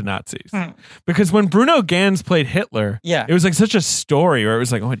related to Nazis. Because when Bruno Ganz played Hitler, it was like such a story where it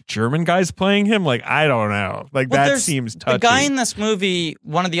was like, oh, a German guy's playing him? Like, I don't know. Like, that seems touchy. The guy in this movie,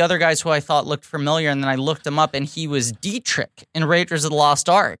 one of the other guys who I thought looked familiar, and then I looked him up, and he was Dietrich in Raiders of the Lost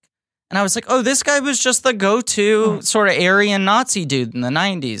Ark. And I was like, oh, this guy was just the go-to sort of Aryan Nazi dude in the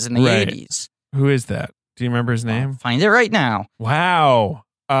 90s and the 80s. Who is that? Do you remember his name? I'll find it right now. Wow.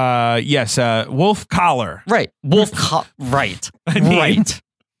 Yes, Wolf Collar. Right. Right. Right.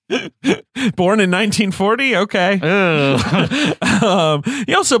 Born in 1940? Okay.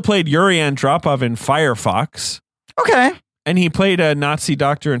 He also played Yuri Andropov in Firefox. Okay. And he played a Nazi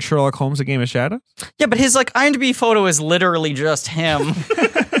doctor in Sherlock Holmes: A Game of Shadows? Yeah, but his IMDb photo is literally just him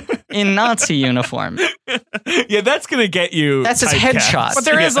in Nazi uniform. Yeah, that's going to get you. That's his headshot. But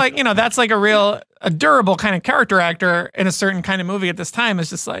there is that's a durable kind of character actor in a certain kind of movie at this time.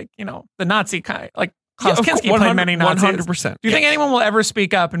 It's just the Nazi kind. Klaus Kinski played many Nazis. 100%. Do you think anyone will ever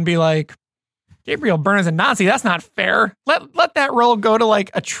speak up and be like, Gabriel Byrne is a Nazi? That's not fair. Let that role go to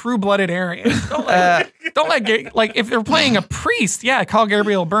a true-blooded Aryan. Don't let if they're playing a priest, call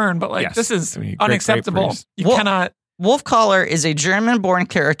Gabriel Byrne. But this is unacceptable. You cannot. Wolf Collar is a German-born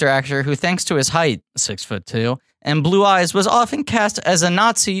character actor who, thanks to his height, 6'2", and blue eyes, was often cast as a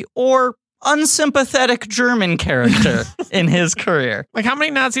Nazi or unsympathetic German character in his career. How many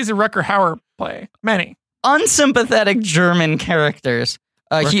Nazis did Rutger Hauer play? Many. Unsympathetic German characters.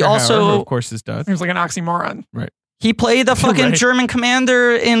 He also, Hauer, of course, is dead. He was an oxymoron. Right. He played the fucking German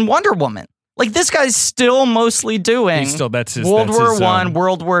commander in Wonder Woman. This guy's still mostly doing World War I,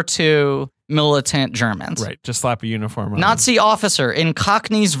 World War II militant Germans. Right. Just slap a uniform on Nazi officer in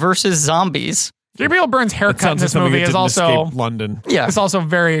Cockneys versus Zombies. Gabriel Byrne's haircut in this movie is also London. Yeah. It's also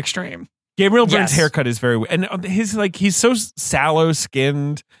very extreme. Gabriel Byrne's haircut is very, and his he's so sallow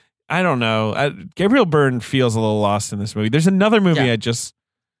skinned. I don't know. Gabriel Byrne feels a little lost in this movie. There's another movie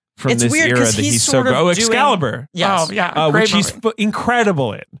from this era that he's so good. Excalibur. Yes. Oh yeah, which he's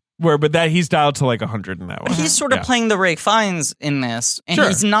incredible in. But that he's dialed to 100 in that one. He's sort of playing the Ralph Fiennes in this, and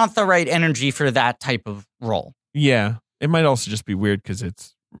he's not the right energy for that type of role. Yeah, it might also just be weird because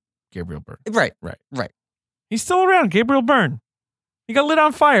it's Gabriel Byrne. Right. He's still around, Gabriel Byrne. He got lit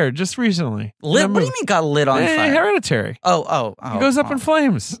on fire just recently. Lit? What do you mean got lit on fire? Hereditary. Oh. He goes up in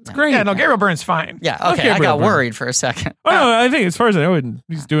flames. It's great. Yeah, no, Gabriel Byrne's fine. Yeah, okay. I got worried for a second. Oh, no, I think as far as I know,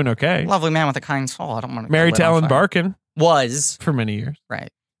 he's doing okay. Lovely man with a kind soul. I don't want to. Married to Ellen Barkin. Was. For many years.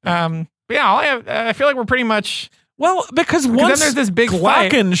 Right. But I feel like we're pretty much. Well, because once then there's this big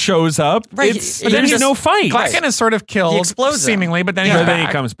Glacken shows up, there's no fight. Glacken is sort of killed, seemingly, but then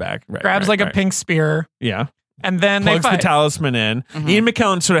he comes back. Grabs a pink spear. Yeah. And then plugs they fight. the talisman in. Mm-hmm. Ian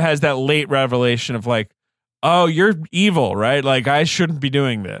McKellen sort of has that late revelation of oh, you're evil, right? I shouldn't be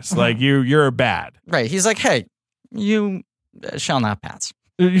doing this. Mm-hmm. You're bad. Right. He's hey, you shall not pass.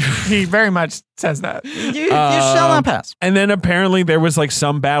 He very much says that. You shall not pass. And then apparently there was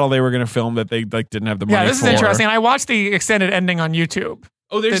some battle they were going to film that they didn't have the money for. Yeah, this is interesting. I watched the extended ending on YouTube.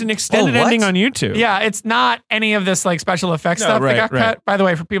 Oh, there's an extended ending on YouTube. Yeah, it's not any of this special effects stuff that got cut. By the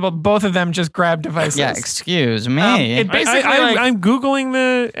way, for people, both of them just grabbed devices. Yeah, excuse me. It basically, I'm Googling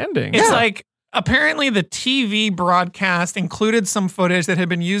the ending. It's apparently the TV broadcast included some footage that had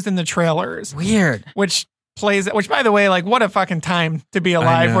been used in the trailers. Weird. Which, by the way, what a fucking time to be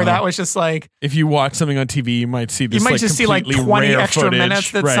alive where that was just if you watch something on TV, you might see this. You might just see 20 extra footage.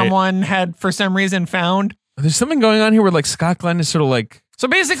 minutes that someone had for some reason found. There's something going on here where Scott Glenn is sort of so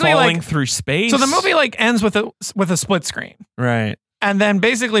basically falling through space. So the movie ends with a split screen. Right. And then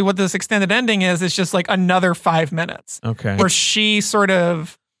basically what this extended ending is just another 5 minutes. Okay. Where she sort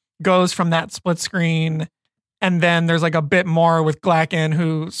of goes from that split screen, and then there's a bit more with Glacken,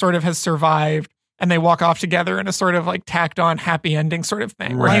 who sort of has survived, and they walk off together in a sort of tacked on happy ending sort of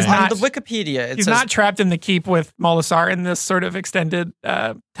thing. Right. Where he's not, on the Wikipedia, he's not trapped in the keep with Molasar in this sort of extended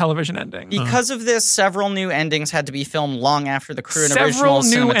television ending. Because of this, several new endings had to be filmed long after the crew and original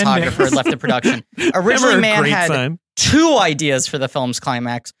cinematographer had left the production. Originally, Mann had 2 ideas for the film's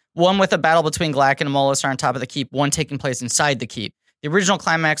climax. One with a battle between Glacken and Molasar on top of the keep, one taking place inside the keep. The original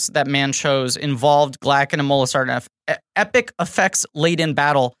climax that Mann chose involved Glacken and Molasar in an epic effects-laden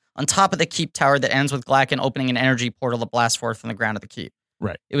battle on top of the keep tower that ends with Glacken opening an energy portal that blasts forth from the ground of the keep.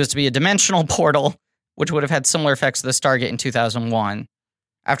 Right. It was to be a dimensional portal, which would have had similar effects to the Stargate in 2001.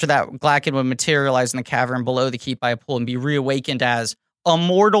 After that, Glacken would materialize in the cavern below the keep by a pool and be reawakened as a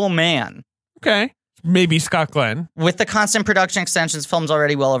mortal man. Okay. Maybe Scott Glenn. With the constant production extensions, film's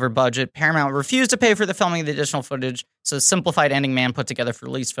already well over budget. Paramount refused to pay for the filming of the additional footage, so the simplified ending Mann put together for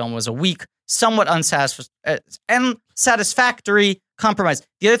release film was a weak, somewhat unsatisfactory compromise.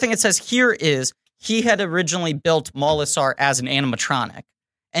 The other thing it says here is he had originally built Molasar as an animatronic,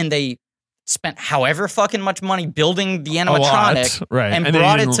 and they spent however fucking much money building the animatronic and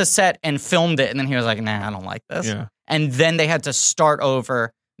brought it to set and filmed it, and then he was like, nah, I don't like this. Yeah. And then they had to start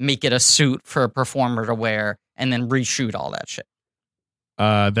over, make it a suit for a performer to wear, and then reshoot all that shit.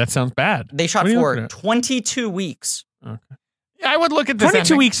 That sounds bad. They shot for 22 weeks. Okay. I would look at this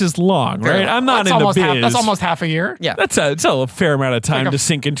 22 weeks is long, right? I'm not in the biz. That's almost half a year. Yeah. It's a fair amount of time to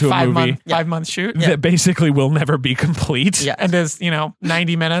sink into a movie. 5 month shoot. That basically will never be complete. Yeah. And is,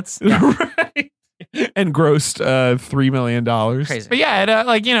 90 minutes. Right. And grossed $3 million. Crazy. But yeah,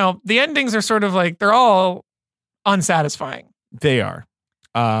 the endings are sort of like, they're all unsatisfying. They are.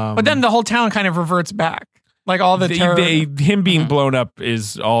 But then the whole town kind of reverts back. Like all the terror. Him being blown up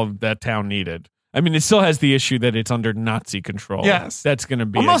is all that town needed. I mean, it still has the issue that it's under Nazi control. Yes. That's going to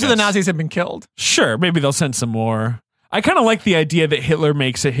be... Well, most of the Nazis have been killed. Sure. Maybe they'll send some more. I kind of like the idea that Hitler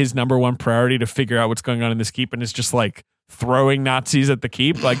makes it his number one priority to figure out what's going on in this keep and is just like throwing Nazis at the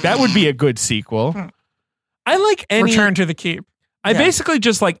keep. Like, that would be a good sequel. I like any... Return to the keep. I basically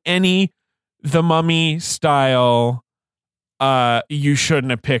just like any The Mummy style... you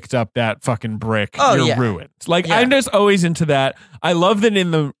shouldn't have picked up that fucking brick. You're ruined. Like, I'm just always into that. I love that in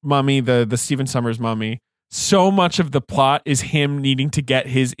The Mummy, the Stephen Sommers Mummy, so much of the plot is him needing to get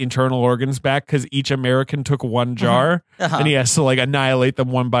his internal organs back because each American took one jar and he has to like annihilate them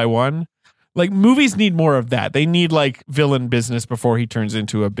one by one. Like, movies need more of that. They need like villain business before he turns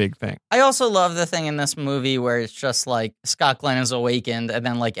into a big thing. I also love the thing in this movie where it's just like Scott Glenn is awakened and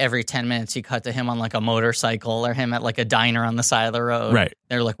then like every 10 minutes you cut to him on like a motorcycle or him at like a diner on the side of the road. Right.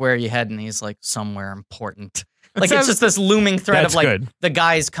 They're like, where are you heading? He's like, somewhere important. Like, it's just this looming threat of like, the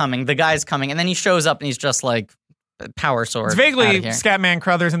guy's coming. And then he shows up and he's just like, power sword. It's vaguely Scatman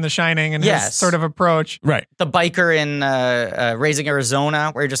Crothers in The Shining and his sort of approach. Right. The biker in Raising Arizona,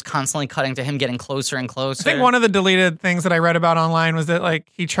 where you're just constantly cutting to him getting closer and closer. I think one of the deleted things that I read about online was that like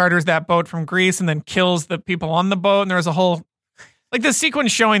he charters that boat from Greece and then kills the people on the boat. And there was a whole like the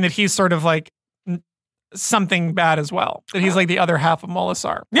sequence showing that he's sort of like something bad as well. That he's like the other half of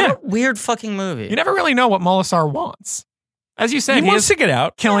Molasar. Yeah. What a weird fucking movie. You never really know what Molasar wants. As you said, he wants to get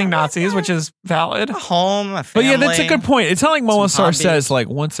out, killing Nazis, which is valid. A home, a family. But yeah, that's a good point. It's not like Molasar says, like,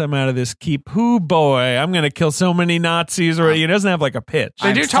 once I'm out of this keep, boy, I'm going to kill so many Nazis, or he doesn't have like a pitch.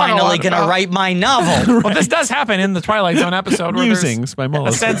 I'm finally going to write my novel. Right. Well, this does happen in the Twilight Zone episode where Musings by Molasar.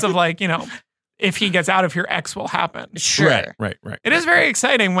 A sense of like, if he gets out of here, X will happen. Sure. Right. It is very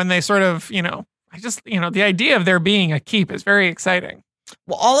exciting when they sort of, the idea of there being a keep is very exciting.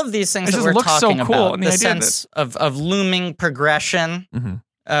 Well, all of these things that we're talking about, the sense of looming progression,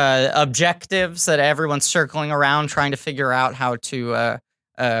 objectives that everyone's circling around trying to figure out how to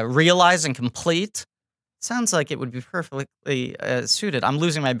realize and complete, sounds like it would be perfectly suited. I'm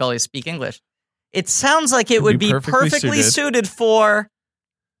losing my ability to speak English. It sounds like it would be perfectly suited for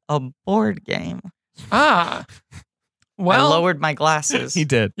a board game. Well, I lowered my glasses. He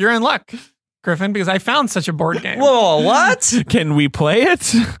did. You're in luck, Griffin, because I found such a board game. Whoa, what? Can we play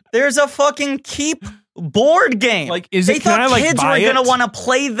it? There's a fucking Keep board game. Like, they thought kids were going to want to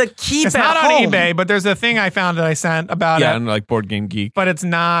play the Keep it's at not home. on eBay, but there's a thing I found that I sent about it. Yeah, and like Board Game Geek. But it's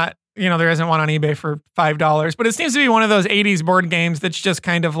not, there isn't one on eBay for $5. But it seems to be one of those 80s board games that's just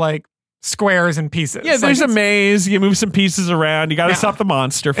kind of like squares and pieces. Yeah, there's a maze. You move some pieces around. You got to stop the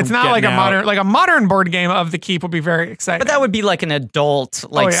monster from It's not like a modern board game of the Keep would be very exciting. But that would be like an adult,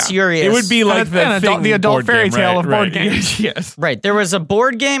 serious. It would be like the adult fairy tale of board games. Yes. Right. There was a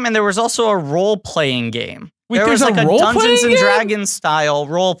board game and there was also a role-playing game. Wait, there was like a Dungeons and Dragons style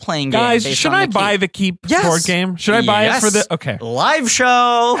role-playing game. Guys, should I buy the Keep board game? Should I buy it for the... Okay. Live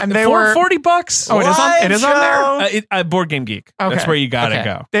show. And they were $40. Oh, it is on there? Board Game Geek. Okay. That's where you got to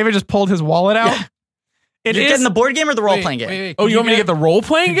go. David just pulled his wallet out. Yeah. You're getting the board game or the role-playing game? Wait, you want me to get the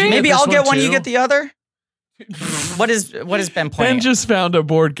role-playing game? Maybe I'll get one, you get the other? What has Ben playing? Ben just found a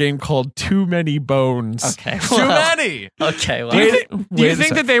board game called Too Many Bones. Okay. Too many. Okay. Well. Do you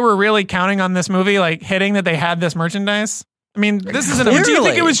think that they were really counting on this movie, like hitting that they had this merchandise? I mean, this isn't a... Do you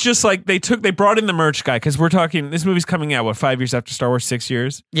think it was just like they brought in the merch guy? Because we're talking, this movie's coming out, 5 years after Star Wars, 6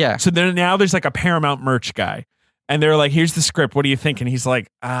 years? Yeah. So now there's like a Paramount merch guy. And they're like, here's the script. What do you think? And he's like,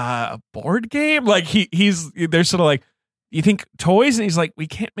 a board game? Like they're sort of like, you think toys? And he's like, we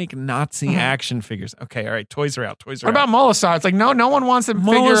can't make Nazi action figures. Okay, all right, toys are out. What about Molasar? It's like, no one wants a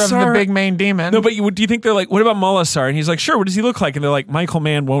figure of the big main demon. No, but do you think they're like, what about Molasar? And he's like, sure, what does he look like? And they're like, Michael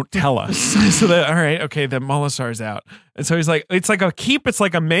Mann won't tell us. So all right, okay, then Molasar's out. And so he's like, it's like a Keep, it's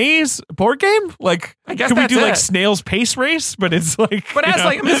like a maze board game? Like, I guess can we do it. like Snail's Pace Race? But it's like... But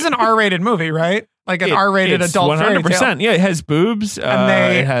this is an R-rated movie, right? like an R-rated adult 100%. fairy tale. Yeah, it has boobs.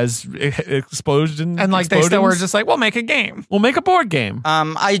 And it has explosions. And like they still were just like, we'll make a game. We'll make a board game.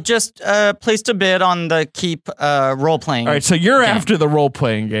 I just placed a bid on the Keep role-playing. All right, so you're after the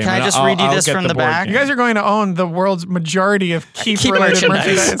role-playing game. Can I just read you this from the back? You guys are going to own the world's majority of Keep-related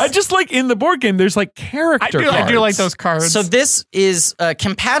merchandise. I just like in the board game, there's like character cards. I do like those cards. So this is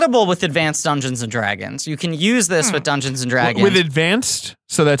compatible with Advanced Dungeons and Dragons. You can use this with Dungeons and Dragons. With Advanced?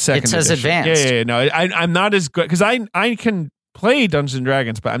 So that's second edition. It says Advanced. Yeah. No, I'm not as good because I can play Dungeons and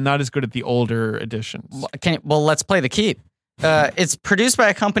Dragons, but I'm not as good at the older editions. Well, let's play the Keep. It's produced by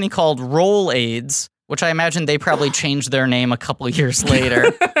a company called Roll Aids, which I imagine they probably changed their name a couple years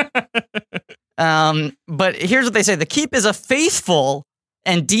later. But here's what they say. The Keep is a faithful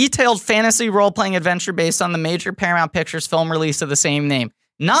and detailed fantasy role-playing adventure based on the major Paramount Pictures film release of the same name.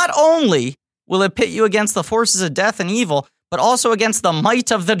 Not only will it pit you against the forces of death and evil, but also against the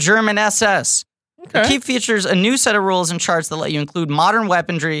might of the German SS. Okay. The Keep features a new set of rules and charts that let you include modern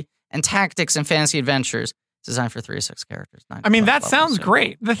weaponry and tactics in fantasy adventures. It's designed for 3 to 6 characters. I mean, that sounds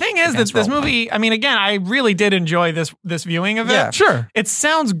great. The thing is that this movie, I mean, again, I really did enjoy this viewing of it. Yeah, sure. It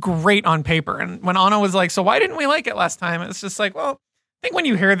sounds great on paper. And when Anna was like, so why didn't we like it last time? It's just like, well, I think when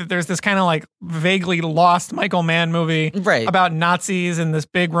you hear that there's this kind of like vaguely lost Michael Mann movie about Nazis and this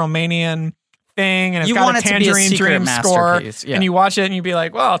big Romanian thing, and it's got a Tangerine Dream score, and you watch it and you'd be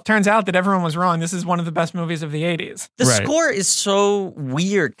like, well, it turns out that everyone was wrong. This is one of the best movies of the 80s. The score is so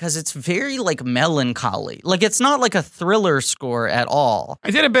weird because it's very like melancholy. Like it's not like a thriller score at all.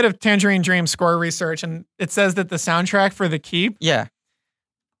 I did a bit of Tangerine Dream score research, and it says that the soundtrack for The Keep,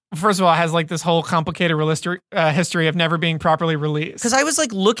 first of all, has like this whole complicated history of never being properly released. Because I was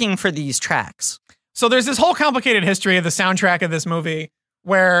like looking for these tracks. So there's this whole complicated history of the soundtrack of this movie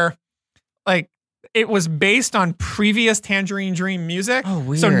where like it was based on previous Tangerine Dream music. Oh,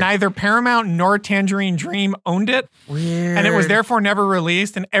 weird. So neither Paramount nor Tangerine Dream owned it. Weird. And it was therefore never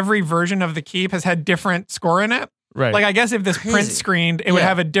released. And every version of The Keep has had different score in it. Right. Like I guess if this print screened, it would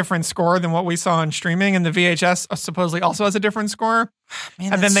have a different score than what we saw on streaming. And the VHS supposedly also has a different score.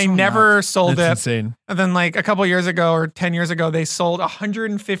 Man, and then they never sold That's it. Insane. And then like a couple years ago or 10 years ago, they sold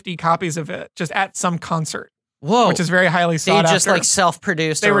 150 copies of it just at some concert. Whoa. Which is very highly sought after. They just like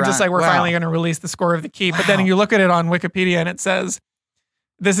self-produced. They were just like, we're finally going to release the score of The Keep. But then you look at it on Wikipedia and it says,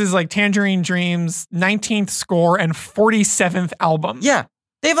 this is like Tangerine Dream's 19th score and 47th album. Yeah.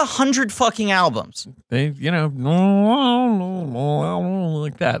 They have 100 fucking albums. They, like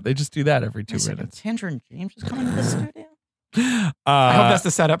that. They just do that every 2 minutes. Tangerine Dream just coming to the studio? I hope that's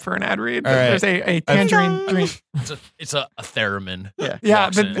the setup for an ad read. Right. There's a Tangerine Dream. It's a theremin. Yeah.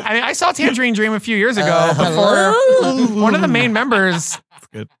 But I saw Tangerine Dream a few years ago before one of the main members. That's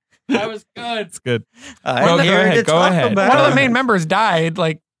good. That was good. It's good. Go ahead. One of the main members died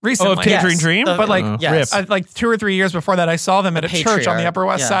like recently. Oh, Tangerine Dream? But like, like 2 or 3 years before that, I saw them at a church on the Upper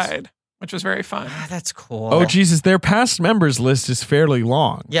West Side, which was very fun. That's cool. Oh, Jesus. Their past members list is fairly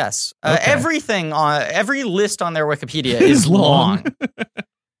long. Yes. Everything on every list on their Wikipedia is long.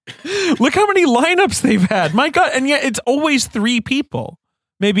 Look how many lineups they've had. My God. And yet it's always 3 people.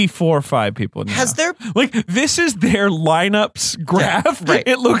 Maybe 4 or 5 people now. Has there like this is their lineups graph? Right.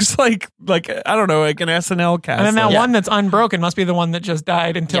 It looks like I don't know, like an SNL cast. And then that one that's unbroken must be the one that just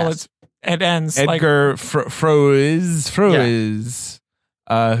died until it ends. Edgar Froese,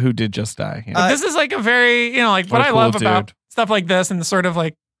 who did just die. Yeah. This is like a very what I love about stuff like this and the sort of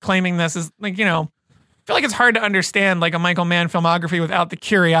like claiming this is like I feel like it's hard to understand like a Michael Mann filmography without the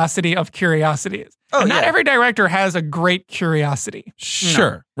curiosity of curiosities. And not every director has a great curiosity.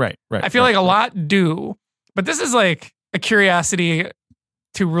 Sure. No. Right. I feel like a lot do, but this is like a curiosity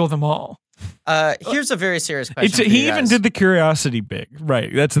to rule them all. Here's a very serious question. He even did the curiosity big.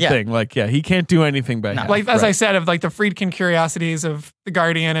 Right. That's the thing. Like, he can't do anything by half. Like, as I said, of like the Friedkin curiosities of The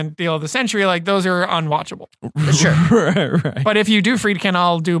Guardian and Deal of the Century, like those are unwatchable. Sure. Right. But if you do Friedkin,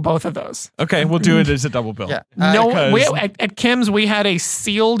 I'll do both of those. Okay. We'll do it as a double bill. Yeah. At Kim's, we had a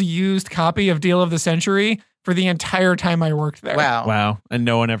sealed used copy of Deal of the Century for the entire time I worked there. Wow. And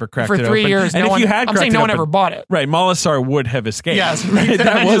no one ever cracked it open. For 3 years. And I'm saying no one ever bought it. Right. Molisar would have escaped. Yes. Right?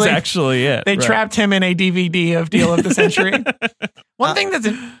 That was actually it. They trapped him in a DVD of Deal of the Century. One thing that's...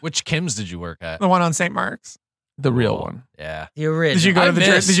 Which Kim's did you work at? The one on St. Mark's. The real one. Yeah. The original. Did you go to the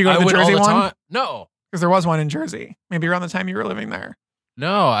Jersey one? No. Because there was one in Jersey. Maybe around the time you were living there.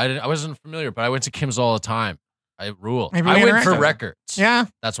 No, I wasn't familiar, but I went to Kim's all the time. I ruled. I went for records. Yeah.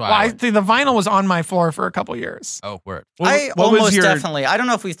 That's why the vinyl was on my floor for a couple years. Oh, word. I almost definitely, I don't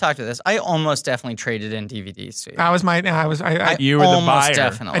know if we've talked about this, I almost definitely traded in DVDs to you. You were the buyer.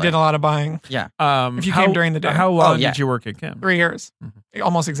 Definitely. I did a lot of buying. Yeah. If you came during the day. How long did you work at Kim? 3 years.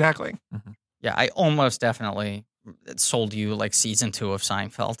 Almost exactly. Yeah, I almost definitely sold you like season 2 of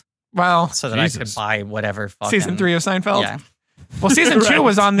Seinfeld. Well, so that I could buy whatever. Season 3 of Seinfeld? Yeah. Well, season 2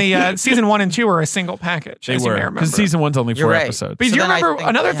 was on the season 1 and 2 were a single package. They were, because season 1's only 4 episodes. But do you remember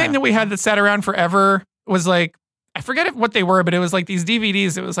another thing that we had that sat around forever was like, I forget what they were, but it was like these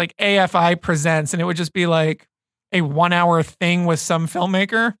DVDs. It was like AFI Presents, and it would just be like a 1 hour thing with some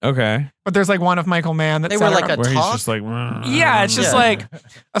filmmaker. Okay. But there's like one of Michael Mann that they were like a where talk? he's just like, yeah, it's just like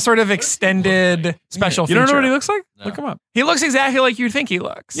a sort of extended special feature. You don't know what he looks like? No. Look him up. He looks exactly like you'd think he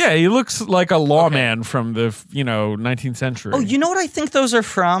looks. Yeah, he looks like a lawman from the 19th century. Oh, you know what I think those are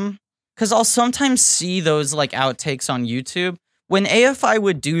from? Because I'll sometimes see those like outtakes on YouTube. When AFI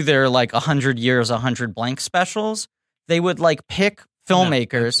would do their like 100 years, 100 blank specials, they would like pick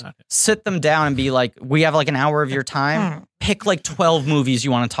filmmakers, sit them down and be like, we have like an hour of your time. Pick like 12 movies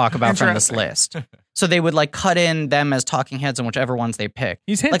you want to talk about from this list. So they would like cut in them as talking heads on whichever ones they pick.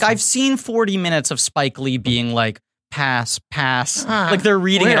 He's like I've seen 40 minutes of Spike Lee being like, pass. Like they're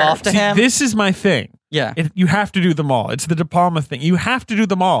reading it off to him. This is my thing. Yeah. You have to do them all. It's the De Palma thing. You have to do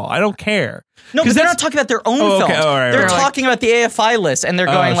them all. I don't care. No, but they're not talking about their own films. They're talking about the AFI list, and they're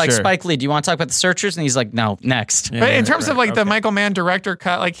going like, Spike Lee, do you want to talk about The Searchers? And he's like, no, next. But in terms of like the Michael Mann director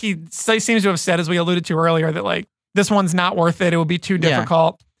cut, like he seems to have said, as we alluded to earlier, that like this one's not worth it. It would be too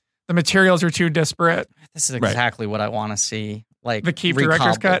difficult. The materials are too disparate. This is exactly what I want to see. Like the Keep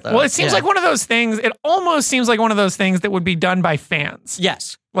director's cut. Well, it seems like one of those things. It almost seems like one of those things that would be done by fans.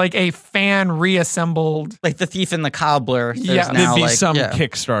 Yes, like a fan reassembled, like The Thief and the Cobbler. Yeah, there'd be some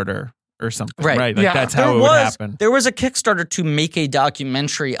Kickstarter or something, right? Like that's how it would happen. There was a Kickstarter to make a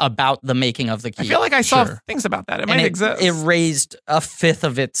documentary about the making of the Keep. I feel like I saw things about that. It might exist. It raised a fifth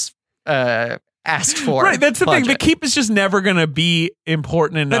of its asked for. Right, that's the thing. The Keep is just never going to be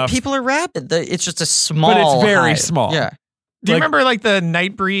important enough. But people are rabid. It's just a small. But it's very small. Yeah. Do you remember like the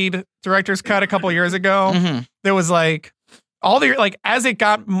Nightbreed director's cut a couple years ago? Mm-hmm. There was like all the like as it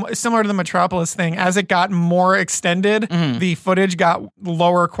got similar to the Metropolis thing, as it got more extended, the footage got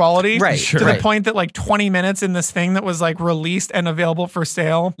lower quality, right? To the point that like 20 minutes in this thing that was like released and available for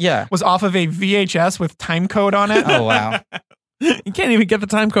sale, was off of a VHS with time code on it. Oh wow. You can't even get the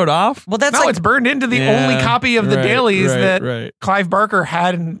time code off. Well, that's it's burned into the only copy of the dailies that Clive Barker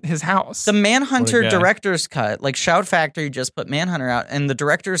had in his house. The Manhunter director's cut, like Shout Factory just put Manhunter out, and the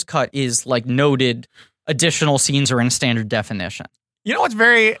director's cut is like noted additional scenes are in standard definition. You know what's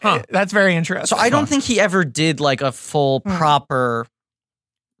that's very interesting. So I don't think he ever did like a full proper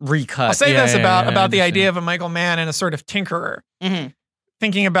recut. I'll say this about the idea of a Michael Mann and a sort of tinkerer.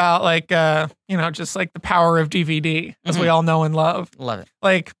 Thinking about like, just like the power of DVD, as we all know and love. Love it.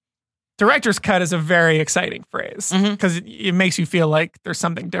 Like, director's cut is a very exciting phrase because it makes you feel like there's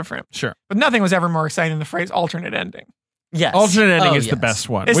something different. Sure. But nothing was ever more exciting than the phrase alternate ending. Yes. Alternate ending is the best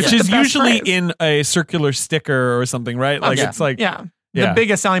one, which is usually in a circular sticker or something, right? Like it's like... the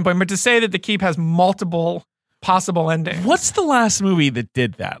biggest selling point. But to say that The Keep has multiple possible endings. What's the last movie that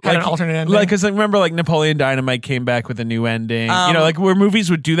did that? Had an alternate ending? Like, because I remember like Napoleon Dynamite came back with a new ending. Like where movies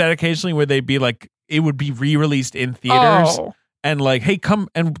would do that occasionally, where they'd be like, it would be re-released in theaters. And like, hey, come,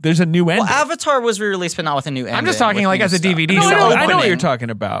 and there's a new ending. Well, Avatar was re-released, but not with a new ending. I'm just talking like as a DVD. I know what you're talking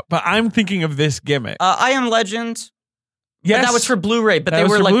about, but I'm thinking of this gimmick. I Am Legend. Yes. But that was for Blu-ray, but they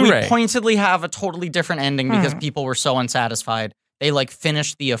were like, we pointedly have a totally different ending because people were so unsatisfied. They like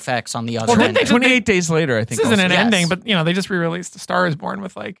finished the effects on the other. Well, 28 days later, I think. This isn't an ending, but they just re-released "A Star Is Born"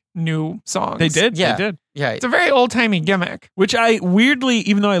 with like new songs. They did, yeah, they did. Yeah, it's a very old-timey gimmick. Which I weirdly,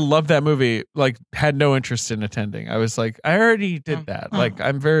 even though I love that movie, like had no interest in attending. I was like, I already did that. Like,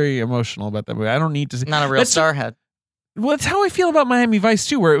 I'm very emotional about that movie. I don't need to see. Not a real starhead. Well, that's how I feel about Miami Vice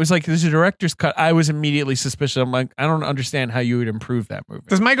too, where it was like there's a director's cut. I was immediately suspicious. I'm like, I don't understand how you would improve that movie.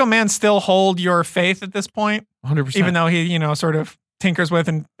 Does Michael Mann still hold your faith at this point? 100%. Even though he, sort of tinkers with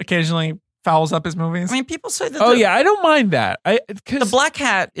and occasionally fouls up his movies. I mean, people say that. I don't mind that. The Black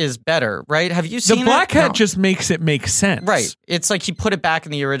Hat is better, right? Have you seen the Black Hat? Just makes it make sense, right? It's like he put it back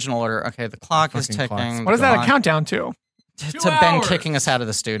in the original order. Okay, the clock is ticking. What is that a countdown to? To Ben kicking us out of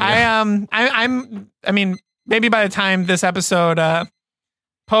the studio. I mean, maybe by the time this episode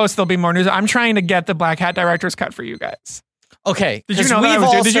posts, there'll be more news. I'm trying to get the Black Hat director's cut for you guys. Okay. Did you know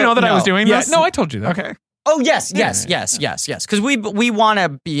that I was doing this? No, I told you that. Okay. Oh, yes. Because we want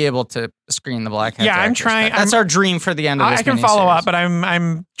to be able to screen the Black Hat. Yeah, I'm trying. That's our dream for the end of this. I can follow up, but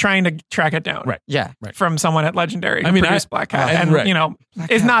I'm trying to track it down. Right. Yeah. Right. From someone at Legendary who produced Black Hat. And,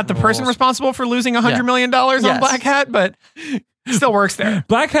 Black is not the person responsible for losing $100 million on Black Hat, but Still works there.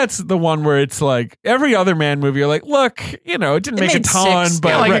 Black Hat's the one where it's like every other Man movie. You're like, look, it didn't make a ton,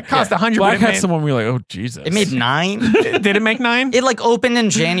 but it cost $100. Black Hat's the one where you're like, oh Jesus, it made 9. Did it make 9? It opened in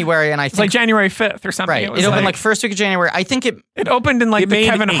January, and I think like January 5th or something. Right, it opened like first week of January. I think it opened in like the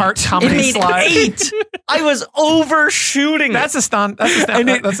Kevin Hart comedy slide. 8. I was overshooting. That's astonishing.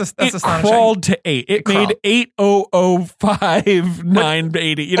 It crawled to 8. It made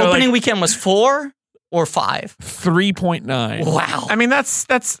 8,005,980. Opening weekend was 4. Or 5. 3.9. Wow. I mean, that's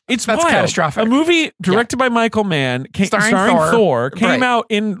catastrophic. A movie directed by Michael Mann, starring Thor, came out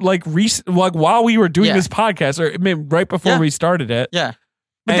in like while we were doing this podcast, or right before we started it. Yeah.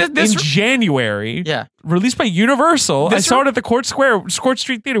 In January, released by Universal. I saw it at the Court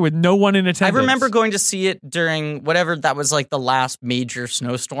Street Theater with no one in attendance. I remember going to see it during whatever that was like the last major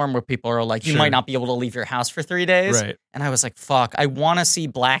snowstorm where people are like, you might not be able to leave your house for 3 days. Right. And I was like, fuck, I want to see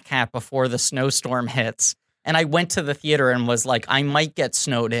Black Hat before the snowstorm hits. And I went to the theater and was like, I might get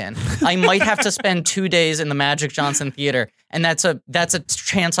snowed in. I might have to spend 2 days in the Magic Johnson Theater. And that's a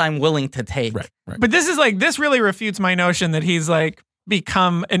chance I'm willing to take. Right. But this really refutes my notion that he's like,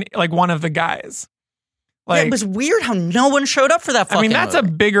 become one of the guys. Like, it was weird how no one showed up for that fucking that's movie.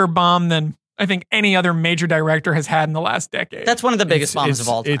 a bigger bomb than I think any other major director has had in the last decade. That's one of the biggest bombs of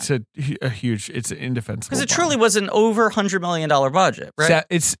all time. It's a huge, it's an indefensible because it truly was an over $100 million budget, right?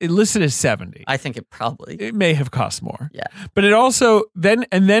 It's listed as 70. I think it may have cost more. Yeah. But it also, then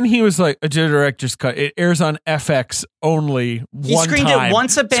he was like, a director's cut. It airs on FX only one time. He screened it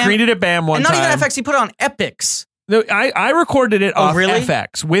once at BAM. Screened it at BAM one time. And not even FX, he put it on Epix. No, I recorded it off really?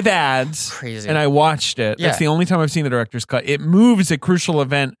 FX with ads. Crazy. And I watched it. Yeah. That's the only time I've seen the director's cut. It moves a crucial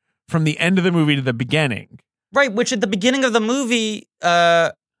event from the end of the movie to the beginning. Right, which at the beginning of the movie,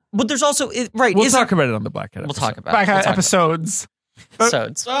 but there's also, We'll talk about it on the Black Hat episode. We'll talk about Black Hat episodes.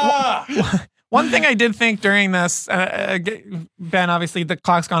 One thing I did think during this, Ben, obviously the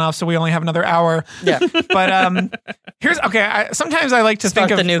clock's gone off, so we only have another hour. Yeah. But sometimes I like to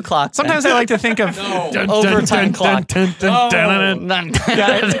think of the new clock. Sometimes I like to think of overtime clock. It's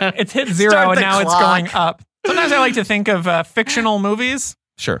hit 0 and now it's going up. Sometimes I like to think of fictional movies.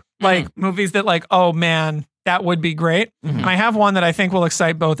 Sure. Like movies that like, oh man, that would be great. Mm-hmm. And I have one that I think will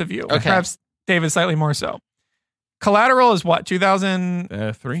excite both of you. Okay. Perhaps David slightly more so. Collateral is what,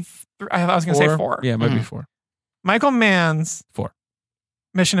 2003? I was going to say 4. Yeah, it might be 4. Michael Mann's 4.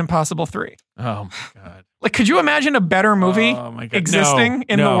 Mission Impossible 3. Oh my God. Like, could you imagine a better movie existing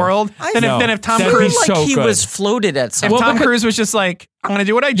in the world than if Tom Cruise he was floated at some point? If Tom Cruise was just like, I'm going to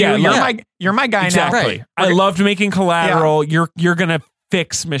do what I do. You're my guy now. Right. I loved making Collateral. Yeah. You're going to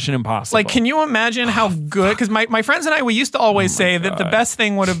fix Mission Impossible. Like, can you imagine how good? Because my friends and I, we used to always say that the best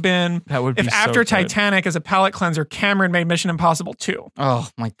thing would have been if after Titanic, as a palate cleanser, Cameron made Mission Impossible 2. Oh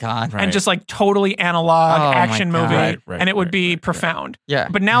my God! And just like totally analog action movie, and it would be profound. Yeah.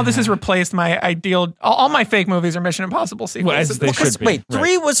 But now this has replaced my ideal. All my fake movies are Mission Impossible sequels. Wait,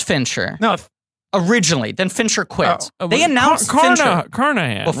 3 was Fincher. No. Originally, then Fincher quit. They announced Fincher.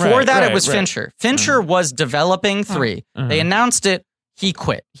 Carnahan. Before that, it was Fincher. Fincher was developing 3. They announced it. He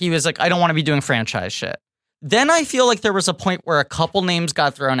quit. He was like, I don't want to be doing franchise shit. Then I feel like there was a point where a couple names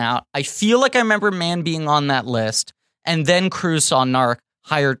got thrown out. I feel like I remember Mann being on that list. And then Cruise saw Narc,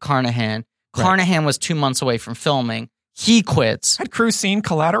 hired Carnahan. Carnahan was 2 months away from filming. He quits. Had Cruise seen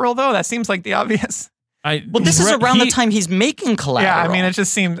Collateral, though? That seems like the obvious. This is around the time he's making Collateral. Yeah, I mean, it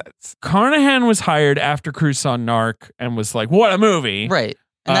just seems... Carnahan was hired after Cruise saw Narc and was like, what a movie. Right.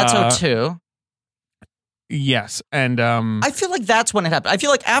 And that's 02. Yes, and I feel like that's when it happened. I feel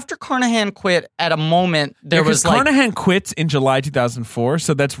like after Carnahan quit, at a moment there was like Carnahan quits in July 2004,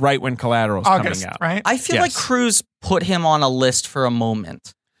 so that's right when Collateral's coming out. Right? I feel like Cruise put him on a list for a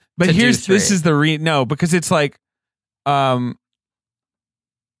moment. But this is the because it's like 2000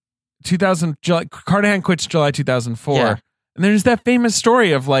 Carnahan quits July 2004, and there's that famous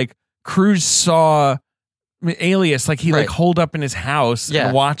story of like Cruise saw Alias, like he like holed up in his house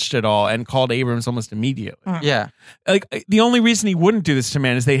and watched it all and called Abrams almost immediately. Yeah. Like the only reason he wouldn't do this to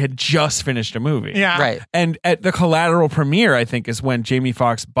Mann is they had just finished a movie. Yeah. Right. And at the Collateral premiere, I think, is when Jamie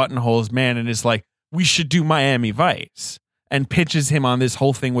Foxx buttonholes Mann and is like, we should do Miami Vice, and pitches him on this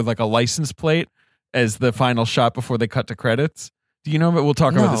whole thing with like a license plate as the final shot before they cut to credits. Do you know? But we'll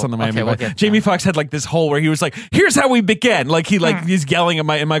talk about this on the Miami Vice. Jamie Foxx had like this whole where he was like, "Here's how we begin." Like he's yelling at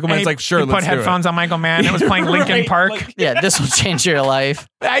and Michael Mann's like, "Sure, let's put headphones on Michael Mann. It was playing Linkin Park. Like, this will change your life.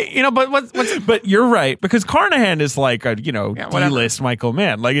 But you're right, because Carnahan is like a D-list Michael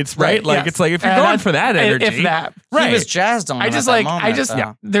Mann. Like it's right. Like it's like if you're going for that energy, if that, right. He was jazzed on.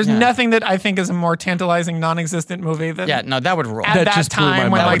 There's nothing that I think is a more tantalizing, non-existent movie than that would roll. At that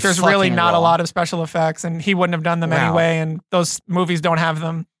time when like there's really not a lot of special effects, and he wouldn't have done them anyway, and those movies don't have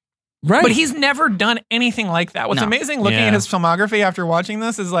them. Right. But he's never done anything like that. What's amazing looking at his filmography after watching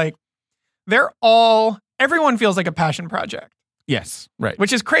this is like everyone feels like a passion project. Yes, right.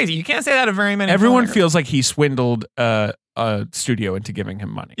 Which is crazy. You can't say that of very many. Everyone feels like he swindled a studio into giving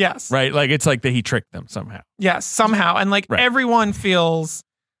him money. Yes. Right? Like it's like that he tricked them somehow. Yes, somehow. And like everyone feels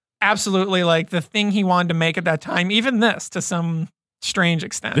absolutely like the thing he wanted to make at that time, even this to some strange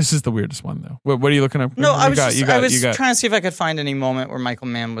extent. This is the weirdest one though. What are you looking up? No, I was trying to see if I could find any moment where Michael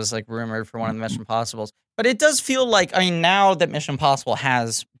Mann was like rumored for one of the Mission Impossibles. But it does feel like, now that Mission Impossible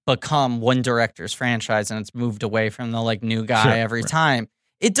has become one director's franchise and it's moved away from the like new guy every time,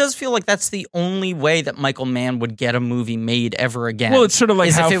 it does feel like that's the only way that Michael Mann would get a movie made ever again. Well, it's sort of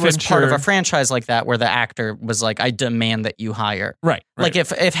like how if it was part of a franchise like that where the actor was like, I demand that you hire. Right. Like if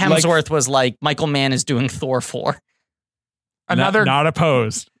Hemsworth was like, Michael Mann is doing Thor 4. Not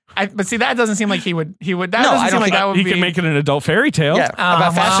opposed. But see, that doesn't seem like he would. That doesn't seem like that would be. He can make it an adult fairy tale. Yeah,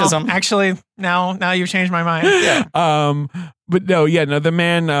 about fascism. Actually, now you've changed my mind. Yeah. But the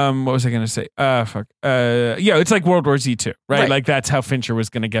man. What was I going to say? It's like World War Z 2, right? Like that's how Fincher was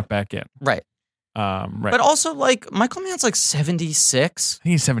going to get back in. Right. Right. But also, like Michael Mann's like 76.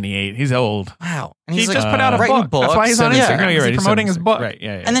 He's 78. He's old. Wow. And he just put out a book. That's why he's on Instagram. He's promoting his book. Right.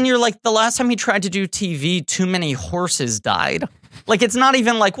 Yeah. And then you're like, the last time he tried to do TV, too many horses died. Like, it's not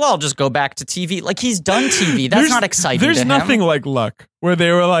even like, well, just go back to TV. Like, he's done TV. That's not exciting to him. There's nothing like Luck, where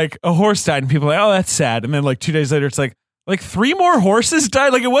they were like, a horse died, and people were like, oh, that's sad. And then, like, 2 days later, it's like 3 more horses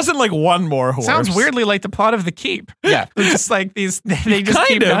died? Like, it wasn't like 1 more horse. Sounds weirdly like the plot of The Keep. Yeah. It's just like they just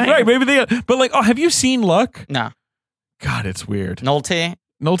keep dying. Right, maybe but like, have you seen Luck? No. God, it's weird. Nolte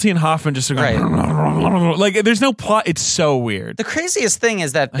and Hoffman just are going, like, there's no plot. It's so weird. The craziest thing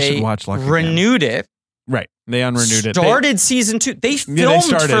is that they renewed it. Right. They unrenewed it. Started season 2. They filmed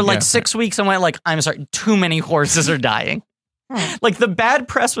for like 6 weeks and went like, I'm sorry, too many horses are dying. Like the bad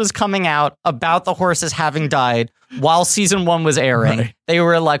press was coming out about the horses having died while season 1 was airing. Right. They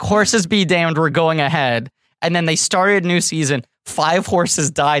were like, horses be damned, we're going ahead. And then they started a new season. 5 horses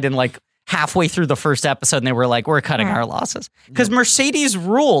died in like halfway through the first episode. And they were like, we're cutting our losses. Because Mercedes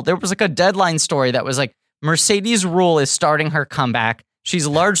Rule, there was like a Deadline story that was like, Mercedes Rule is starting her comeback. She's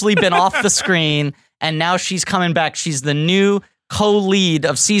largely been off the screen. And now she's coming back. She's the new co-lead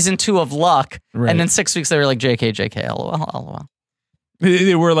of season 2 of Luck. Right. And then 6 weeks, they were like, JK, LOL.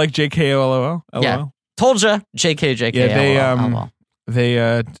 They were like JK, LOL? Yeah. Told ya, JK, yeah,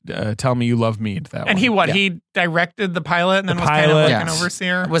 they Tell Me You Love Me. He directed the pilot and then was kind of like an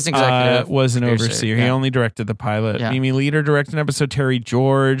overseer? Was executive. Was an overseer. He only directed the pilot. Yeah. Mimi Leader directed an episode. Terry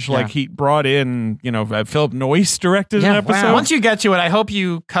George. Like, he brought in, Philip Noyce directed an episode. Wow. Once you get to it, I hope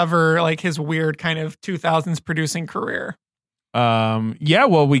you cover like his weird kind of 2000s producing career.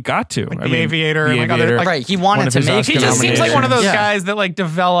 Well, we got to. Like The Aviator. Right. He wanted to make. He just seems like one of those guys that like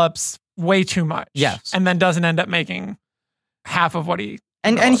develops way too much. Yes. And then doesn't end up making half of what he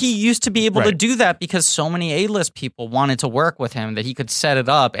and he used to be able to do that because so many A-list people wanted to work with him that he could set it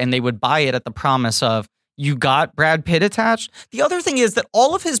up and they would buy it at the promise of, you got Brad Pitt attached. The other thing is that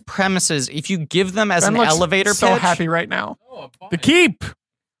all of his premises, if you give them as an elevator pitch. So happy right now. The Keep.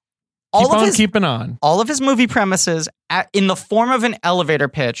 Keeping on. All of his movie premises in the form of an elevator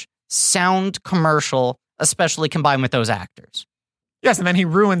pitch sound commercial, especially combined with those actors. Yes, and then he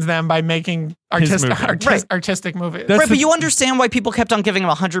ruins them by making artistic movies. But you understand why people kept on giving him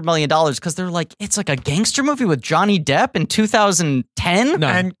 $100 million, because they're like, it's like a gangster movie with Johnny Depp in 2010?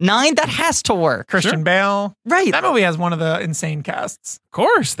 And 9? That has to work. Christian Bale. Right. That movie has one of the insane casts. Of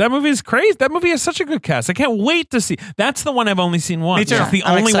course. That movie is crazy. That movie has such a good cast. I can't wait to see. That's the one I've only seen once. Me too. It's the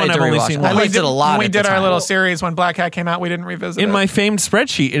only one I've only seen once. I liked it a lot. When we did our little series when Black Hat came out, we didn't revisit it. In my famed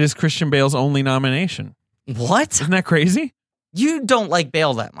spreadsheet, it is Christian Bale's only nomination. What? Isn't that crazy? You don't like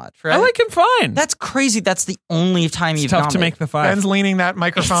Bale that much, right? I like him fine. That's crazy. That's the only time you've tough to make the 5. Ben's leaning that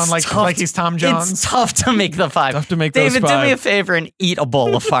microphone like he's Tom Jones. It's tough to make the 5. Tough to make David, those 5. do me a favor and eat a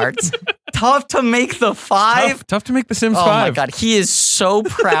bowl of farts. Tough to make the 5. Tough to make the Sims 5. Oh my God, he is so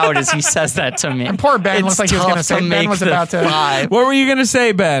proud as he says that to me. And poor Ben looks like he was going to say. Ben was about to. 5. What were you going to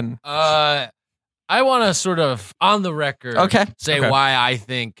say, Ben? I want to sort of on the record, say why I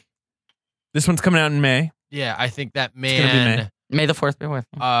think this one's coming out in May. Yeah, I think that It's gonna be May. May the 4th be with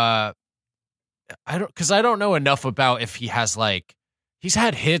me. I don't know enough about if he has he's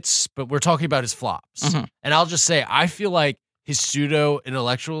had hits, but we're talking about his flops. Mm-hmm. And I'll just say, I feel like his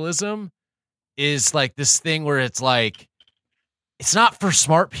pseudo-intellectualism is like this thing where it's like, it's not for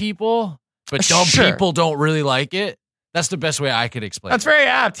smart people, but dumb people don't really like it. That's the best way I could explain. That's very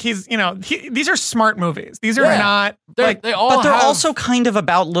apt. These are smart movies. These are not like they're also kind of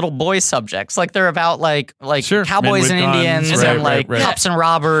about little boy subjects. Like they're about like cowboys and Indians and cops and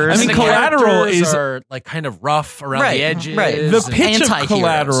robbers. I mean, Collateral are like kind of rough around the edges. Right. The pitch of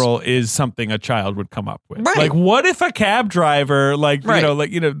Collateral is something a child would come up with. Right. Like, what if a cab driver,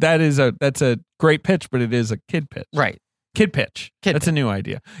 that's a great pitch, but it is a kid pitch. Right. Kid pitch. That's a new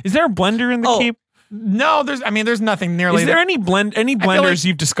idea. Is there a blender in the Keep? No, there's nothing nearly. Is there any blenders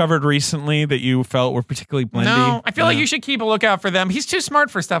you've discovered recently that you felt were particularly blendy? No, I feel like you should keep a lookout for them. He's too smart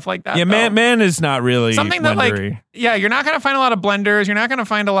for stuff like that. Yeah, man is not really something blendery. That you're not going to find a lot of blenders. You're not going to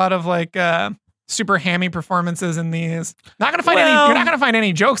find a lot of super hammy performances in these. You're not going to find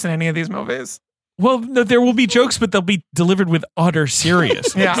any jokes in any of these movies. Well, no, there will be jokes, but they'll be delivered with utter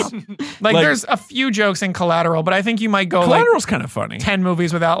seriousness. Yeah. Like there's a few jokes in Collateral, but I think you might go Collateral's kind of funny. 10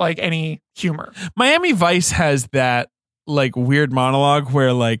 movies without any humor. Miami Vice has that weird monologue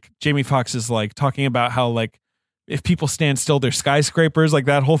where Jamie Foxx is talking about how if people stand still, they're skyscrapers,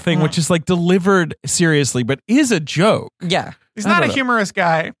 that whole thing, which is delivered seriously, but is a joke. Yeah. He's not a humorous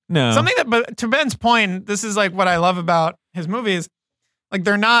guy. No. Something but to Ben's point, this is what I love about his movies.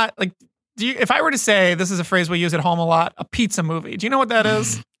 They're not if I were to say, this is a phrase we use at home a lot, a pizza movie, do you know what that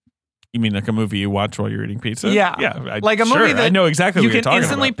is? You mean a movie you watch while you're eating pizza? Yeah. Yeah. Movie that I know exactly what you're talking about. You can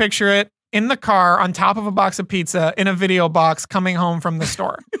instantly picture it in the car on top of a box of pizza in a video box coming home from the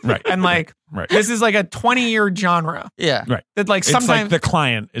store. Right. And this is a 20-year genre. Yeah. Right. That sometimes The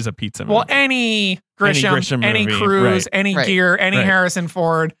Client is a pizza movie. Well, any Grisham any movie. Cruise, any Gere, any Harrison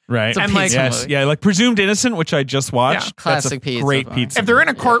Ford. Right. It's a pizza movie. Yeah, Presumed Innocent, which I just watched. Yeah. Classic pizza. Great movie. pizza. If they're in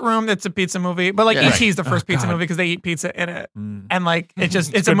a courtroom, it's a pizza movie. But E.T. is the first pizza movie because they eat pizza in it. And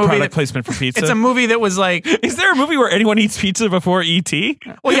it's a movie product placement for pizza. It's a movie that was Is there a movie where anyone eats pizza before E.T.?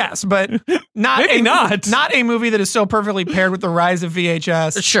 Well, yes, but not a movie that is so perfectly paired with the rise of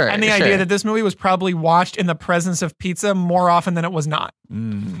VHS. Sure. And the idea that this movie was probably watched in the presence of pizza more often than it was not.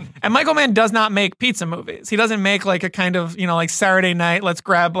 And Michael Mann does not make pizza movies. He doesn't make a kind of, Saturday night, let's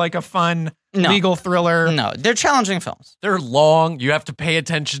grab a fun legal thriller. No, they're challenging films. They're long. You have to pay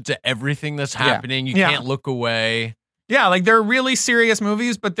attention to everything that's happening. You can't look away. Yeah, they're really serious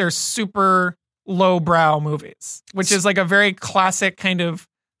movies, but they're super lowbrow movies, which is a very classic kind of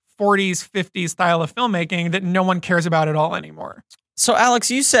 40s, 50s style of filmmaking that no one cares about at all anymore. So,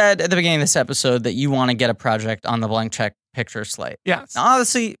 Alex, you said at the beginning of this episode that you want to get a project on the Blank Check Picture slate. Yes. Now,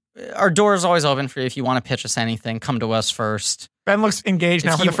 obviously, our door is always open for you. If you want to pitch us anything, come to us first. Ben looks engaged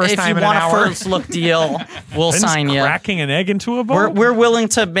now for the first time in an hour. If you want a first look deal, we'll sign you. Cracking an egg into a bowl? We're willing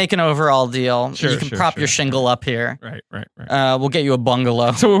to make an overall deal. Sure, you can prop your shingle up here. Right. We'll get you a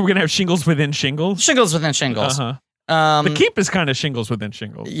bungalow. So we're going to have shingles within shingles? Shingles within shingles. Uh-huh. The Keep is kind of shingles within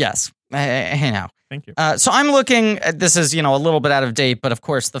shingles. Yes. Hey, now. Thank you. So I'm looking at this is, a little bit out of date, but of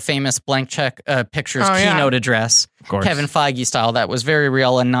course the famous Blank Check Pictures keynote address, Kevin Feige style, that was very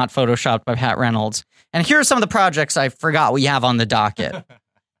real and not photoshopped by Pat Reynolds. And here are some of the projects I forgot we have on the docket.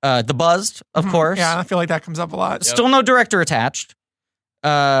 The Buzzed, of course. Yeah, I feel like that comes up a lot. Still no director attached.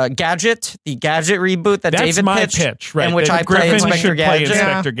 Gadget, the Gadget reboot that David pitched, pitch, right? In which I play Inspector Gadget.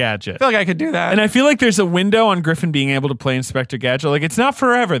 Inspector Gadget. I feel like I could do that. And I feel like there's a window on Griffin being able to play Inspector Gadget. It's not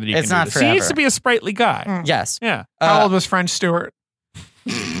forever that he can do this. Forever. He needs to be a sprightly guy. Yes. Yeah. How old was French Stewart?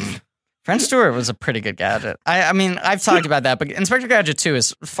 French Stewart was a pretty good gadget. I mean, I've talked about that, but Inspector Gadget 2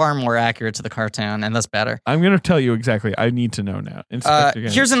 is far more accurate to the cartoon, and that's better. I'm going to tell you exactly. I need to know now. Inspector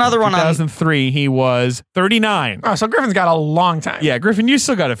Gadget. Here's another one. 2003, he was 39. Oh, so Griffin's got a long time. Yeah, Griffin, you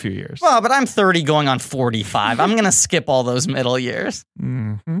still got a few years. Well, but I'm 30 going on 45. I'm going to skip all those middle years.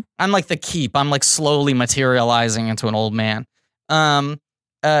 Mm-hmm. I'm like the Keep. I'm slowly materializing into an old man.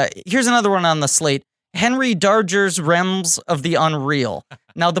 Here's another one on the slate. Henry Darger's Realms of the Unreal.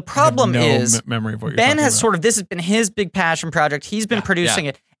 Now, the problem is memory of what you're Ben has about. this has been his big passion project. He's been producing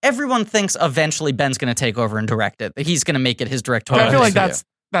it. Everyone thinks eventually Ben's going to take over and direct it. That he's going to make it his directorial. I feel like that's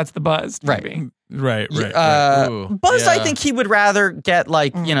the Buzz. Right. Right. Buzz, I think he would rather get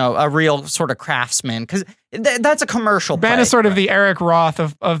a real sort of craftsman because that's a commercial Ben play. is sort of the Eric Roth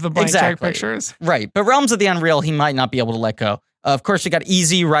of the Blank Check Pictures. Right. But Realms of the Unreal, he might not be able to let go. Of course, you got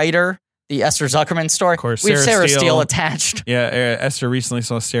Easy Rider, the Esther Zuckerman story. Of course, we have Sarah Steele attached. Yeah, Esther recently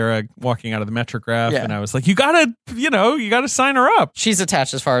saw Sarah walking out of the Metrograph, and I was like, you gotta sign her up. She's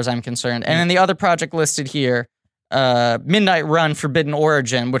attached as far as I'm concerned. And then the other project listed here, Midnight Run Forbidden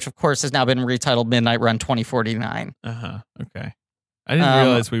Origin, which of course has now been retitled Midnight Run 2049. Okay. I didn't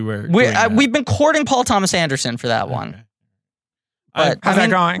realize we were. We've been courting Paul Thomas Anderson for that one. But how's that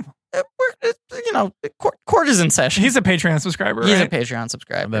going? Court is in session. He's a Patreon subscriber. He's right? a Patreon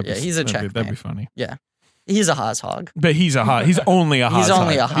subscriber. He's a check. That'd be funny. Yeah. He's a Haas hog. But he's only a Haas. He's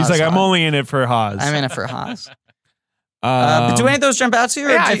only a Haas. He's like, hog. I'm only in it for Haas. I'm in it for Haas. But do any of those jump out to you?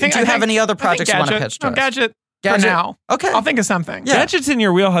 Or Yeah, do you have any other projects you want to pitch to us? Gadget. For Gadget? now. Okay. I'll think of something. Yeah. Gadget's in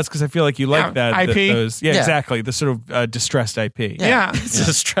your wheelhouse because I feel like you like that. IP. Yeah, exactly. The sort of distressed IP. Yeah. It's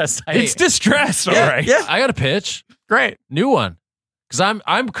distressed. It's distressed, all right. Yeah. I got a pitch. Great. New one. Because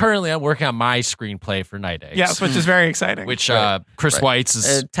I'm currently working on my screenplay for Night Eggs. Yes, which is very exciting. Which Chris Weitz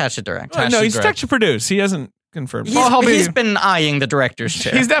is attached to direct. No, he's attached to produce. He hasn't confirmed. He's been eyeing the director's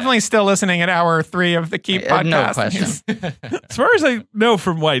chair. He's definitely still listening at hour 3 of the Keep podcast. No question. As far as I know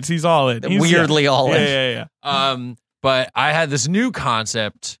from Weitz, he's all in. He's weirdly all in. Yeah. But I had this new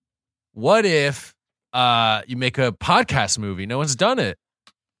concept. What if you make a podcast movie? No one's done it.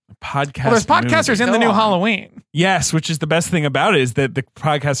 Podcast. Well, there's podcasters in the new Halloween. Yes, which is the best thing about it is that the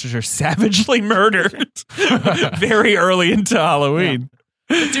podcasters are savagely murdered very early into Halloween.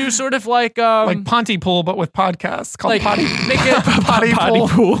 Do sort of like Pontypool, but with podcasts called like Potty. make it Potty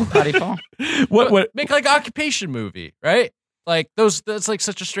Pool. Potty Pool. What? Make like occupation movie, right? Like those. That's like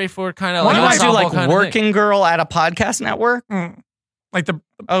such a straightforward kind of. Why Like, don't I do like kind of Working thing. Girl at a podcast network? Like the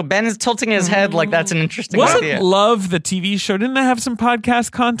Ben is tilting his head like that's an interesting idea. Wasn't Love the TV show? Didn't that have some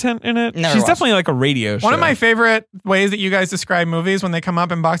podcast content in it? Never She's watched definitely like a radio show. One of my favorite ways that you guys describe movies when they come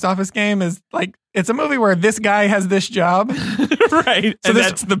up in Box Office Game is like it's a movie where this guy has this job, right? So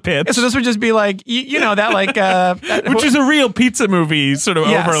that's the pitch. So this would just be like you know that like which is a real pizza movie sort of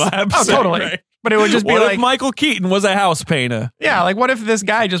overlaps. Oh, totally. Right. But it would just be what like if Michael Keaton was a house painter? Yeah, like what if this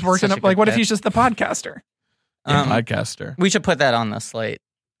guy just worked in like what if he's just the podcaster? Podcaster. We should put that on the slate.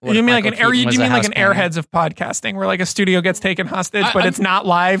 You mean like an Airheads of podcasting, where like a studio gets taken hostage, but it's not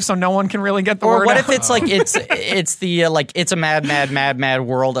live, so no one can really get the word out. Or what if it's like it's the like it's a mad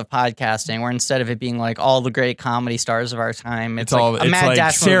world of podcasting, where instead of it being like all the great comedy stars of our time, it's like a mad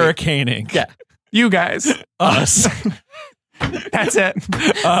dash Sarah movie. Koenig. Yeah, you guys, us. That's it.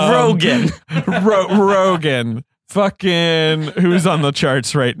 Rogan. Rogan. Fucking who's on the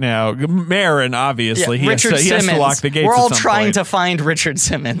charts right now? Marin, obviously. Yeah, He has to lock the gates. We're all at some trying point. to find Richard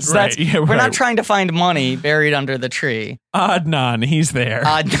Simmons. Right, We're not trying to find money buried under the tree. Adnan, he's there.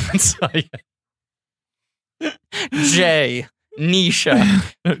 Jay,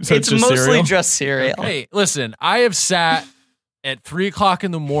 Nisha. It's mostly cereal? just cereal. Hey, listen, I have sat at 3:00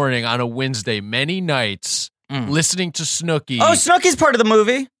 in the morning on a Wednesday many nights listening to Snooki. Oh, Snooki's part of the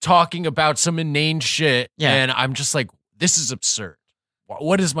movie. Talking about some inane shit. Yeah. And I'm just like, this is absurd.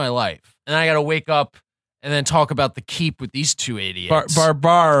 What is my life? And I got to wake up and then talk about The Keep with these two idiots.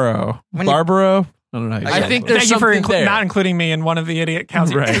 Barbaro. I don't know. I think there's Thank you for something there. not including me in one of the idiot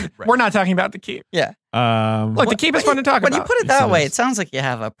counts. Right. We're not talking about The Keep. Yeah. Look, The Keep is fun to talk about. When you put it that way, it sounds like you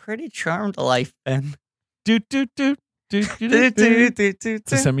have a pretty charmed life, Ben.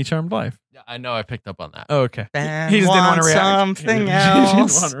 It's a semi-charmed life. Yeah, I know I picked up on that. Oh, okay. Ben He just didn't want to react. something He else didn't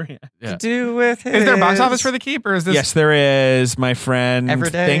want to react. to do with his Is there a box office for The Keep, or is this? Yes, there is, my friend. Every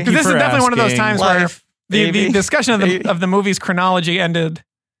day. Thank you This for is definitely one of those asking. times where Life, the baby. discussion of the movie's chronology ended,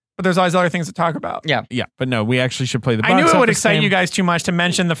 but there's always other things to talk about. Yeah. Yeah, but no, we actually should play the box I knew it would office excite game. you guys too much to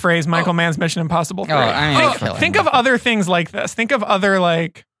mention the phrase Michael Mann's Mission Impossible 3. Think of other things like this. Think of other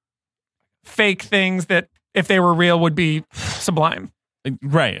like fake things that if they were real would be sublime.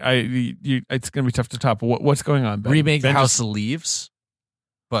 Right. It's going to be tough to top. What's going on, Ben? Remake Ben House of Leaves,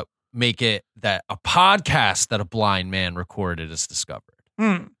 but make it that a podcast that a blind man recorded is discovered.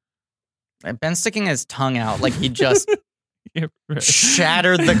 Ben's sticking his tongue out like he just Yeah, right.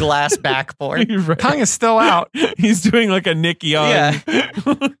 shattered the glass backboard. Right. Tongue is still out. He's doing like a Nick Young. Yeah. Like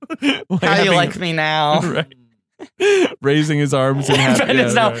How you having- like me now? Right. Raising his arms and Ben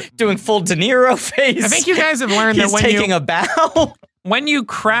is now doing full De Niro face. I think you guys have learned He's that taking a bow. when you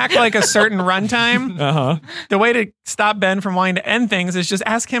crack like a certain runtime, the way to stop Ben from wanting to end things is just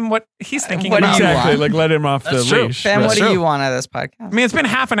ask him what he's thinking What do about. you Exactly. want? Like let him off That's the true. leash. Ben, Right. what do you want out of this podcast? I mean, it's been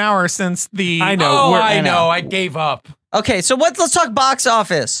half an hour since the. I know. Oh, We're- I know. know. I gave up. Okay, so let's talk box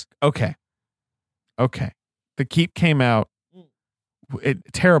office. Okay. The Keep came out.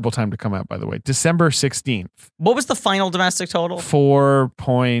 Terrible time to come out, by the way. December 16th. What was the final domestic total?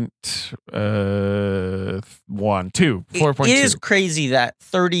 4.12. 4.2. It is crazy that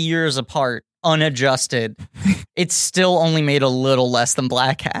 30 years apart, unadjusted, it still only made a little less than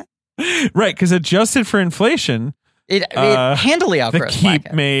Black Hat. Right, because adjusted for inflation, It handily The outgrossed Black Keep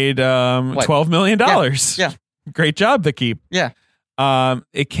Hat. made $12 million. Yeah. Great job, The Keep. Yeah.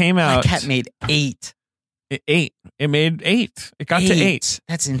 It came out. Black Hat made 8. It made 8. It got to 8.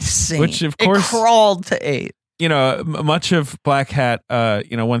 That's insane. Which, of course- it crawled to 8. much of Black Hat,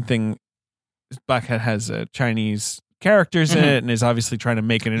 one thing, Black Hat has Chinese characters in it and is obviously trying to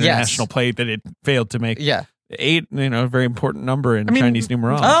make an international play that it failed to make. Yeah. 8, a very important number in Chinese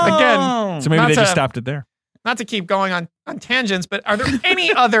numerology. Again, so maybe they just stopped it there. Not to keep going on tangents, but are there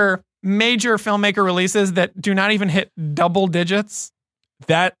any other major filmmaker releases that do not even hit double digits?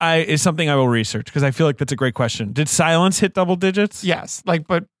 That is something I will research because I feel like that's a great question. Did Silence hit double digits? Yes,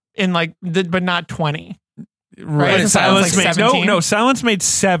 but not 20. Right. Silence made Silence made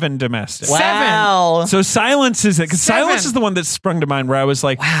 7 domestic. Wow. 7. So Silence is it because Silence is the one that sprung to mind where I was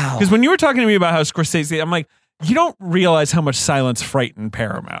like, wow. Because when you were talking to me about how Scorsese, I'm like, you don't realize how much Silence frightened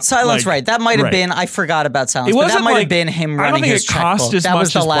Paramount. Silence, right? That might have been. I forgot about Silence. But that might have been him running his checkbook. That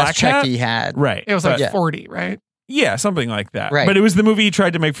was the last check he had. Right. It was like 40, right? Yeah, something like that. Right. But it was the movie he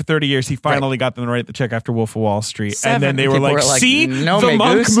tried to make for 30 years. He finally got them to write the check after Wolf of Wall Street. 7. And then they were like, see, the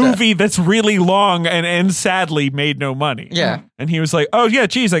Monk movie that's really long and sadly made no money. Yeah. And he was like, oh, yeah,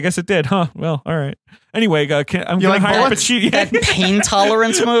 geez, I guess it did. Huh? Well, all right. Anyway, I'm going to hire Pacino. That pain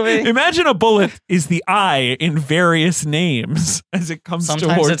tolerance movie. Imagine a bullet is the I in various names as it comes towards you.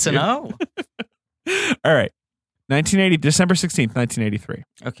 Sometimes it's an O. All right. December 16th, 1983.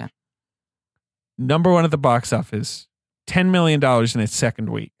 Okay. Number 1 at the box office, $10 million in its second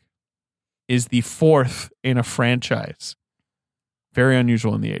week, is the 4th in a franchise. Very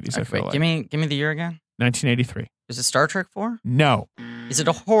unusual in the 80s, I feel like. Give me the year again. 1983. Is it Star Trek 4? No. Is it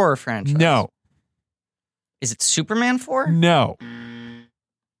a horror franchise? No. Is it Superman 4? No.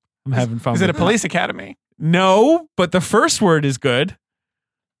 I'm having fun. Is it a Police Academy? No, but the first word is good.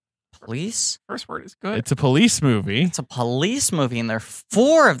 Police? First word is good. It's a police movie. It's a police movie, and there are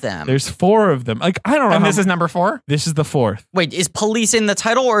 4 of them. There's 4 of them. Like, I don't know. And this is number 4? This is the 4th. Wait, is police in the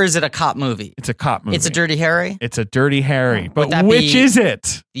title, or is it a cop movie? It's a cop movie. It's a Dirty Harry? It's a Dirty Harry. But which is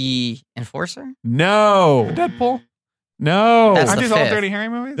it? The Enforcer? No. Deadpool? No. That's Aren't the these all 5th. Dirty Harry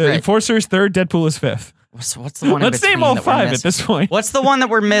movies? The Enforcer is 3rd, Deadpool is 5th. What's the one in Let's name all 5 at this point. What's the one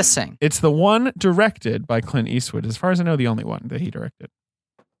that we're missing? It's the one directed by Clint Eastwood. As far as I know, the only one that he directed.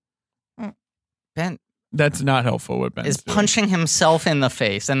 Ben That's not helpful what Ben is punching himself in the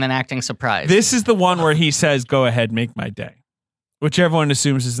face and then acting surprised. This is the one where he says, go ahead, make my day. Which everyone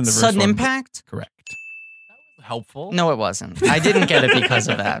assumes is in the first one. Sudden Impact? Correct. Helpful? No, it wasn't. I didn't get it because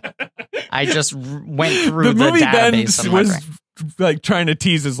of that. I just went through the movie database. Ben was like trying to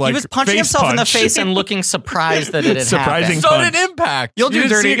tease his like he was punching himself in the face and looking surprised that it had Surprising happened. So punch. did Impact. You'll do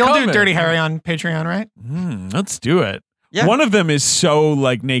Dirty Harry on Patreon, right? Let's do it. Yeah. One of them is so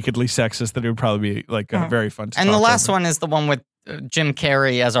like nakedly sexist that it would probably be like very fun to And talk the last over. one is the one with Jim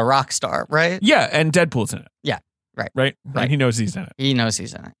Carrey as a rock star, right? Yeah, and Deadpool's in it. Yeah, right. Right? Right. And he knows he's in it. He knows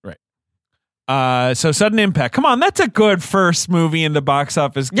he's in it. Right. So Sudden Impact. Come on, that's a good first movie in the box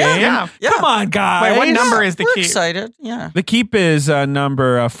office game. Yeah. Come on, guys. Wait, what number is the We're key? excited. Yeah. The Keep is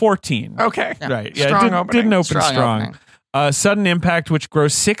number 14. Okay. Yeah. Right. Yeah, Strong it opening. didn't open Strong strong. opening. Sudden Impact, which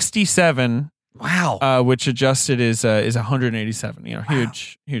grossed 67, Wow. which adjusted is 187.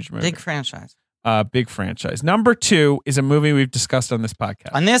 Huge movie. Big franchise. Big franchise. Number 2 is a movie we've discussed on this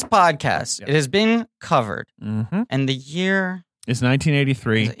podcast. On this podcast, Yep. it has been covered. Mm-hmm. And the year It's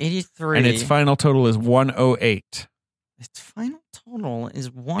 1983. is 83. And its final total is 108. Its final total is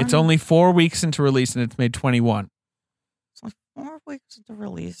 1. It's only 4 weeks into release and it's made 21. It's like 4 weeks into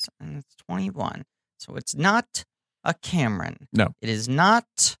release and it's 21. So it's not a Cameron. No. It is not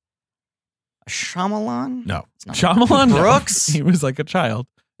a Shyamalan. No. It's not Shyamalan? No. Brooks. He was like a child.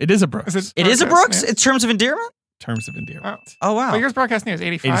 It is a Brooks. It is a Brooks? In terms of endearment? Terms of endearment. Oh, wow. Well, here's Broadcast News,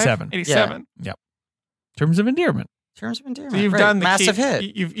 85? 87. 87. Yep. Terms of endearment. Terms of endearment. So you've right. done the massive keep,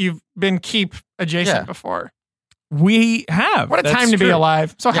 hit. You've been Keep adjacent before. We have. What a That's time to be true.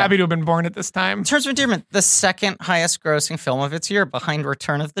 alive. So Yeah. happy to have been born at this time. In terms of endearment, the second highest grossing film of its year behind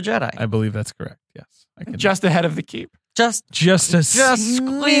Return of the Jedi. I believe that's correct. Yes. I can Just ahead of the Keep. Just a squeak smidge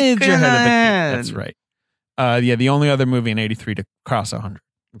ahead of the Keep. ahead. That's right. The only other movie in 83 to cross 100.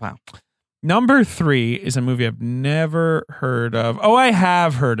 Wow. Number 3 is a movie I've never heard of. Oh, I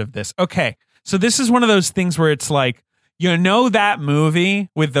have heard of this. Okay. So this is one of those things where it's like, that movie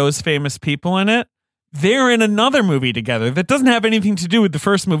with those famous people in it? They're in another movie together that doesn't have anything to do with the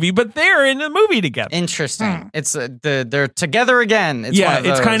first movie, but they're in a movie together. Interesting. It's they're together again. It's one of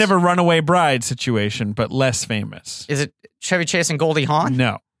it's those. kind of a runaway bride situation, but less famous. Is it Chevy Chase and Goldie Hawn?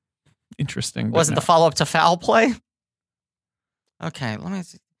 No. Interesting. but Was it no. the follow-up to Foul Play? Okay, let me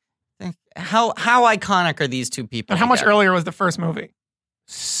think. How iconic are these two people? And how much together? earlier was the first movie?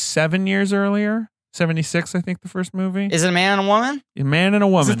 7 years earlier? 76, I think, the first movie. Is it a man and a woman? A man and a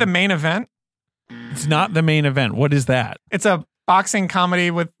woman. Is it the main event? It's not the main event. What is that? It's a boxing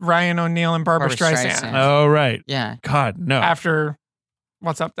comedy with Ryan O'Neal and Barbara Streisand. Oh, right. Yeah. God, no. After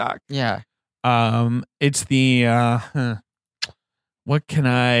What's Up, Doc? Yeah. It's the what can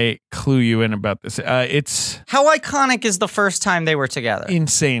I clue you in about this? It's how iconic is the first time they were together?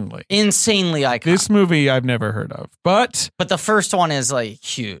 Insanely iconic. This movie I've never heard of, but the first one is like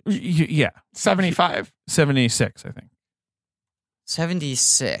huge. Yeah, 75, 76, I think.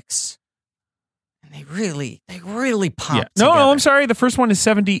 76. And they really popped. Yeah. No, I'm sorry. The first one is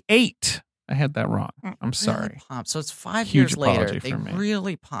 78. I had that wrong. I'm sorry. Really popped. So it's 5 Huge years later. apology They for me.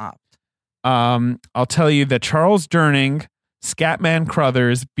 really popped. I'll tell you that Charles Durning, Scatman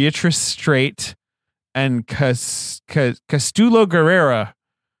Crothers, Beatrice Straight, and Castulo Guerrera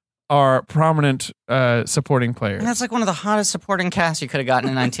are prominent supporting players. And that's like one of the hottest supporting casts you could have gotten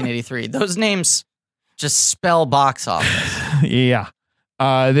in 1983. Those names just spell box office. Yeah.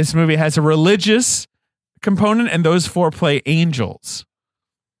 This movie has a religious component, and those four play angels.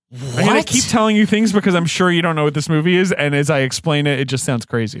 What? I'm going to keep telling you things because I'm sure you don't know what this movie is, and as I explain it, it just sounds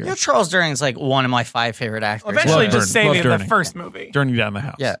crazier. You know, Charles Durning like one of my 5 favorite actors. Eventually, just say the first movie. Journey Down the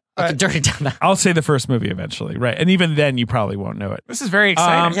House. Yeah, Journey Down the House. I'll say the first movie eventually, right? And even then, you probably won't know it. This is very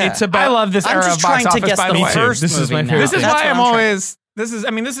exciting. Yeah. It's about. I love this era of box office. By the way, this is my favorite. This is why I'm always. This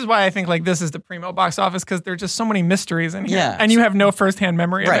is why I think like this is the primo box office because there are just so many mysteries in here, and you have no firsthand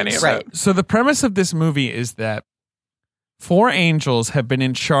memory of any of it. So the premise of this movie is that 4 angels have been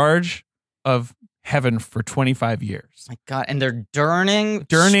in charge of heaven for 25 years. My God, and they're Durning,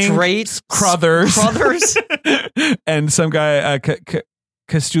 Straight, Crothers, and some guy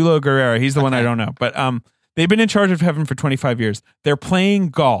Castulo Guerrera. He's the one I don't know, but they've been in charge of heaven for 25 years. They're playing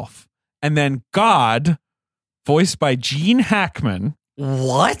golf, and then God, voiced by Gene Hackman.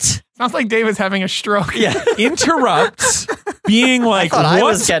 What? Sounds like David's having a stroke. Yeah. Interrupts, being like, I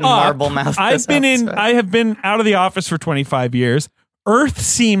 "What's was getting up? marble mouth. I have been out of the office for 25 years. Earth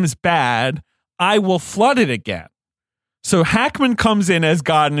seems bad. I will flood it again." So Hackman comes in as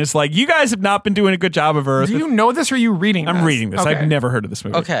God and is like, "You guys have not been doing a good job of Earth." Do you know this or are you reading this? I'm reading this. Okay. I've never heard of this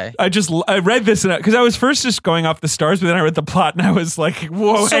movie. Okay. I read this because I was first just going off the stars, but then I read the plot and I was like,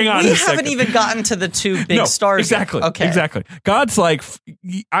 whoa, hang on a second. We haven't even gotten to the 2 big stars. Exactly. Yet. Okay. Exactly. God's like,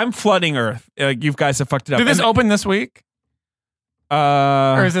 I'm flooding Earth. You guys have fucked it up. Did this open this week?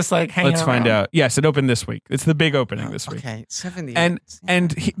 Or is this like hanging Let's find out. Yes, it opened this week. It's the big opening this week. Okay, 78.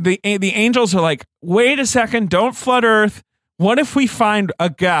 And the angels are like, wait a second, don't flood Earth. What if we find a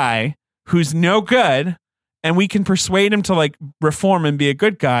guy who's no good and we can persuade him to like reform and be a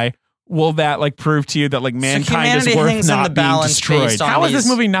good guy? Will that like prove to you that like mankind is worth not being destroyed? How is this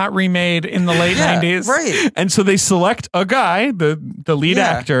movie not remade in the late 90s? Right. And so they select a guy, the lead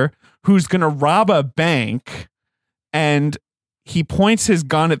actor, who's going to rob a bank, and he points his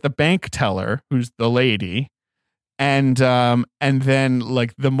gun at the bank teller, who's the lady, and then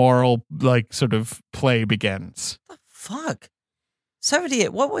like the moral like sort of play begins. What the fuck?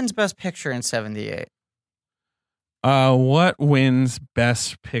 78. What wins Best Picture in 78? What wins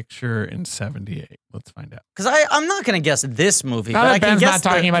Best Picture in 78? Let's find out. Because I'm not going to guess this movie. Now but that I can Ben's guess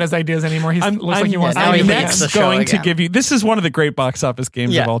not talking about his ideas anymore. He looks like he wants to. I'm next going to give you. This is one of the great box office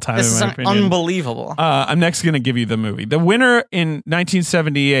games of all time. This in is my opinion. Unbelievable. I'm next going to give you the movie. The winner in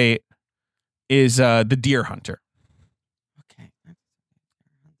 1978 is The Deer Hunter. Okay.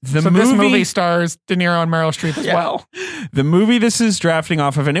 This movie stars De Niro and Meryl Streep as well. The movie this is drafting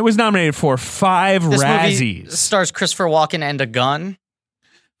off of, and it was nominated for 5 Razzies. Movie stars Christopher Walken and a gun.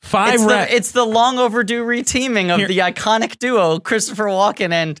 5 It's the long overdue reteaming of the iconic duo Christopher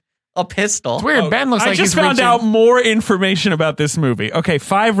Walken and a pistol. It's weird. Ben looks like I just found out more information about this movie. Okay,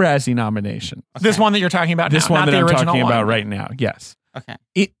 5 Razzie nominations. Okay. This one that you're talking about this now, one not that the I'm original talking one. about right now. Yes. Okay.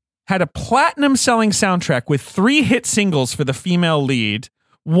 It had a platinum-selling soundtrack with 3 hit singles for the female lead,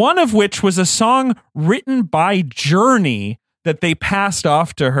 one of which was a song written by Journey that they passed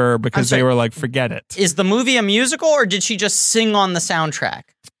off to her because they were like, forget it. Is the movie a musical or did she just sing on the soundtrack?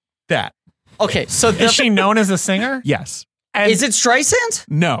 That. Okay, so is she known as a singer? Yes. And is it Streisand?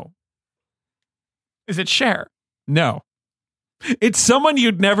 No. Is it Cher? No. It's someone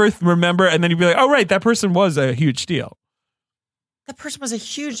you'd never remember, and then you'd be like, oh, right, that person was a huge deal. That person was a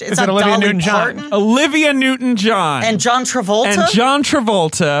huge... Is it Olivia Newton-John? Olivia Newton-John. And John Travolta? And John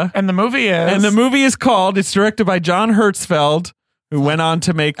Travolta. And the movie is... And the movie is called... It's directed by John Hertzfeld, who went on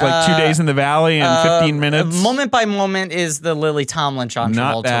to make like 2 Days in the Valley and 15 Minutes. Moment by Moment is the Lily Tomlin John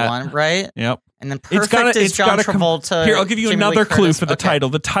Travolta one, right? Yep. And then Perfect is John Travolta. Here, I'll give you Jamie another Lee clue Curtis. for the title.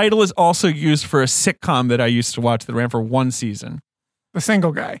 The title is also used for a sitcom that I used to watch that ran for 1 season. The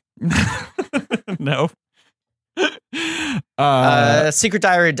Single Guy. No. Secret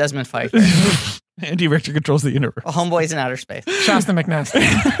Diary of Desmond Pfeiffer. Andy Richter controls the universe. Homeboys in outer space. Shasta McNasty.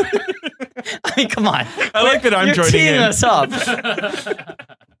 I mean, come on. I like that I'm joining in. Us up.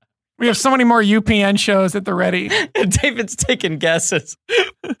 We have so many more UPN shows at the ready. David's taking guesses.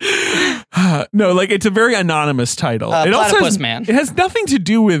 No, like it's a very anonymous title. It Platypus Man. It has nothing to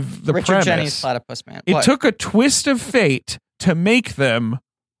do with the Richard premise. Jennings' Platypus Man. It took a twist of fate to make them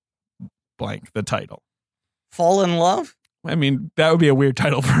blank the title. Fall in Love? I mean, that would be a weird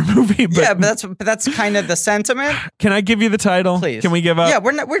title for a movie. But yeah, but that's kind of the sentiment. Can I give you the title? Please. Can we give up? Yeah,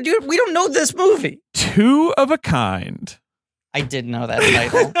 we don't know this movie. Two of a Kind. I did know that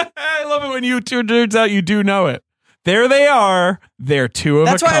title. I love it when you two turns out you do know it. There they are. They're two of a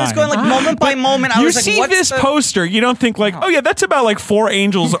kind. That's why I was going like moment by moment. I was like, you see this poster, you don't think like, oh yeah, that's about like four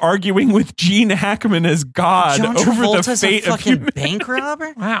angels arguing with Gene Hackman as God John over Travolta's the fate a fucking of humanity. bank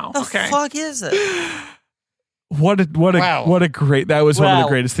robber? Wow. The fuck is it? What a great, that was one of the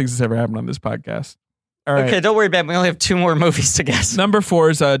greatest things that's ever happened on this podcast. All right. Okay, don't worry, Ben. We only have 2 more movies to guess. Number 4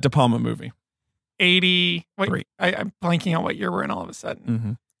 is a De Palma movie. 80. Wait, I'm blanking on what year we're in all of a sudden.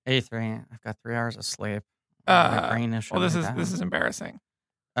 Mm-hmm. 83. I've got 3 hours of sleep. My brain is this is embarrassing.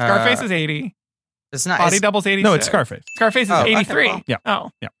 Scarface is 80. It's not. Body Double's 86. No, it's Scarface. Scarface is 83. Okay, yeah. Oh.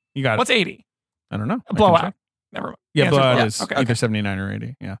 Yeah. You got it. What's 80? I don't know. Blowout. Never mind. Yeah, Blowout is okay. either 79 or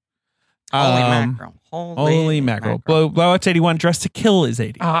 80. Yeah. Holy mackerel. Holy mackerel. Blowout's 81. Dress to Kill is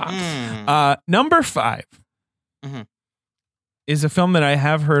 80. Number 5 is a film that I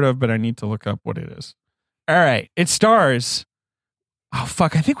have heard of, but I need to look up what it is. All right. It stars... Oh,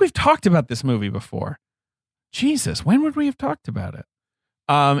 fuck. I think we've talked about this movie before. Jesus. When would we have talked about it?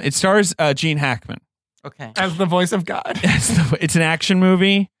 It stars Gene Hackman. Okay. As the voice of God. It's an action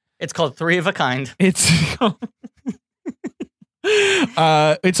movie. It's called 3 of a Kind. It's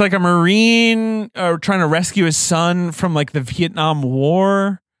like a Marine trying to rescue his son from like the Vietnam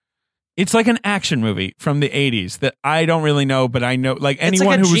War. It's like an action movie from the 80s that I don't really know, but I know like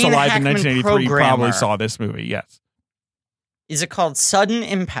anyone who was alive in 1983 probably saw this movie. Yes. Is it called Sudden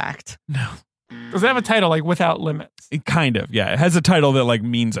Impact? No. Does it have a title like Without Limits? It kind of, yeah. It has a title that like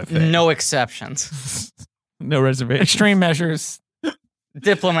means a thing. No exceptions. No reservations. Extreme Measures.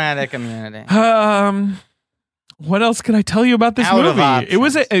 Diplomatic Immunity. What else can I tell you about this movie? It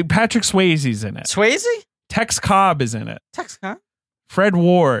was Patrick Swayze's in it. Swayze? Tex Cobb is in it. Tex Cobb? Fred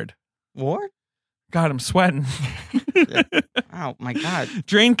Ward. Ward? God, I'm sweating. Yeah. Oh my God.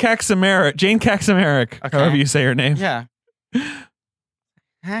 Jane Kaczmarek, however you say her name. Yeah.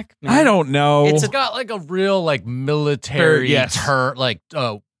 Hackman. I don't know. It's got like a real like military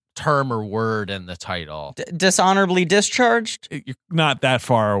term or word in the title. Dishonorably discharged? You're not that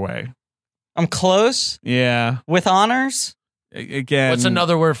far away. I'm close. Yeah. With honors? Again. What's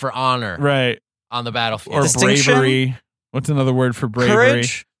another word for honor? Right. On the battlefield. Or bravery. What's another word for bravery?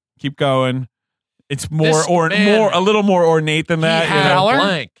 Courage? Keep going. It's a little more ornate than that.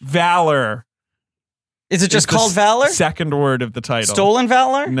 Valor? Valor. Is it just called Valor? Second word of the title. Stolen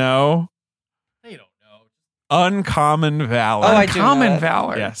Valor? No. You don't know. Uncommon Valor. Oh, I do Uncommon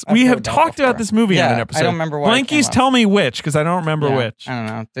Valor. Yes. We have talked about this movie on an episode. I don't remember what. Blankies, tell me which, because I don't remember which. I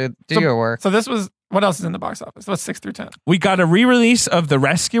don't know. Do your work. So this was, what else is in the box office? What's 6 through 10? We got a re-release of The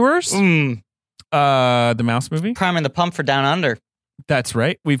Rescuers. The Mouse movie. Priming the pump for Down Under. That's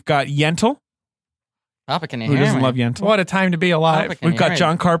right. We've got Yentl. Papa, can you Who hear doesn't me? love Yentl? What a time to be alive. We've got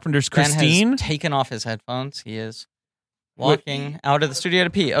John Carpenter's Christine. Ben has taken off his headphones. He is walking out of the studio to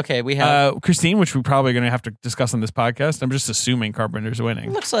pee. Okay, we have Christine, which we're probably going to have to discuss on this podcast. I'm just assuming Carpenter's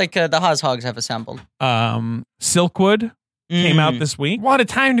winning. Looks like the Haas Hogs have assembled. Silkwood came out this week. What a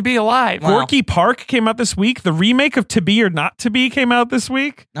time to be alive. Wow. Gorky Park came out this week. The remake of To Be or Not to Be came out this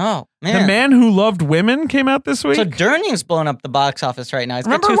week. Oh, man. The Man Who Loved Women came out this week. So Durning's blown up the box office right now. He's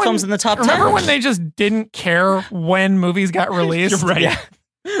got 2 films in the top 10. Remember when they just didn't care when movies got released? You're right. Yeah.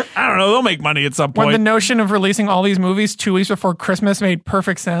 I don't know. They'll make money at some point. When the notion of releasing all these movies 2 weeks before Christmas made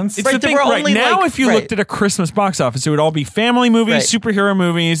perfect sense. It's the thing, right now, if you looked at a Christmas box office, it would all be family movies, superhero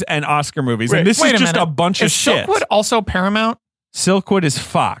movies, and Oscar movies. And this is just a bunch of shit. Is Silkwood also Paramount? Silkwood is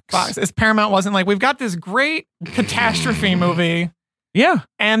Fox. Is Paramount wasn't like, we've got this great catastrophe movie. Yeah.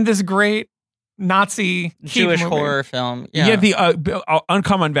 And this great Nazi Jewish movie. horror film. Yeah, the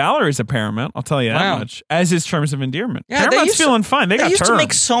Uncommon Valor is a Paramount. I'll tell you that much. As is Terms of Endearment. Yeah, Paramount's feeling fine. They got used terms. to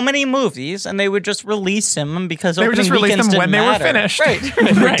make so many movies, and they would just release them because they would just release them when they were finished. Right,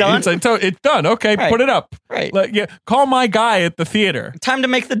 right. Done. It's done. Okay, put it up. Right. Call my guy at the theater. Time to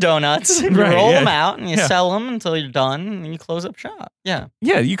make the donuts. You roll them out and you sell them until you're done, and you close up shop. Yeah.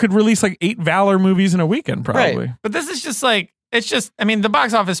 Yeah, you could release like 8 Valor movies in a weekend, probably. Right. But this is just like. It's just, I mean, the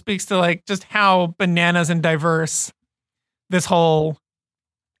box office speaks to like just how bananas and diverse this whole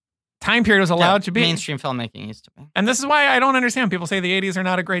time period was allowed to be. Mainstream filmmaking used to be. And this is why I don't understand. People say the 80s are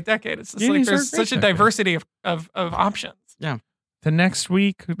not a great decade. It's just like there's such a diversity of options. Yeah. The next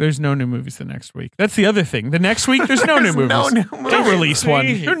week, there's no new movies the next week. That's the other thing. The next week, there's no new movies. Don't release one.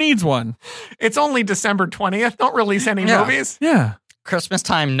 Who needs one? It's only December 20th. Don't release any movies. Yeah. Christmas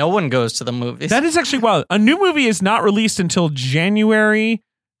time, no one goes to the movies. That is actually wild. A new movie is not released until January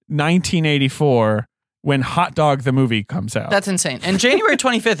 1984 when Hot Dog the movie comes out. That's insane. And January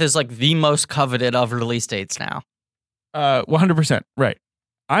 25th is like the most coveted of release dates now. 100%. Right.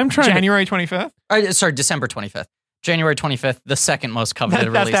 I'm trying January 25th? Sorry, December 25th. January 25th, the second most coveted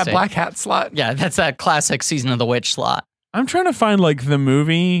release date. That's that Black Hat slot. Yeah, that's that classic Season of the Witch slot. I'm trying to find like the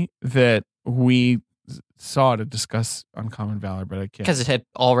movie that we saw to discuss Uncommon Valor, but I can't. Because it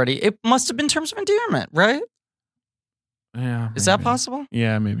must have been Terms of Endearment, right? Yeah. Is that possible?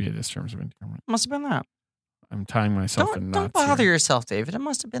 Yeah, maybe it is Terms of Endearment. Must have been that. I'm tying myself in knots. Don't bother yourself, David. It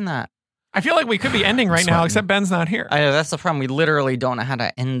must have been that. I feel like we could be ending right now, except Ben's not here. I know, that's the problem. We literally don't know how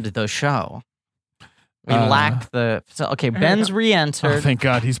to end the show. We lack the... Okay, Ben's re-entered. Oh, thank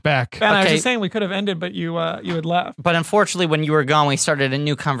God he's back. Ben, I was just saying we could have ended, but you had left. But unfortunately, when you were gone, we started a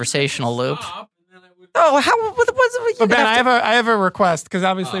new conversational loop. Oh, how? But Ben, I have a request, because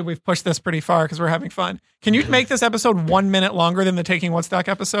obviously we've pushed this pretty far because we're having fun. Can you make this episode 1 minute longer than the Taking Woodstock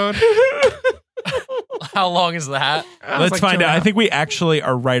episode? How long is that? Let's find out. I think we actually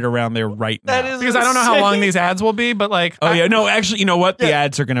are right around there right now. Because I don't know how long these ads will be, but like... No, actually, you know what? The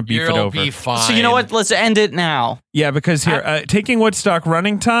ads are going to beef it over. Be fine. So you know what? Let's end it now. Yeah, because here, Taking Woodstock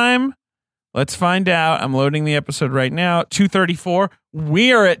running time, let's find out. I'm loading the episode right now. 2:34.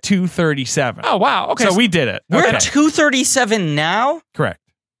 We are at 2:37. Oh, wow. Okay. So we did it. We're at 2:37 now? Correct.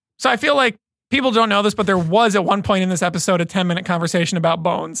 So I feel like people don't know this, but there was at one point in this episode a 10-minute conversation about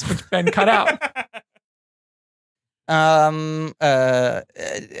bones, which Ben cut out. Alex,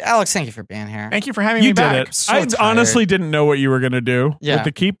 thank you for being here. Thank you for having me back. You did it. I honestly didn't know what you were going to do with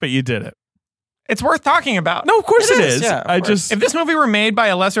the keep, but you did it. It's worth talking about. No, of course it is. Yeah, if this movie were made by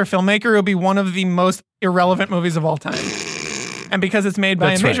a lesser filmmaker, it would be one of the most irrelevant movies of all time. And because it's made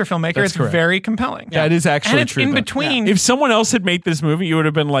by a major filmmaker, it's very compelling. Yeah, it is actually and it's true. in between. If someone else had made this movie, you would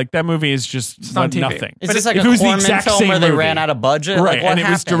have been like, that movie is just on TV. nothing. Is this like a Corman film where they ran out of budget? Right, like, and it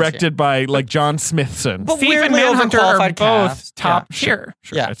was directed by like John Smithson. But Thief and Manhunter are both top tier.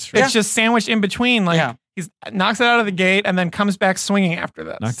 Sure, yeah, that's true. It's just sandwiched in between. Like he knocks it out of the gate and then comes back swinging after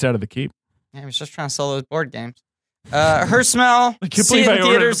this. Knocks it out of the keep. Yeah, he was just trying to sell those board games. Her Smell. See it in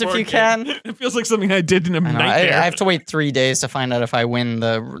theaters if you can. It feels like something I did in a nightmare. I have to wait 3 days to find out if I win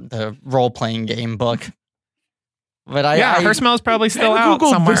the role playing game book. But Her Smell is probably still out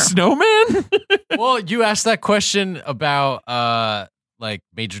Googled somewhere. The Snowman. Well, you asked that question about like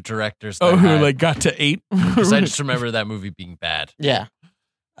major directors. Who like got to 8? Because I just remember that movie being bad. Yeah.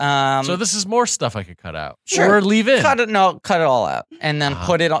 So this is more stuff I could cut out. Sure. Or leave in. Cut it all out, and then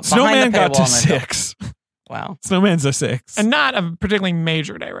put it on. Snowman behind the got paywall to and 6. Wow. Snowman's a 6. And not a particularly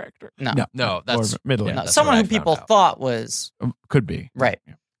major director. No, that's middle. No, someone who people thought was could be right.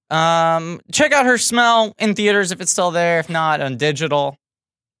 Yeah. Check out Her Smell in theaters if it's still there. If not, on digital.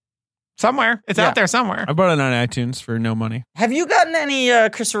 Somewhere. It's out there somewhere. I bought it on iTunes for no money. Have you gotten any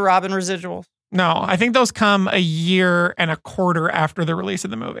Christopher Robin residuals? No, I think those come a year and a quarter after the release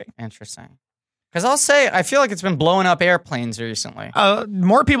of the movie. Interesting. Because I'll say, I feel like it's been blowing up airplanes recently.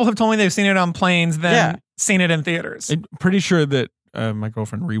 More people have told me they've seen it on planes than seen it in theaters. I'm pretty sure that my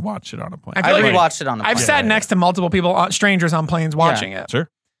girlfriend rewatched it on a plane. I rewatched it on a plane. I've sat next to multiple people, strangers on planes, watching it. Sure.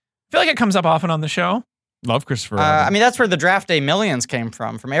 I feel like it comes up often on the show. Love Christopher Robin. I mean, that's where the Draft Day Millions came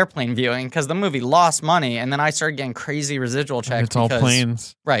from airplane viewing, because the movie lost money, and then I started getting crazy residual checks. It's all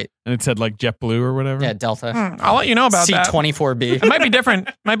planes. Right. And it said like JetBlue or whatever. Yeah, Delta. I'll let you know about that. C-24B. It might be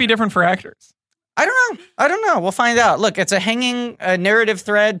different. Might be different for actors. I don't know. We'll find out. Look, it's a hanging narrative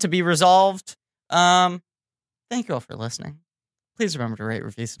thread to be resolved. Thank you all for listening. Please remember to rate,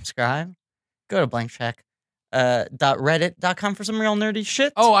 review, subscribe. Go to blankcheck.reddit.com for some real nerdy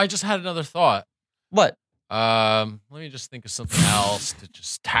shit. Oh, I just had another thought. What? Let me just think of something else to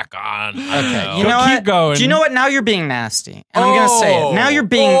just tack on. Okay, you know what? Keep going. Do you know what? Now you're being nasty, and I'm gonna say it. Now you're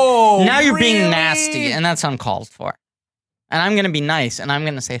being being nasty, and that's uncalled for. And I'm gonna be nice, and I'm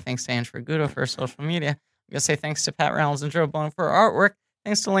gonna say thanks to Andrew Gudo for social media. I'm gonna say thanks to Pat Reynolds and Joe Bono for our artwork.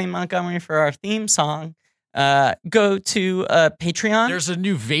 Thanks to Lane Montgomery for our theme song. go to Patreon. There's a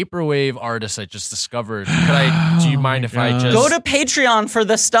new vaporwave artist I just discovered. Do you mind if I just go to Patreon for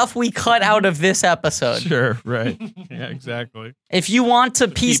the stuff we cut out of this episode? Sure, right. Yeah, exactly. If you want to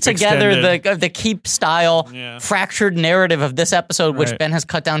piece together the Keep style fractured narrative of this episode, which Ben has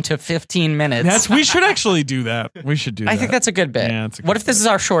cut down to 15 minutes. We should actually do that. We should do that. I think that's a good bit. Yeah, what if this is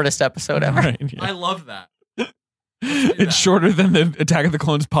our shortest episode ever? Right, I love that. It's shorter than the Attack of the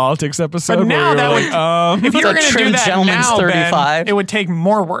Clones politics episode. But now that would, if you were going to do that Gentleman's now, 35. Ben, it would take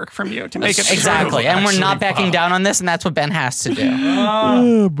more work from you to make it exactly. And we're not backing down on this, and that's what Ben has to do.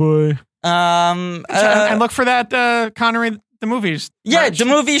 Oh boy. And look for that Connery the movies. Yeah, the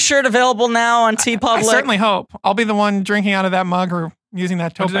movie shirt available now on TeePublic. I certainly hope. I'll be the one drinking out of that mug or using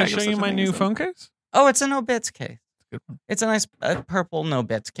that tote bag. Did I show you my new phone case? Oh, it's a no bits case. It's a nice purple no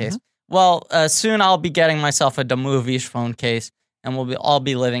bits case. Mm-hmm. Well, soon I'll be getting myself a Moviefone phone case, and we'll all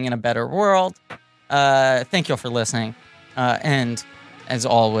be living in a better world. Thank you all for listening. And as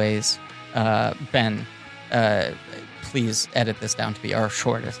always, Ben, please edit this down to be our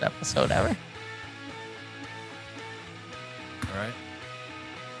shortest episode ever.